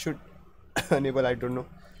 Actually I should enable, I don't know.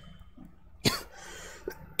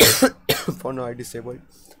 For now I disabled.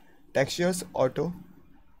 Textures auto.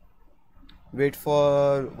 Wait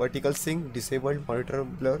for vertical sync disabled. Monitor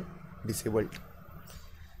blur disabled.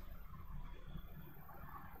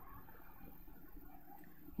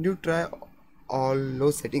 You try all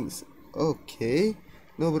low settings. Okay.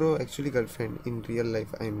 No bro, actually girlfriend in real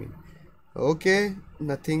life, I mean. Okay,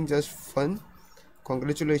 nothing, just fun.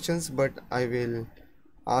 Congratulations, but I will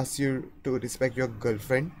ask you to respect your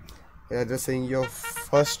girlfriend. Rather saying your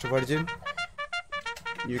first virgin,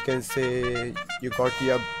 you can say you got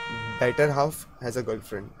your better half as a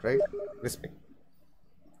girlfriend, right? Respect.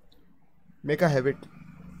 Make a habit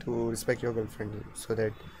to respect your girlfriend so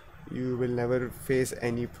that you will never face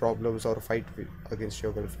any problems or fight against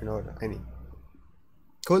your girlfriend or any.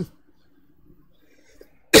 Cool.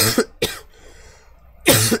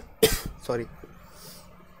 Sorry.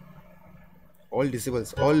 All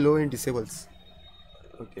disables, all low and disables.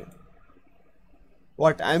 Okay.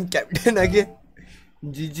 What? I'm captain again.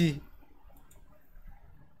 GG.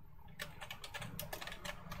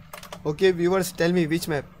 Okay, viewers, tell me which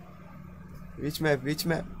map. Which map? Which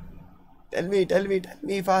map? Tell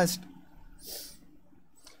me fast.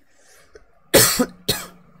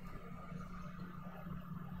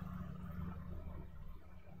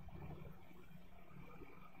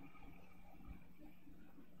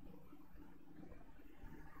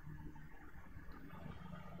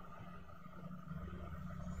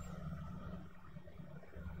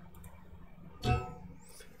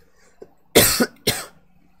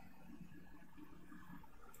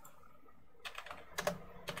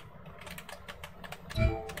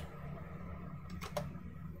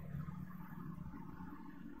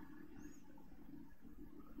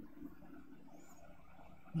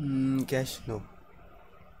 Cash, no.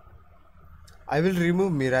 I will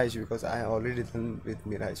remove Mirage because I already done with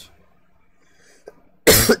Mirage.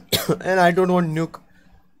 And I don't want Nuke.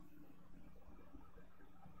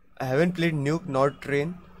 I haven't played Nuke, not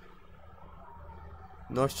Train.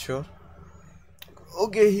 Not sure.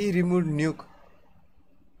 Okay, he removed Nuke.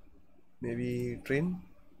 Maybe Train.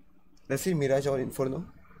 Let's see Mirage or Inferno.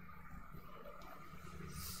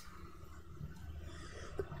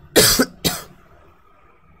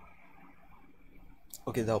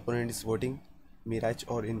 Okay, the opponent is voting Mirage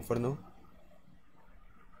or Inferno.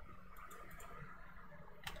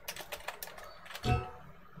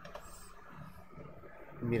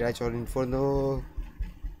 Mirage or Inferno.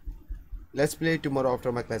 Let's play tomorrow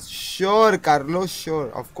after my class. Sure, Carlos.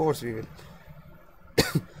 Sure, of course we will.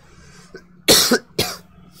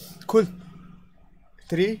 Cool.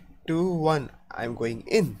 3, 2, 1. I'm going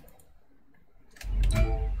in.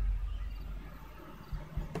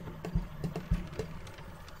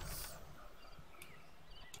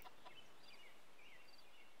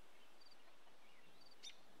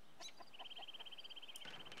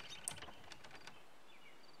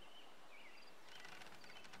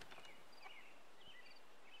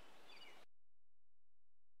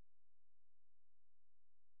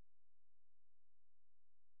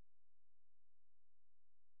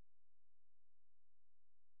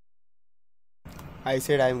 I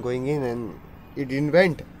said I'm going in and it didn't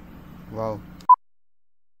went. Wow.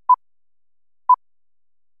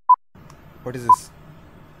 What is this?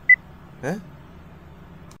 Huh?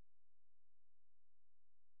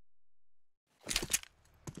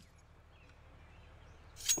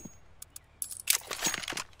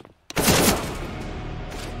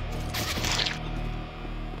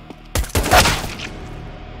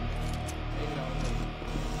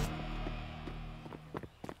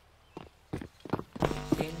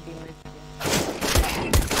 Same teammates.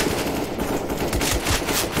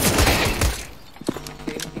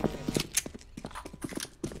 Same teammates.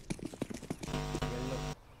 Yellow.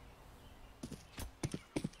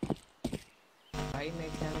 High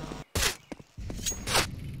mate channel.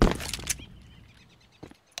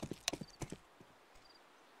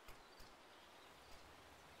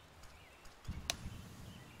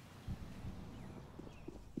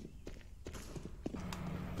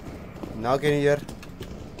 Now can you hear?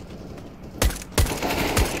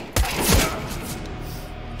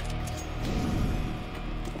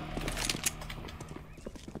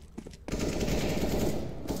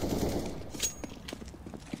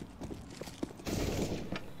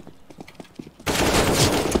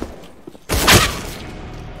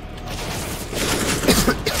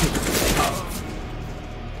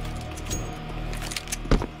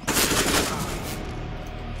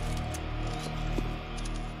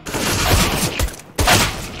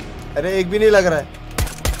 अरे एक भी नहीं लग रहा है.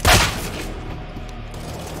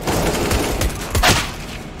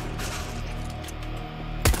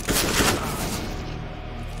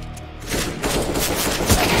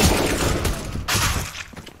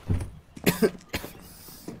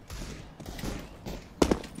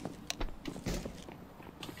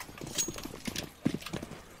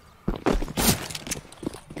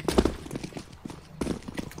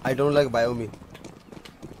 I don't like Biomi.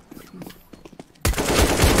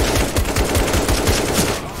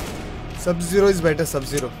 Sub-Zero is better,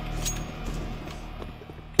 Sub-Zero.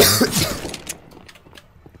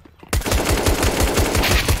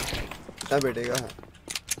 क्या बैठेगा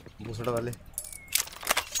भूसड़ा वाले.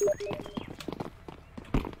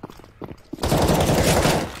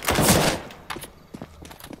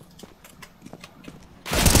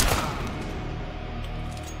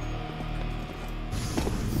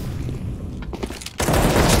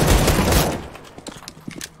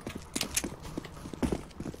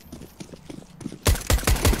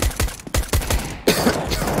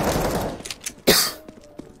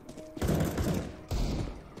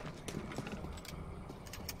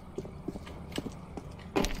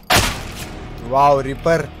 Wow,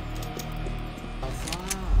 Reaper.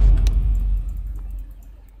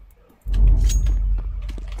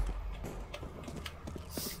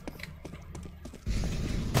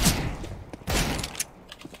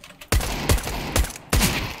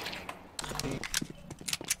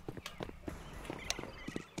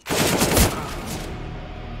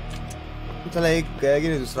 चला एक गया कि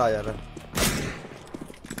नहीं दूसरा आ जा रहा है.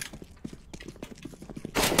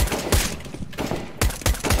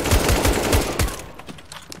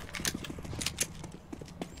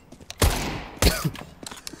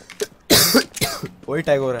 वही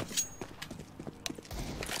टैग हो रहा है.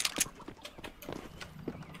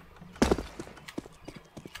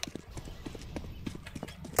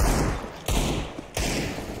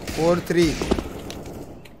 Four three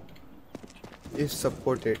if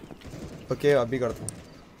supported. Okay अभी करता हूँ.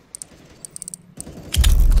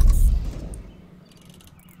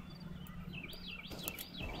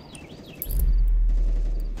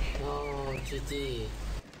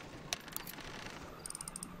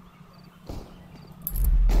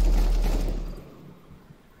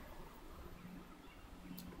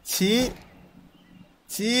 छी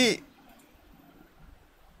छी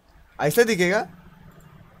ऐसा दिखेगा.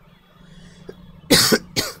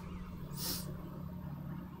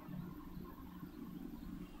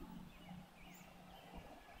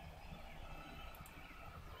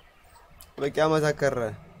 अबे क्या मजाक कर रहा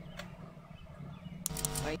है?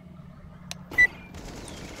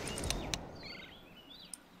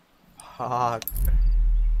 हाँ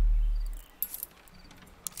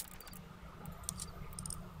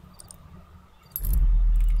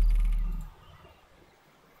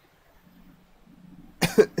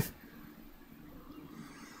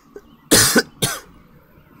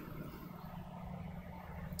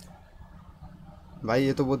भाई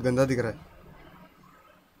ये तो बहुत गंदा दिख रहा है।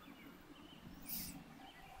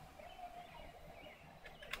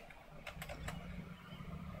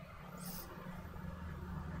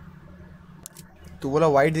 तू बोला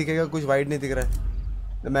वाइट दिखेगा, कुछ वाइट नहीं दिख रहा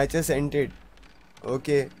है। The match is ended.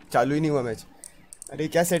 Okay, चालू ही नहीं हुआ मैच। अरे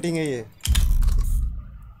क्या सेटिंग है ये?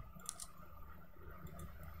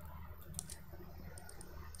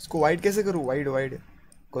 इसको वाइट कैसे करूँ? वाइट वाइट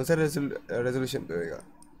कौन सा रेजोल्यूशन पे होएगा?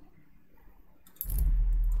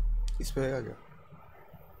 इस पे होएगा क्या?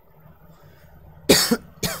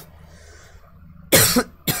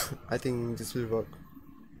 I think this will work.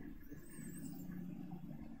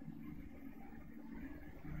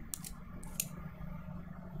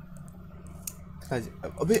 हाँ जी।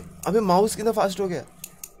 अबे अबे माउस कितना फास्ट हो गया।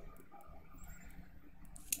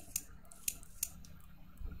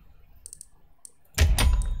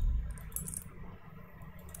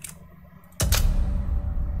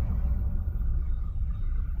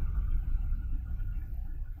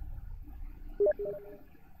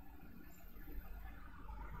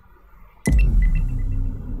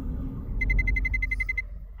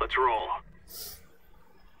 Let's roll.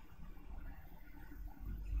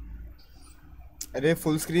 अरे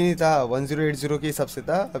फुल स्क्रीन ही था, 1080 के हिसाब से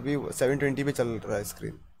था, अभी 720 पे चल रहा है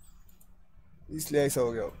स्क्रीन, इसलिए ऐसा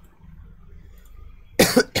हो गया।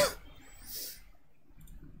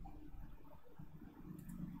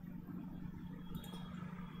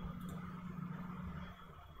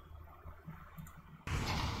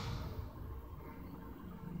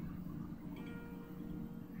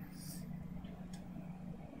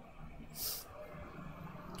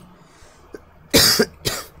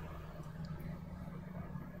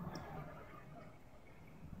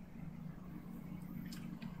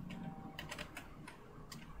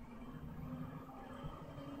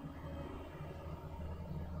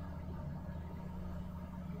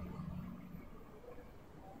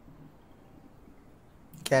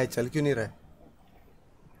 क्या है, चल क्यों नहीं रहा है?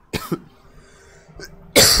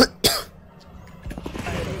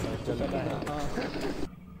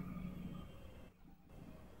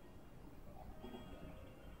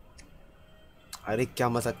 अरे क्या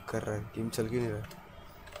मजाक कर रहा है, गेम चल क्यों नहीं रहा है?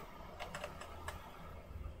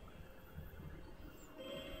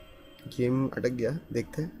 गेम अटक गया,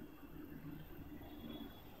 देखते हैं।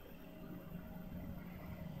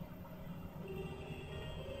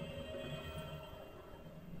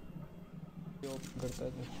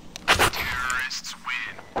 Terrorists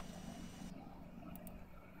win.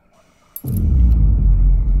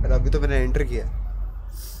 अरे अभी तो मैंने एंटर किया।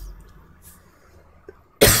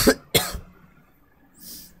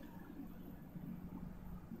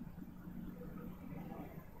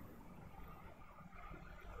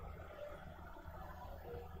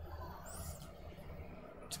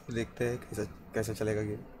 देखते हैं कैसा कैसा चलेगा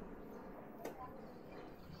गेम।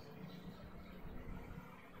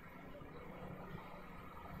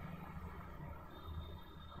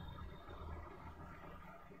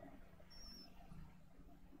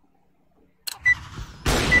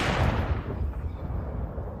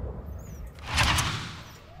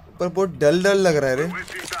 पर बहुत डल डल लग रहा है रे।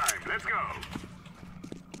 Wasting time. Let's go.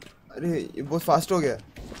 अरे ये बहुत फास्ट हो गया।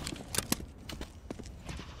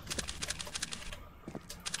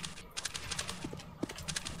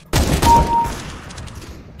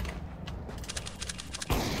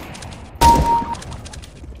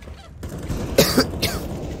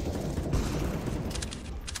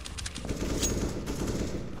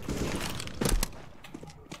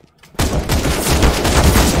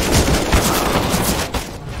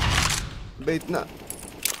 बे इतना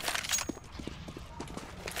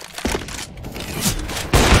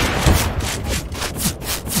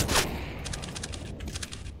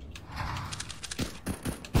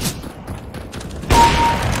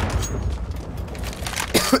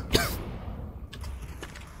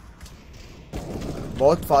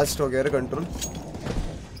बहुत फास्ट हो गया रे कंट्रोल।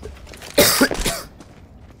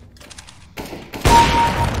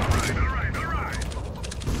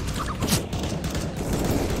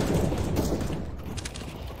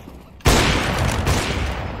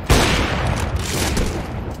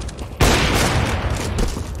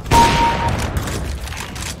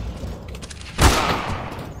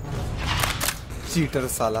 चीटर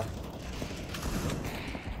साला।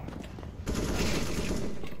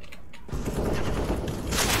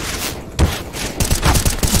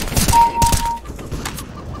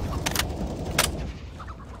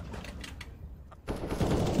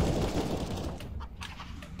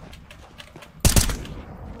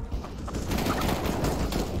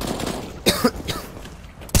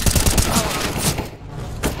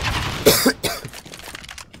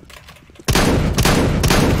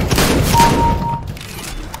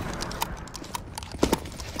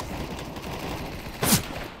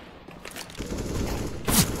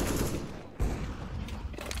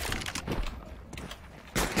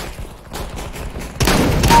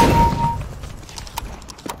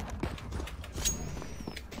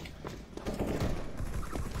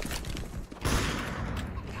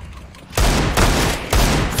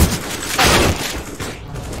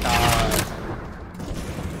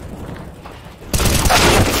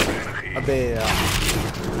 अबे यार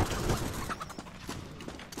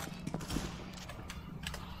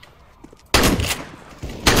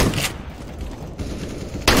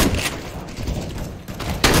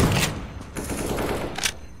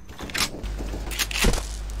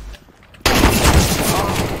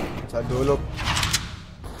अच्छा 2 लोग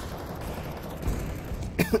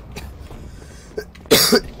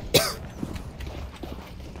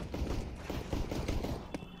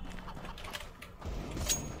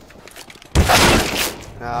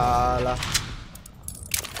Alah.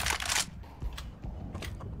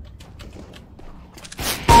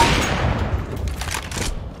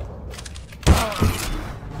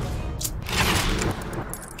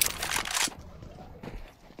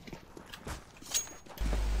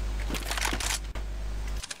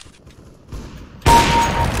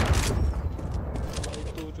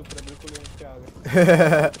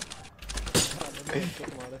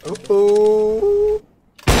 Oh.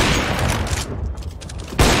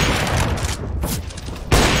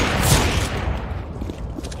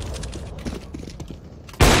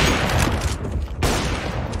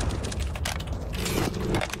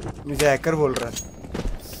 मुझे हैकर बोल रहा है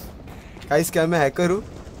गाइस, क्या मैं हैकर हूँ?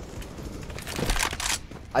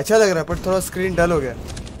 अच्छा लग रहा है पर थोड़ा स्क्रीन डल हो गया।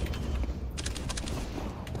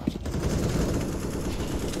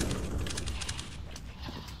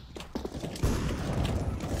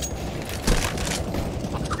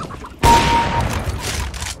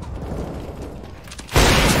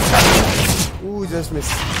 Just miss.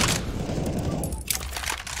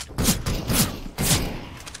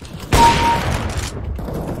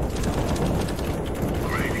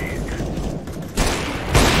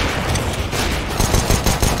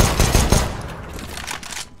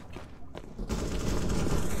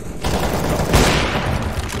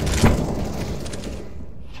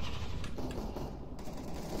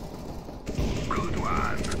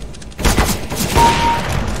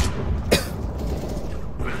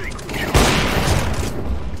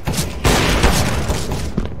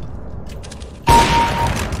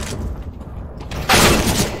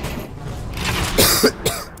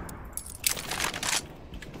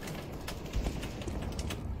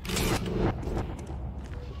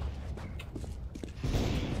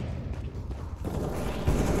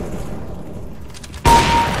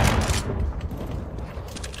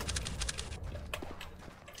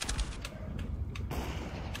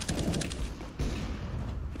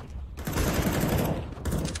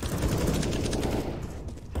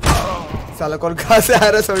 साला कौन कहाँ से आ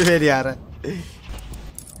रहा है, समझ में नहीं आ रहा है।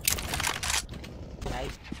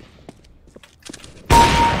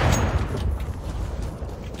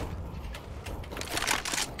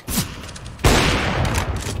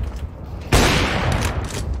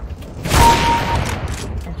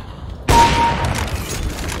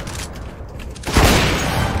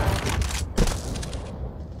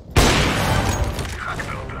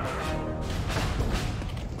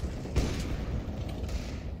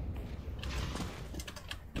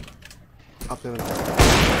 आपने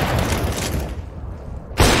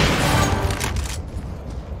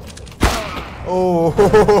ओह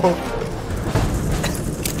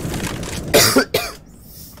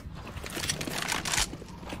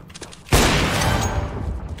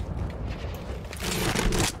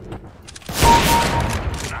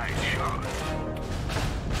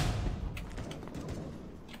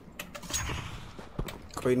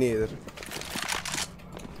कोई नहीं इधर।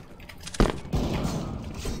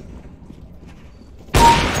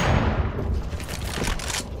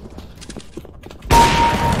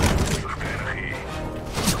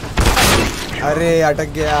 अरे अटक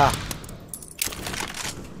गया।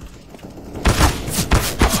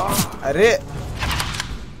 अरे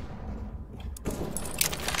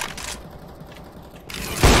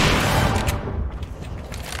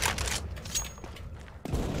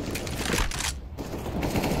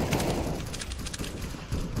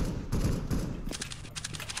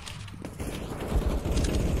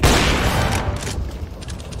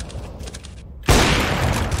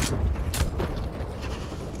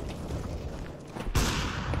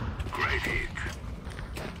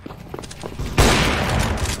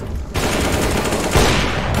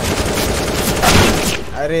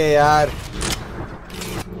अरे यार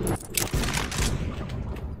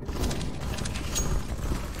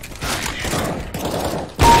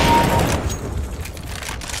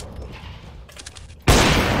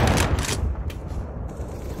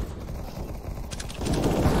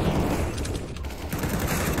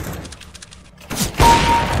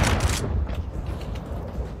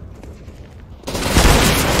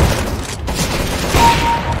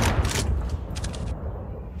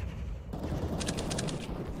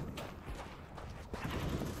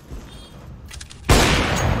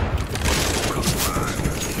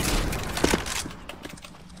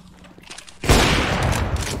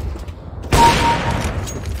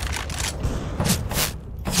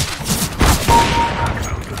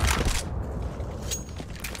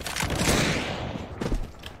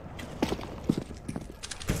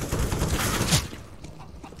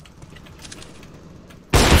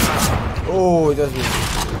Oh, just me.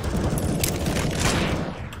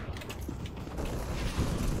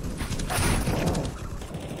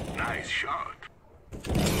 Nice shot.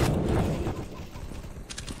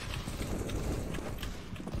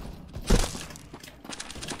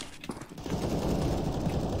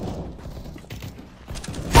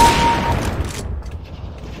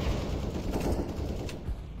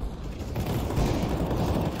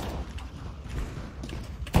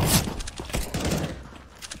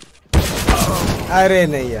 अरे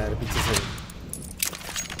नहीं यार पीछे से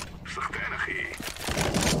صحتين أخي.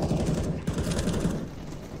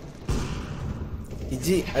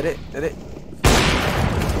 जी अरे अरे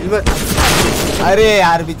अरे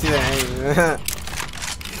यार पीछे से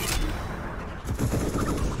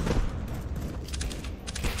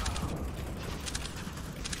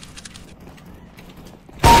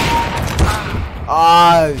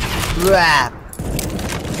आ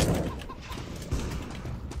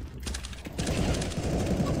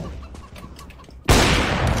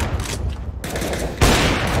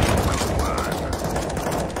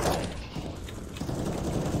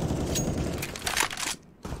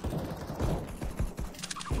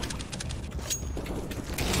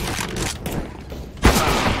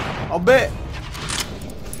अबे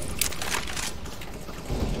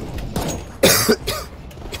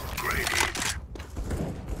Great hit.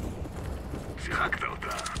 שיחקת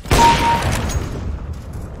אותה.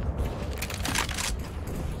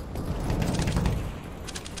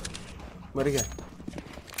 मर गया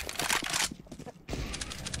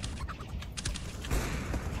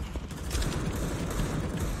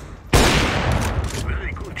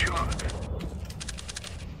Very good shot.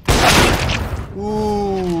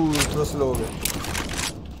 थोड़ा स्लो हो गया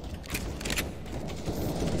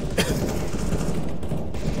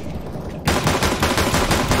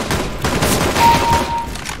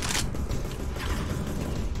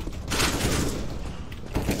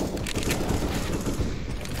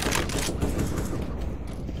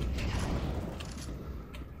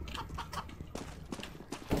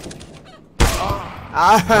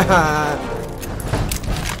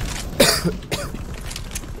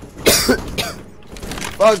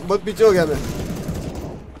बहुत पीछे हो गया मैं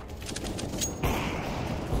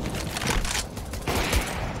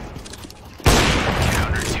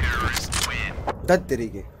Counter-terrorists win. दत्त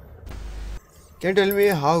तरीके can tell me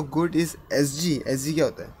how good is SG क्या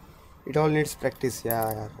होता है इट ऑल नीड्स प्रैक्टिस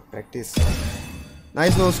यार practice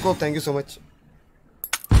nice no scope thank you so much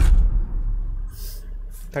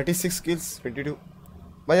 36 kills 22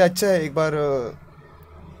 भाई अच्छा है एक बार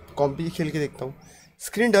कॉम्पी खेल के देखता हूँ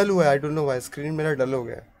स्क्रीन डल हुआ है I don't know why screen मेरा डल हो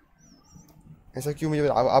गया है ऐसा क्यों मुझे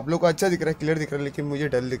आप लोग को अच्छा दिख रहा है क्लियर दिख रहा है लेकिन मुझे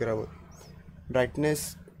डल दिख रहा है वो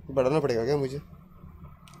ब्राइटनेस बढ़ाना पड़ेगा क्या मुझे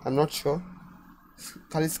आई एम नॉट श्योर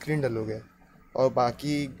खाली स्क्रीन डल हो गया और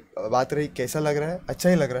बाकी बात रही कैसा लग रहा है अच्छा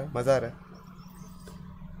ही लग रहा है मज़ा आ रहा है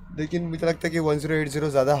लेकिन मुझे लगता है कि 1080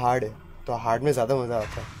 ज़्यादा हार्ड है तो हार्ड में ज़्यादा मज़ा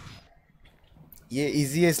आता है ये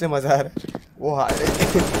इजी है इसलिए मज़ा आ रहा है वो हार्ड है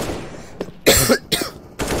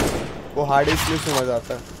वो हार्ड है इसलिए उसमें मज़ा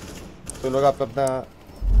आता है तो लोग आपका अपना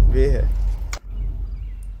वे है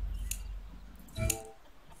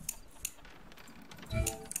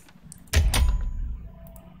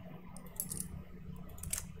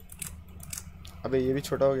अबे ये भी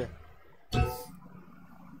छोटा हो गया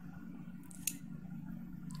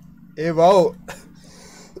ए वाओ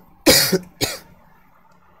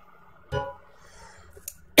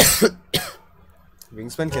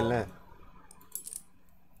विंग्समैन खेलना है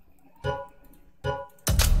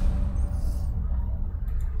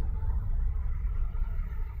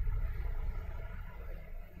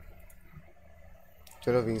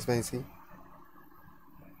चलो विंग्समैन इसी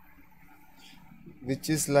which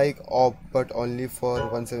is like op but only for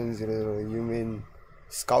 1700 you mean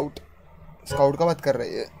scout scout का बात कर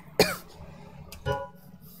रही है।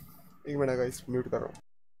 एक मिनट गाइस, म्यूट कर रहा हूँ।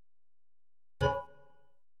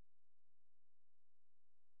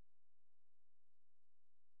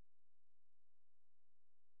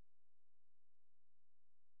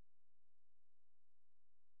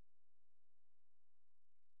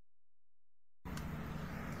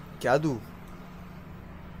 क्या दूँ?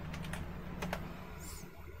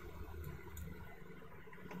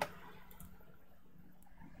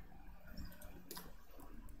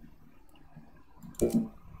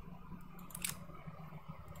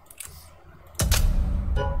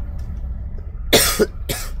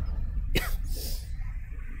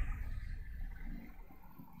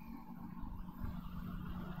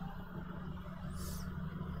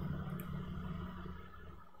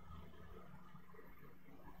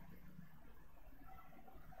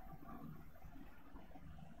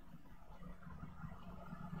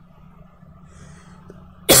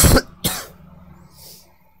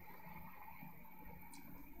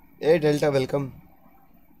 ए डेल्टा वेलकम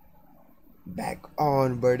बैक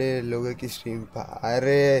ऑन बड़े लोगों की स्ट्रीम पर।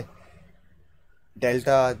 अरे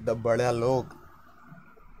डेल्टा द बड़ा लोग,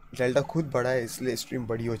 डेल्टा खुद बड़ा है इसलिए स्ट्रीम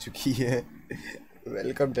बड़ी हो चुकी है।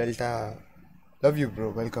 Welcome delta, love you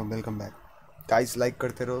bro, welcome welcome back. Guys like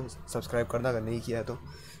करते रहो, सब्सक्राइब करना अगर नहीं किया तो।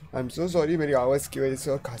 आई एम सो सॉरी, मेरी आवाज़ की वजह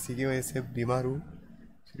से और खांसी की वजह से बीमार हूँ,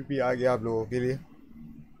 फिर भी आ गया आप लोगों के लिए।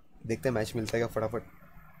 देखते हैं मैच मिलता है क्या फटाफट।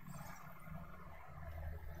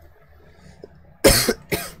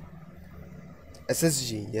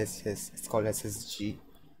 SSG, yes yes, it's called SSG।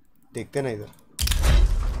 देखते ना इधर,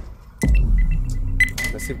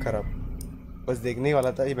 नसीब खराब, बस देखने ही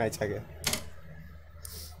वाला था, ये मैच आ गया।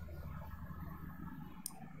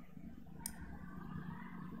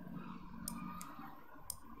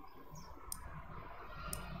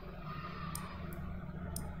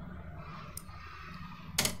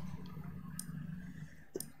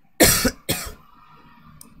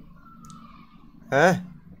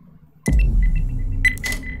 हैं?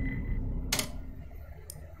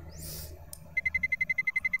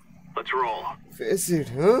 Let's roll. फेसिट?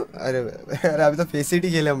 हाँ, अरे अरे अभी तो फेसिट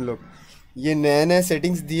ही खेले हम लोग। ये नए नए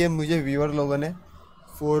सेटिंग्स दिए मुझे व्यूअर लोगों ने,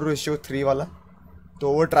 4:3 वाला,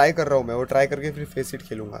 तो वो ट्राई कर रहा हूँ मैं। वो ट्राई करके फिर फेसिट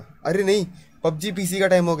खेलूंगा। अरे नहीं, पबजी पीसी का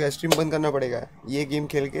टाइम हो गया, स्ट्रीम बंद करना पड़ेगा। ये गेम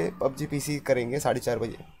खेल के पबजी पीसी करेंगे 4:30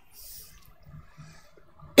 बजे।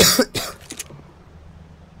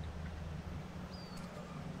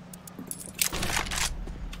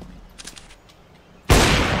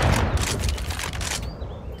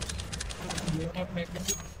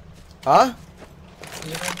 हाँ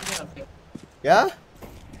क्या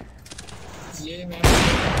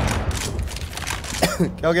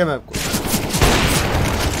क्या हो गया मैं आपको?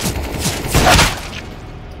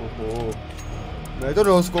 ओहो, मैं तो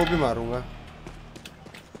रोस्कोप भी मारूंगा।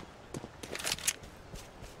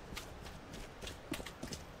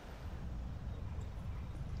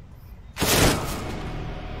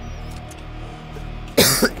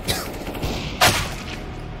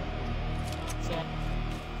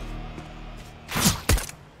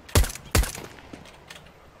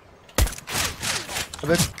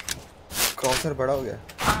 अबे क्रॉसर बड़ा हो गया।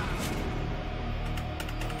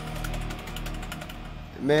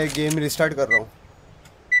 मैं गेम रिस्टार्ट कर रहा हूँ।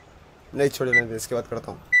 नहीं छोड़े, मैं इसके बाद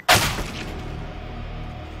करता हूँ।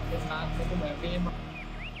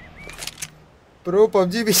 प्रो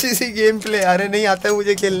पबजी पीसी से गेम प्ले, अरे नहीं आता है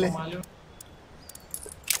मुझे खेलने।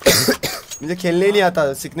 मुझे खेलने ही नहीं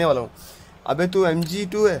आता, सीखने वाला हूँ। अबे तू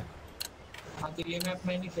MG2 है?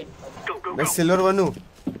 मैं सिल्वर 1 हूँ।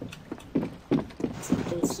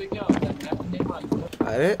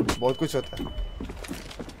 अरे बहुत कुछ होता है।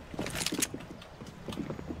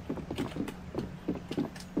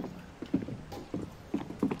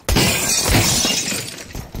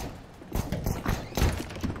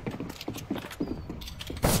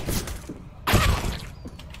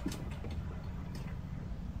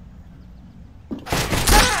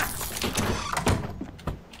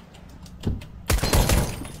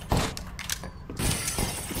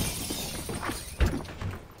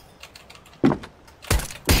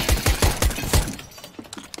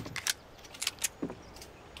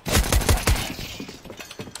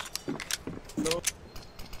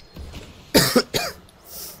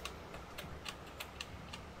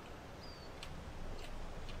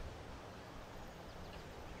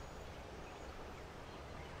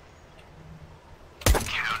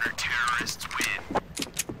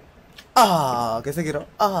 कैसे गिरा?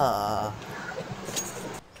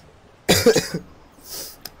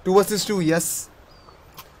 2 vs 2, यस।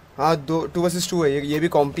 हाँ 2 vs 2 है ये भी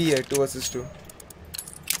कॉम्पी है। 2 vs 2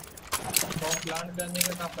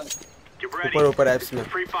 ऊपर ऊपर एप्स में।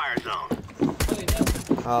 Free fire zone.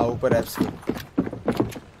 हाँ ऊपर एप्स में।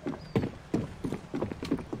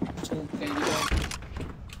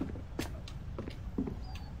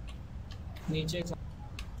 नीचे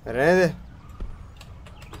रहने दे।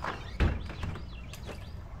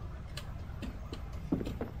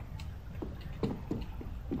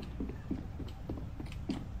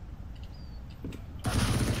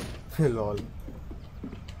 लॉल।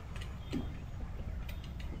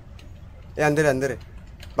 ये अंदर है अंदर है।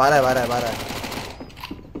 बारह है बारह है बारह है।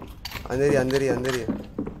 अंदर ही अंदर ही अंदर ही है।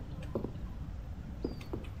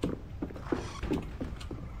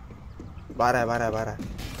 बारह है बारह है बारह है।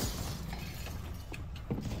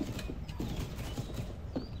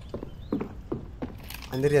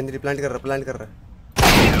 अंदर ही प्लांट कर रहा प्लांट कर रहा।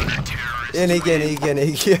 ये नहीं किया नहीं किया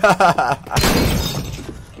नहीं किया।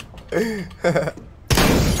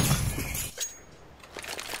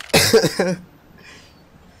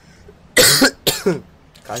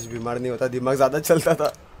 काश बीमार नहीं होता, दिमाग ज्यादा चलता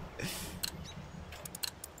था।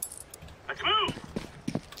 Let's move.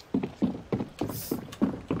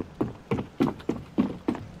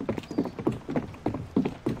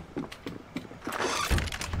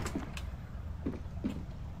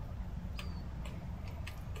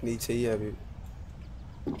 नीचे ही है अभी।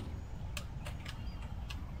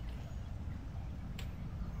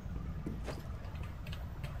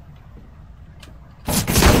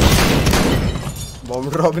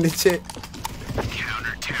 बॉम्ब ड्रॉप नीचे।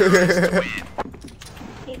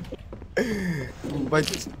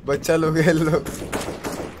 बच्चा लोग हैं लोग।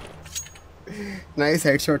 Nice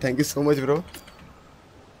headshot, thank you so much bro.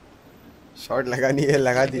 Shot लगा नहीं है,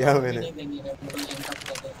 लगा दिया मैंने।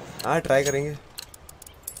 हाँ ट्राई करेंगे।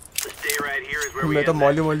 Stay right here is where we मैं तो end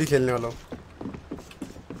मॉली मॉली खेलने वाला हूँ।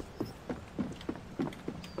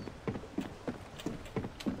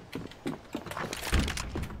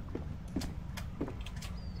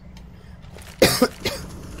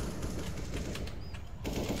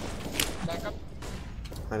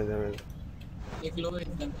 आने दे मैंने। एक लो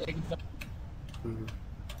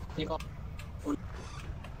एक और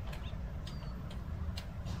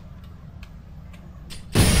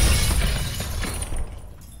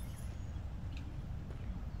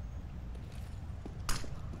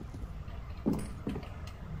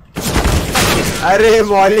अरे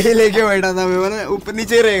मॉली लेके बैठा था मैं ना, ऊपर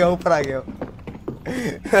नीचे ही रहेगा, ऊपर आ गया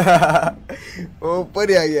वो ऊपर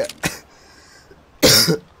ही आ गया।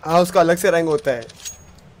 हाँ उसका अलग से रंग होता है।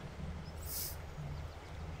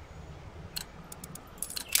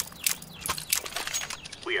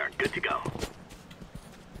 We are good to go.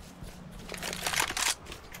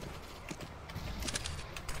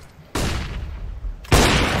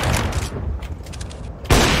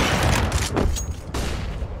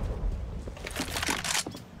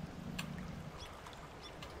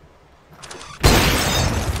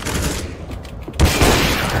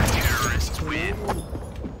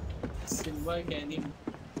 Silver Canning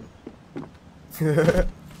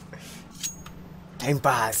time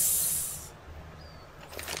pass.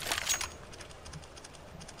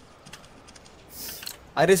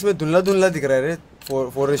 अरे इसमें धुंधला धुंधला दिख रहा है रे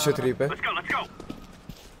 4:3 पे। Let's go. Let's go.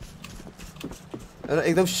 है ना,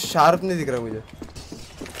 एकदम शार्प नहीं दिख रहा मुझे।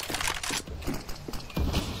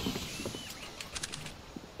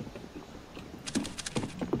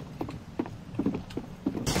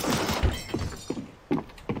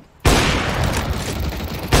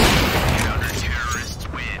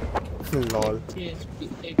 लॉल।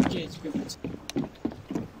 एक HP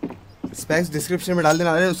स्पेक्स डिस्क्रिप्शन में डाल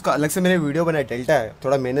देना। अरे उसका अलग से मैंने वीडियो बनाया, डेल्टा है,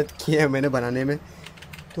 थोड़ा मेहनत की है मैंने बनाने में,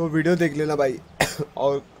 तो वीडियो देख लेना भाई।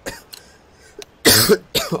 और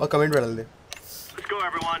और कमेंट में डाल दे। Let's go,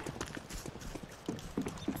 everyone.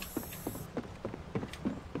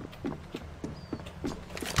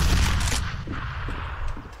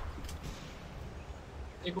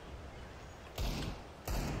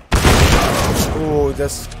 Oh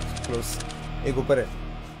just close. एक ऊपर है।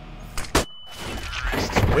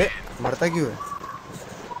 अरे मरता क्यों है?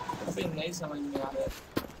 अबे नहीं समझ में आ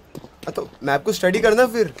रहा। तो मैप को स्टडी करना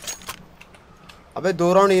फिर। अबे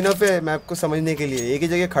 2 राउंड इनफ है मैप को समझने के लिए, एक ही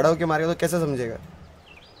जगह खड़ा होकर मारेगा तो कैसे समझेगा?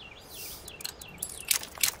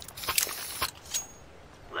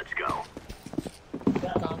 Let's go.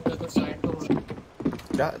 काम कर तो साइड को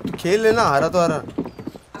क्या तू खेल लेना, हारा तो हारा।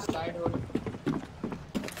 साइड हो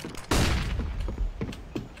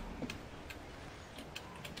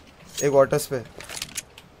एक वाटर्स पे।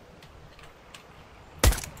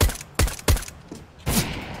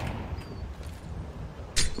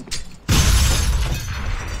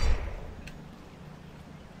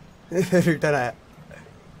 रिटर्न आया।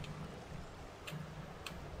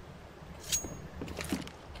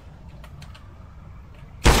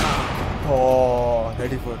 ओह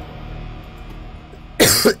 34.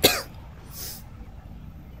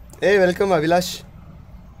 Hey, welcome Avilash.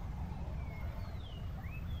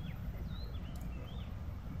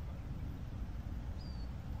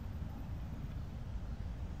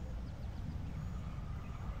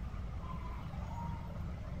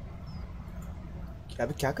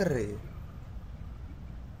 अबे क्या कर रहे हैं?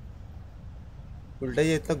 उल्टा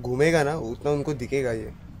ये इतना घूमेगा ना उतना उनको दिखेगा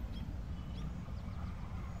ये।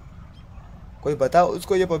 कोई बताओ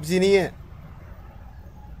उसको ये पबजी नहीं है।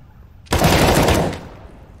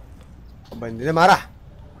 बंदे ने मारा।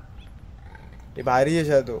 ये बाहरी है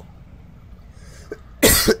शायद वो।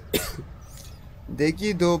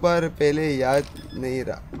 देखी 2 बार पहले याद नहीं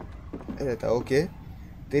रहता। ओके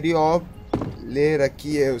तेरी ऑफ ले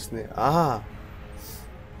रखी है उसने। हाँ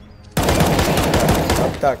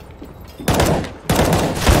कब तक?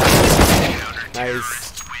 नाइस।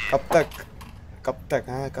 कब तक?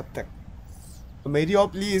 हाँ कब तक? तो मेरी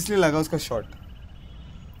ऑफ ली इसलिए लगा उसका शॉट।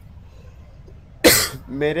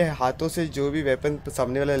 मेरे हाथों से जो भी वेपन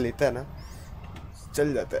सामने वाला लेता है ना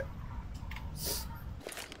चल जाता है।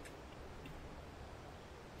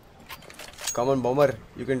 Come on Baumer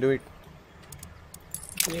you can do it.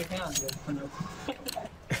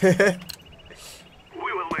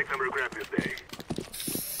 We will make them regret this day.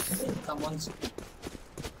 Come on.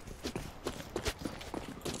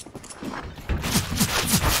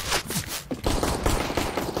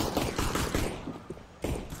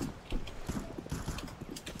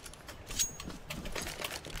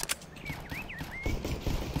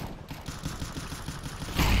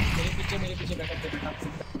 मेरे पीछे बैकअप दे बेटा।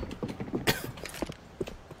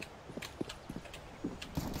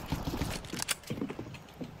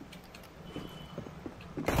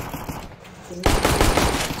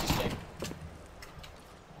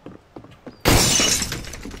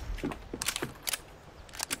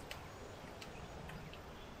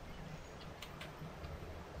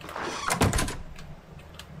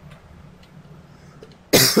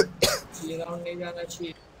 ये राउंड नहीं जाना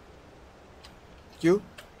चाहिए। क्यों?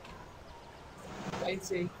 राइट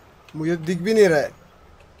से मुझे दिख भी नहीं रहा है।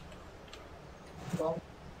 बॉम्ब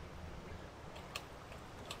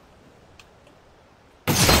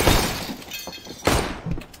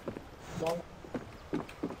बॉम्ब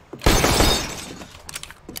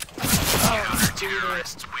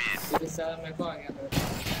ये सारा मेरे को आ गया था।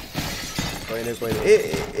 कोई नहीं।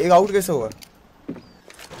 एक आउट कैसे हुआ?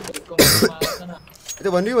 इसको मारा था ना। ये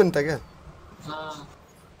तो 1v1 था क्या? हाँ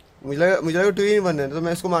मुझे लगा 2v1 है तो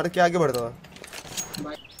मैं इसको मार के आगे बढ़ता था।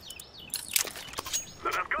 Bye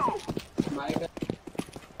Let us go. Bye कर।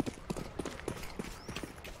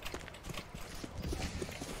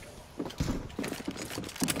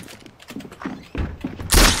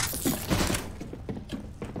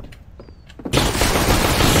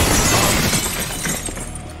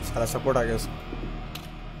 सारा सपोर्ट आ गया उसको।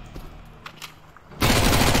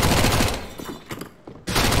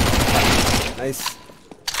 नाइस।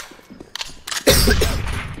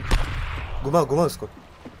 घुमा उसको।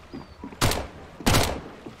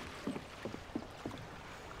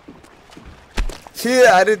 छी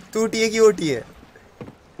अरे तू टी है कि वो टी है?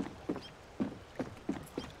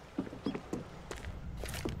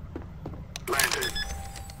 Planted.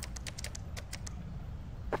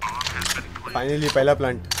 फाइनली पहला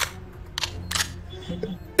प्लांट।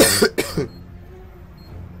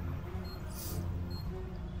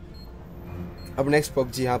 अब नेक्स्ट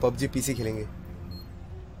पबजी। हाँ पबजी पीसी खेलेंगे।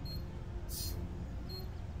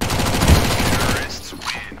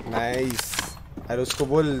 नाइस। अरे उसको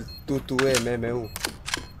बोल तू है मैं हूँ।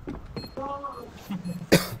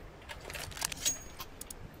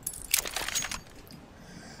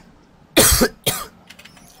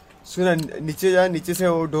 सुना नीचे जा, नीचे से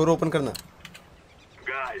वो डोर ओपन करना।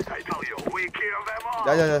 Guys, I tell you, we kill them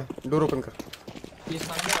all. जा डोर ओपन कर। ये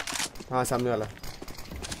सामने हाँ सामने वाला।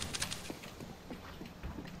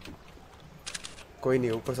 कोई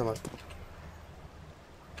नहीं ऊपर संभाल।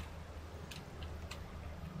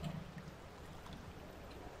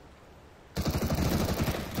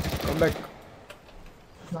 Come back.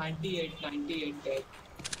 98 है।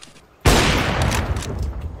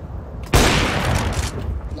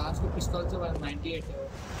 लास्ट को पिस्तौल से 98 है।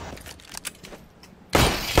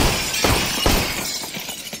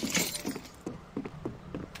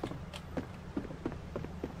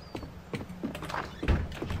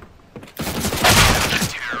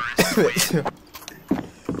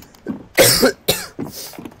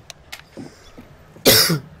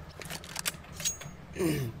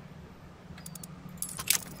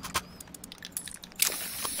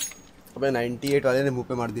 अबे 98 वाले ने मुंह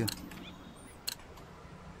पे मार दिया।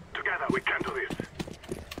 Together we can do this.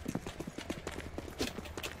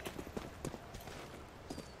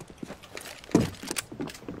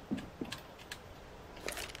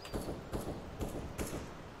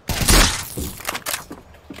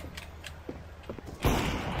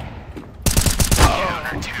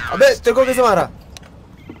 अबे तेरे को कैसे मारा?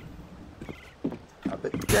 अबे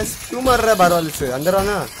कैसे क्यों मार रहा है बाहर वाले से? अंदर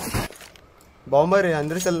आना, बॉम्बर है,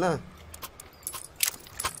 अंदर चलना।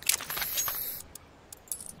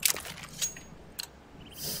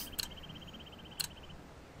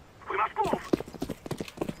 We must move.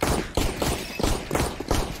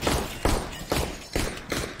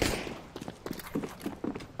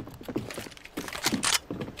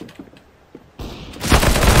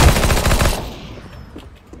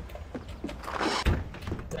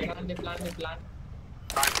 Plan.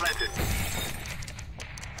 I'm planted.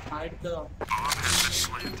 Hide the.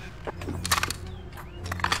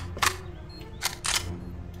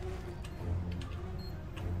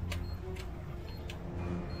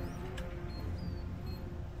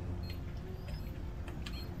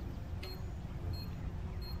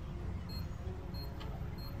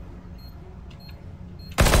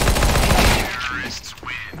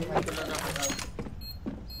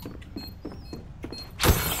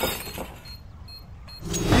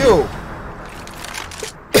 Yo.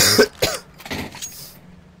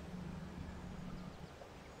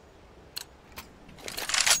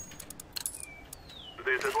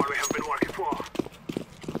 This is what we have been working for.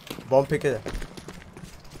 Bomb फेंके जा।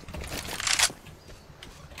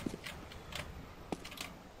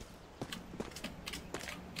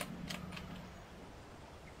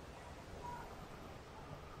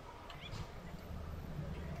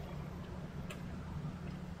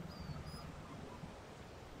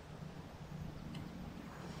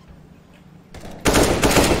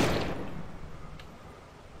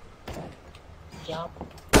 क्या?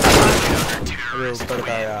 अरे ऊपर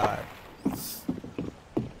का यार।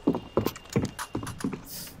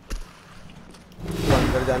 तो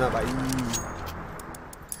अंदर जाना भाई।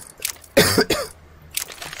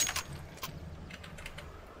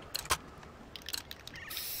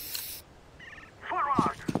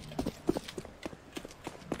 Forward.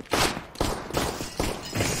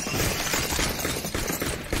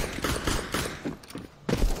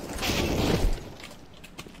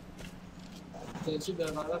 जैसे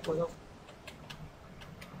दरवाजा खोलो।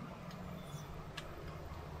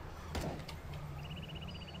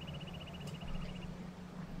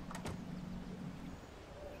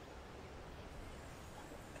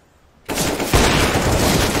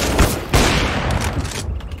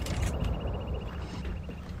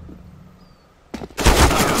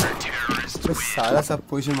 तो सारा सब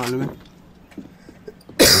पोजीशन मालूम है।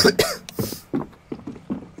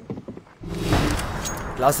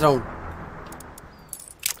 Last round.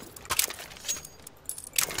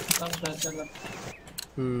 चल।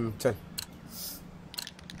 चल।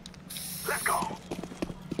 Let's go.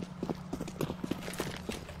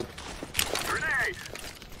 Grenade.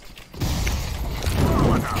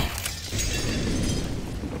 Forward now.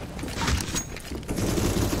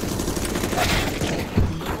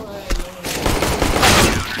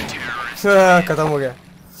 खत्म हो गया।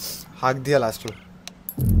 हाक दिया लास्ट में।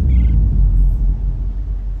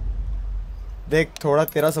 देख थोड़ा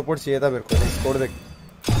तेरा सपोर्ट चाहिए था मेरे को। स्कोर देख।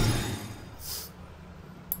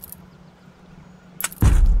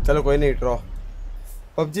 चलो कोई नहीं, ड्रॉ।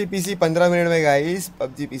 पबजी पीसी 15 मिनट में गाइस।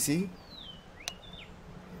 पबजी पीसी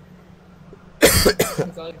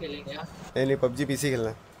नहीं पबजी पीसी खेलना।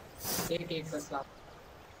 एक बस आप।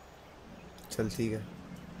 चल ठीक है।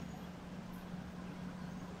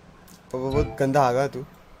 बहुत गंदा आ गया तू।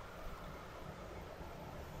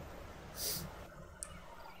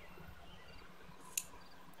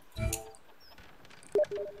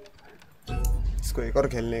 इसको एक और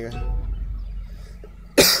खेलने का।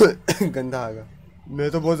 गंदा आ गया। मैं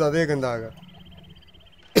तो बहुत ज्यादा ही गंदा आ गया।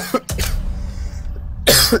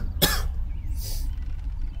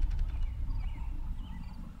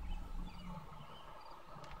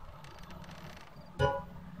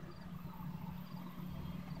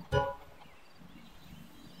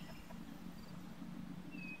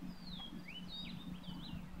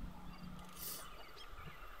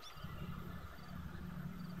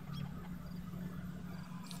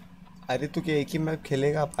 अरे तू क्या एक ही मैप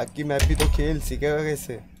खेलेगा? बाकी मैप भी तो खेल। सीखेगा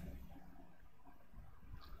कैसे?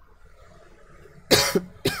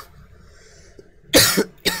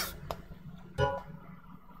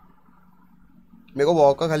 मेरे को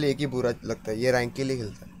वॉक का खाली एक ही बुरा लगता है। ये रैंक के लिए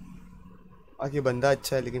खेलता है। बाकी बंदा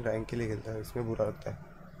अच्छा है लेकिन रैंक के लिए खेलता है, इसमें बुरा लगता है।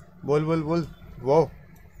 बोल बोल बोल। वो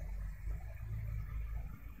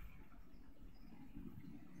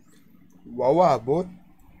वाह वाह बोल।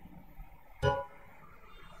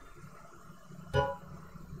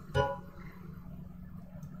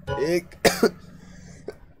 एक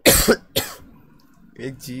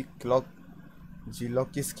एक जी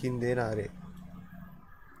लॉक की स्किन देना। अरे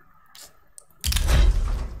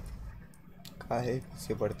काहे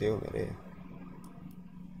पीछे पड़ते हो मेरे?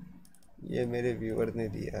 ये मेरे व्यूअर ने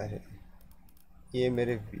दिया है, ये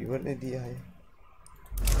मेरे व्यूअर ने दिया है।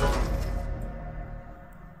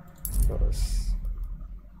 बस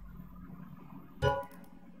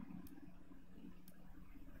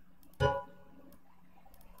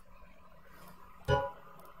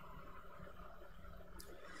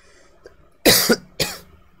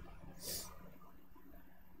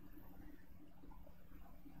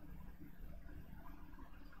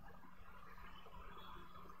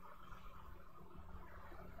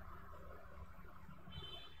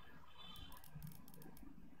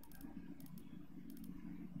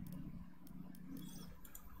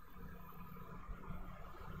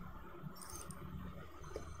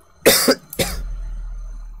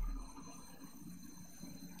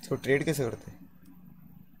इसको ट्रेड कैसे करते हैं?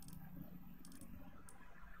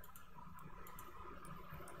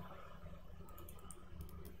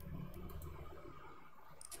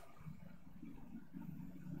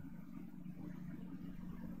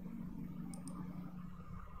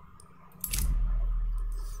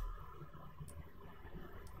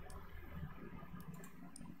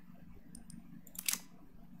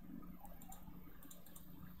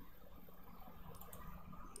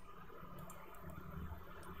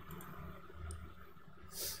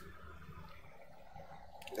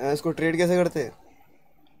 इसको ट्रेड कैसे करते हैं?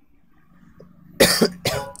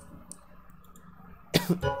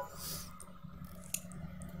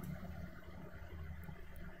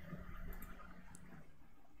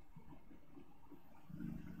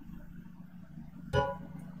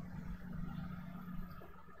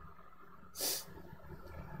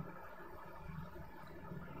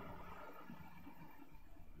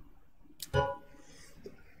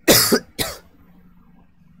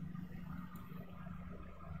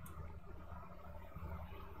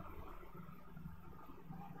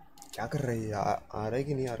 क्या कर रही है? आ रहा है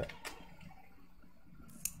कि नहीं आ रहा?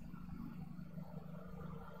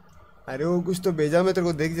 अरे वो कुछ तो भेजा, मैं तेरे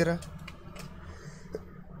को देख जरा।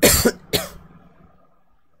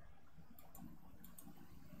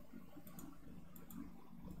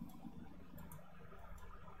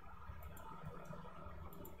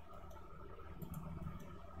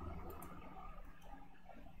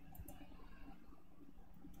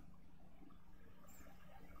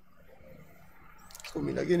 इसको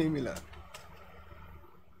मिला कि नहीं मिला?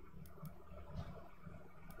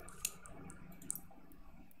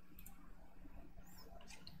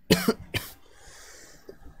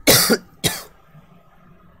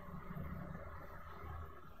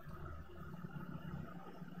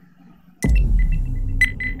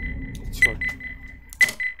 छोड़,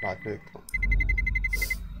 बाद में देखता हूँ।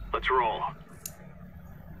 Let's roll.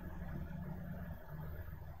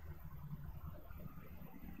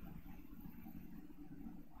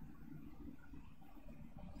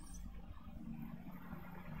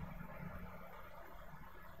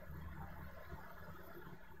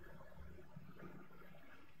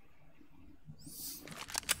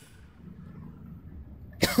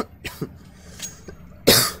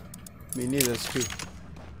 Mini Rusty.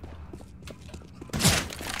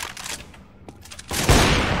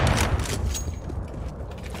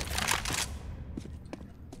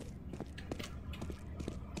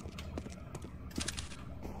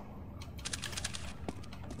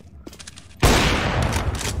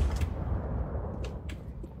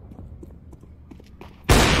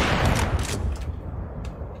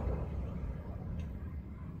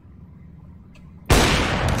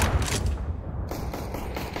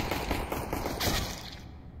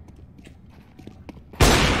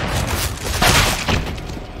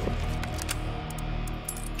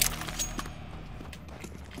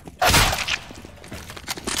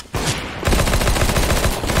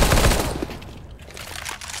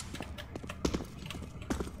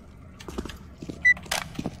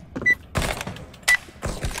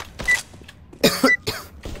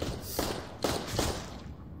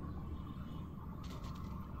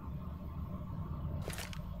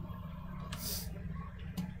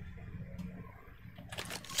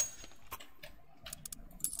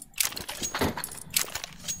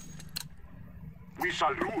 We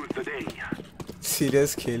shall rule the day.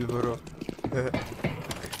 Serious खेल ब्रो.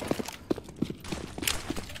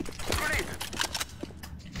 Grenade!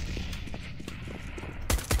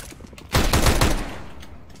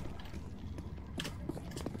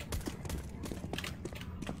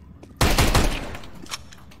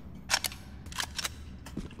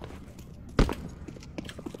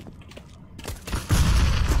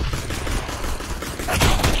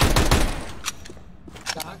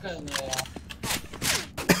 क्या करने यार?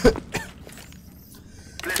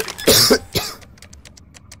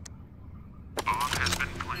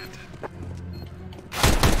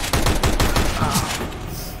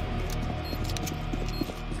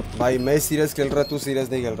 भाई मैं सीरियस खेल रहा, तू सीरियस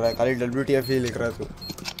नहीं खेल रहा है, खाली WTF ही लिख रहा है तू।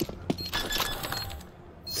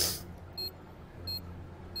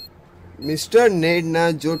 मिस्टर नेट ना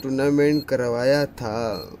जो टूर्नामेंट करवाया था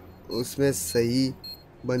उसमें सही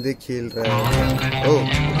बंदे खेल रहे हैं। ओ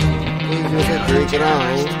तो जैसे देख रहा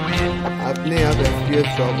हूँ अपने आप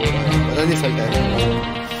FPS ड्रॉप हो रहा है, पता नहीं चलता है।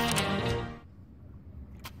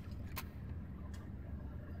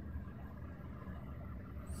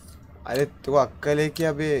 अरे तू अक्कल है कि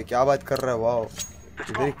अबे क्या बात कर रहा है? वाओ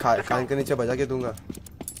तेरी कान के नीचे बजा के दूंगा।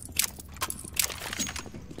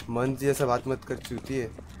 मन जैसा बात मत कर, चूती है।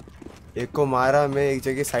 एक को मारा, मैं एक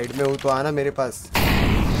जगह साइड में हूँ तो आना मेरे पास।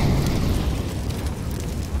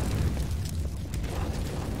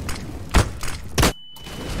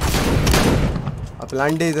 अब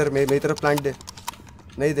प्लांट दे इधर, मेरी तरफ प्लांट दे।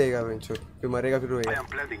 नहीं देगा बेंचो, फिर मरेगा, फिर रोएगा।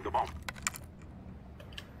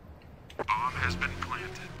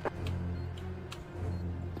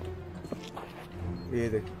 ये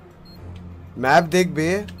देख मैप देख बे।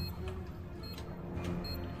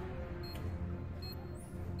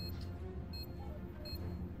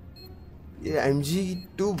 ये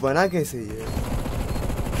MG2 बना कैसे ये?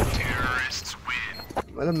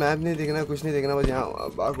 मतलब मैप नहीं देखना, कुछ नहीं देखना, बस यहाँ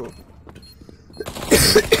भागो।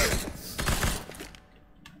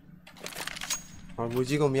 और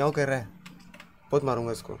मुझी को म्याऊ कर रहा है, बहुत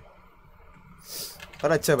मारूंगा इसको।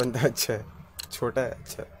 पर अच्छा बंदा, अच्छा है, छोटा है,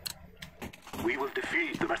 अच्छा है। We will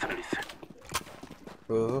defeat the mercenaries.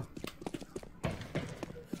 Oh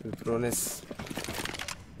proneness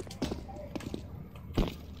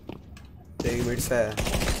एक मिनट से आया,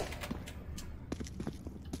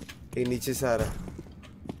 एक नीचे से आ रहा है।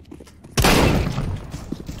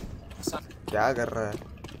 क्या कर रहा है?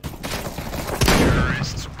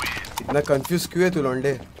 इतना कंफ्यूज क्यों है तू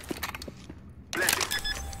लौंडे?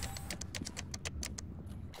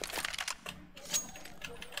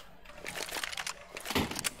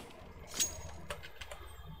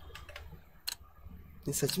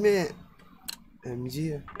 ये सच में MG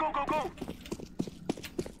है? Go, go, go!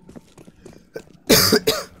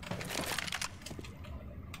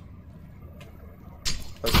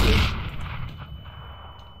 Okay.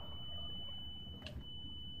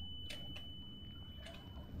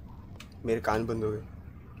 मेरे कान बंद हो गए।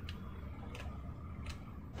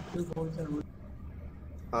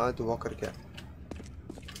 हाँ तू वॉक करके आ,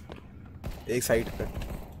 एक साइड पे,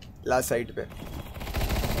 लास्ट साइड पे।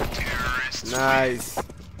 नाइस,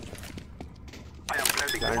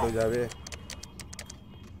 प्लांट हो जावे।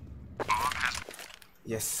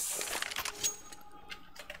 Yes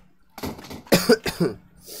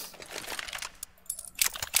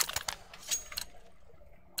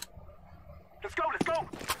Let's go, let's go!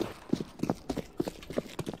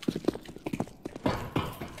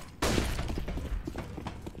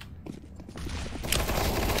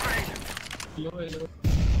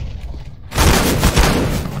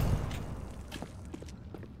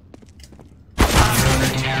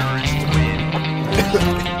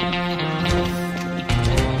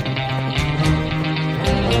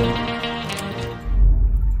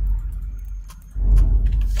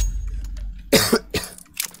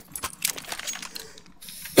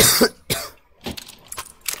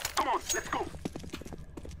 Come on, let's go!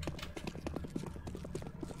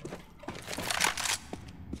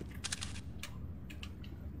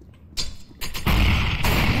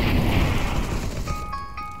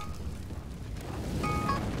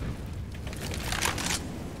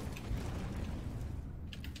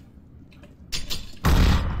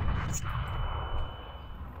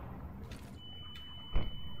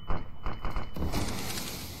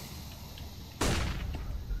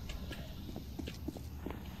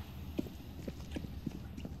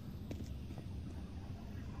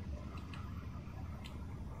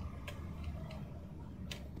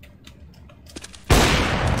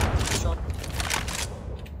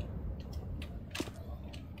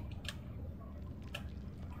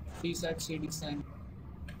 He's at CD sign.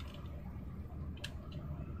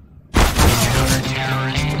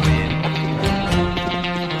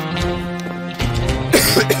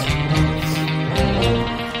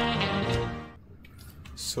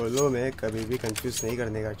 Solo में कभी भी कंफ्यूज नहीं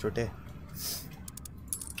करने का छोटे।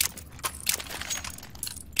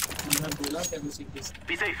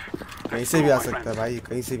 Be safe. कहीं से भी आ सकता है भाई,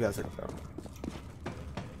 कहीं से भी आ सकता है।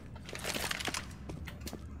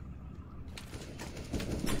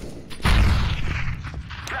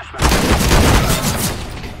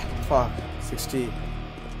 फक 60।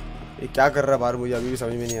 ये क्या कर रहा है बाहर, मुझे अभी भी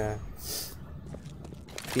समझ में नहीं आया।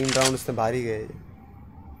 3 राउंड उसने बाहर ही गए।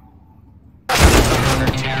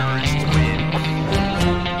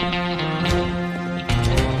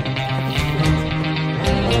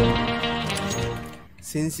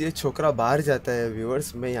 सिंस ये छोकरा बाहर जाता है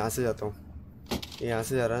व्यूअर्स, मैं यहाँ से जाता हूँ। ये यहाँ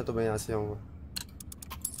से जा रहा है तो मैं यहाँ से जाऊँगा।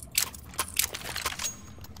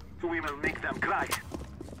 We will make them cry.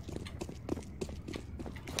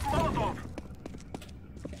 Molotov!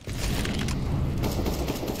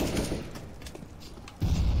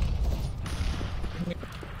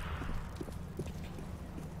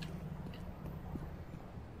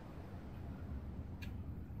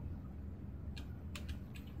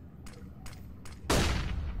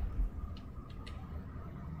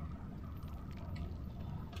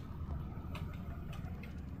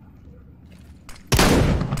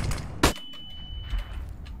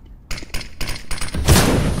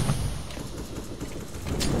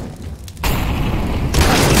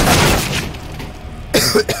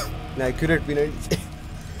 Accurate भी नहीं।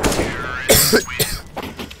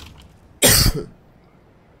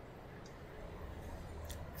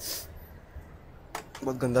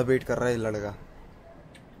 बहुत गंदा वेट कर रहा है ये लड़का।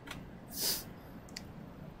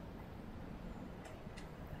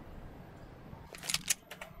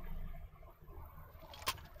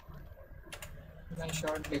 Nice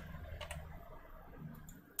shot, Dick.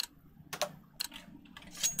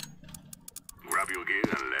 Grab your gear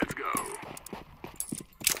and let's go.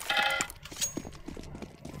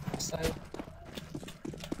 Side.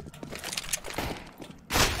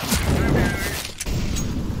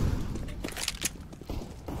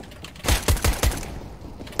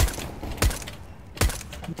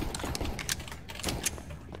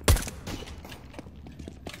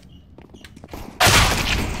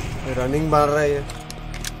 Running मार रहा है ये।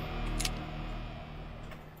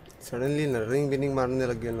 सडनली रनिंग बिनिंग मारने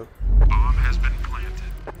लग गए लोग। Bomb has been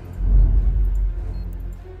planted.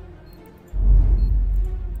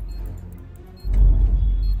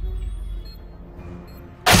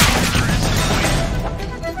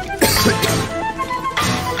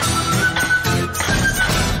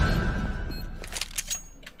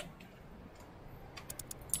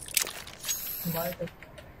 Bye.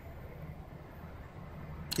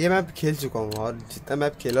 ये मैप खेल चुका हूँ और जितना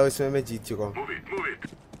मैप खेला उसमें मैं जीत चुका हूँ। Move it, move it.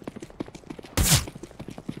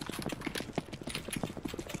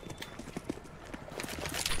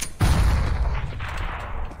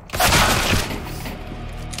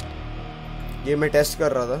 ये मैं टेस्ट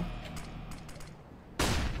कर रहा था।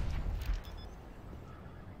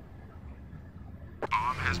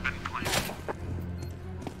 Bomb has been planted.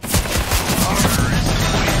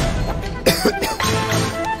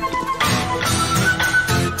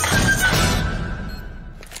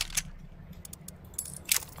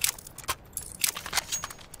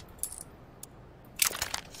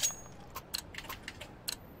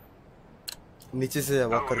 नीचे से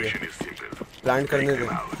वॉक कर Our गया। mission is simple. प्लांट करने दे।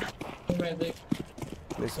 मैं देख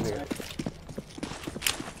इसमें गया।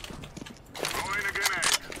 Throwing a grenade.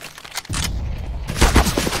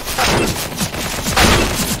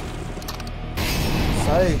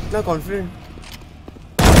 सारे इतना कॉन्फिडेंट।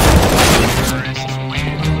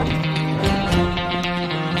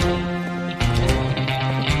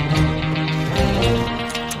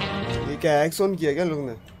 ये क्या एक्स ऑन किया क्या लोग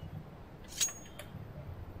ने?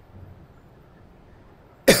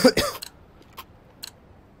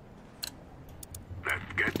 Let's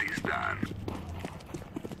get this done.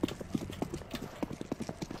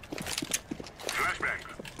 Flashbang.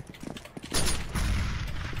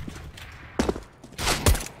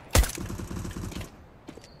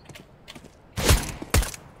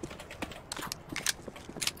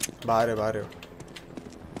 बाहर है बाहर है।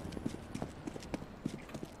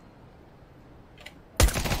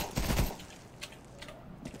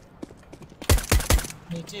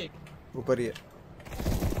 नीचे ऊपर ही है।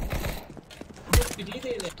 पिछली दे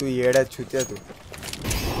ले। तू येड़ा छुतिया तू।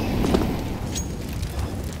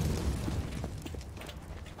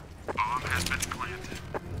 Bomb has been planted.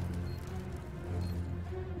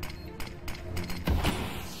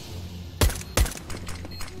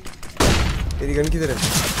 तेरी गन किधर है?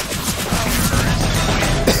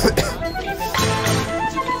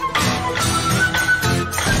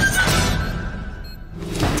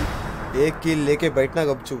 एक किल लेके बैठना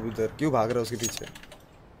गपचुप उधर, क्यों भाग रहा है उसके पीछे?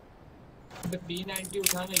 P90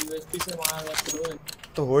 उठाना यूएसपी से वहां रख दो।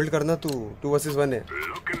 तो होल्ड करना तू, 2 vs 1 है।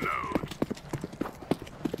 Lock and load.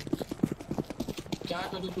 क्या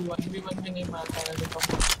करूं, तू 1v1 में नहीं मार पाया देखो।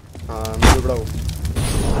 हाँ मैं दुबड़ा हूँ।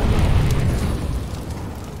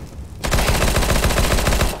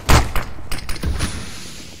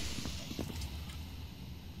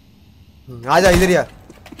 आजा इधर यार।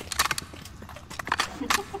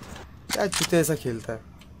 क्या छुते ऐसा खेलता है?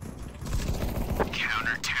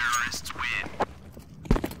 Counter-terrorists win.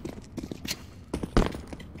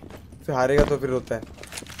 फिर हारेगा तो फिर रोता है।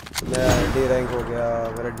 मेरा डी रैंक हो गया,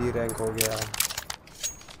 मेरा डी रैंक हो गया।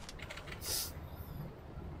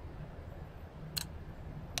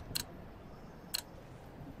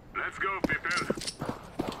 Let's go, people.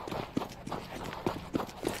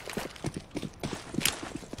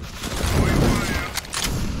 Throwing fire.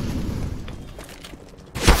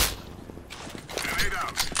 Grenade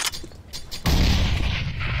out.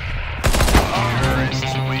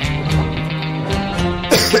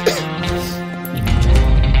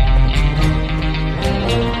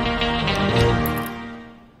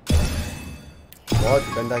 बहुत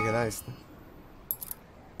गंदा खेला है इसने।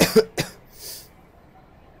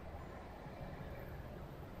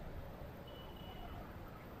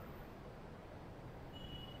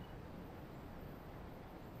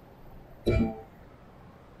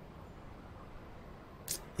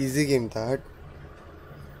 इजी गेम था। हट।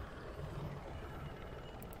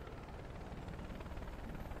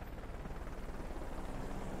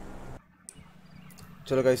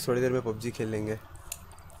 चलो गाइस थोड़ी देर में पबजी खेल लेंगे।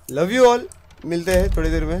 लव यू ऑल, मिलते हैं थोड़ी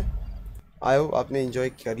देर में। आयो, आपने एंजॉय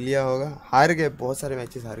कर लिया होगा। हार गए, बहुत सारे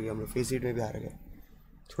मैचेस हार गए हम लोग, फेस इट में भी हार गए,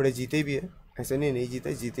 थोड़े जीते भी है, ऐसे नहीं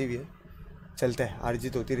जीते, जीते भी है। चलता है, हार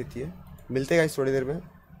जीत होती रहती है। मिलते हैं गाइस थोड़ी देर में,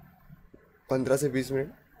 15 से 20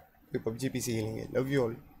 मिनट फिर पबजी पीसी खेलेंगे। Love you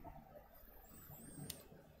all.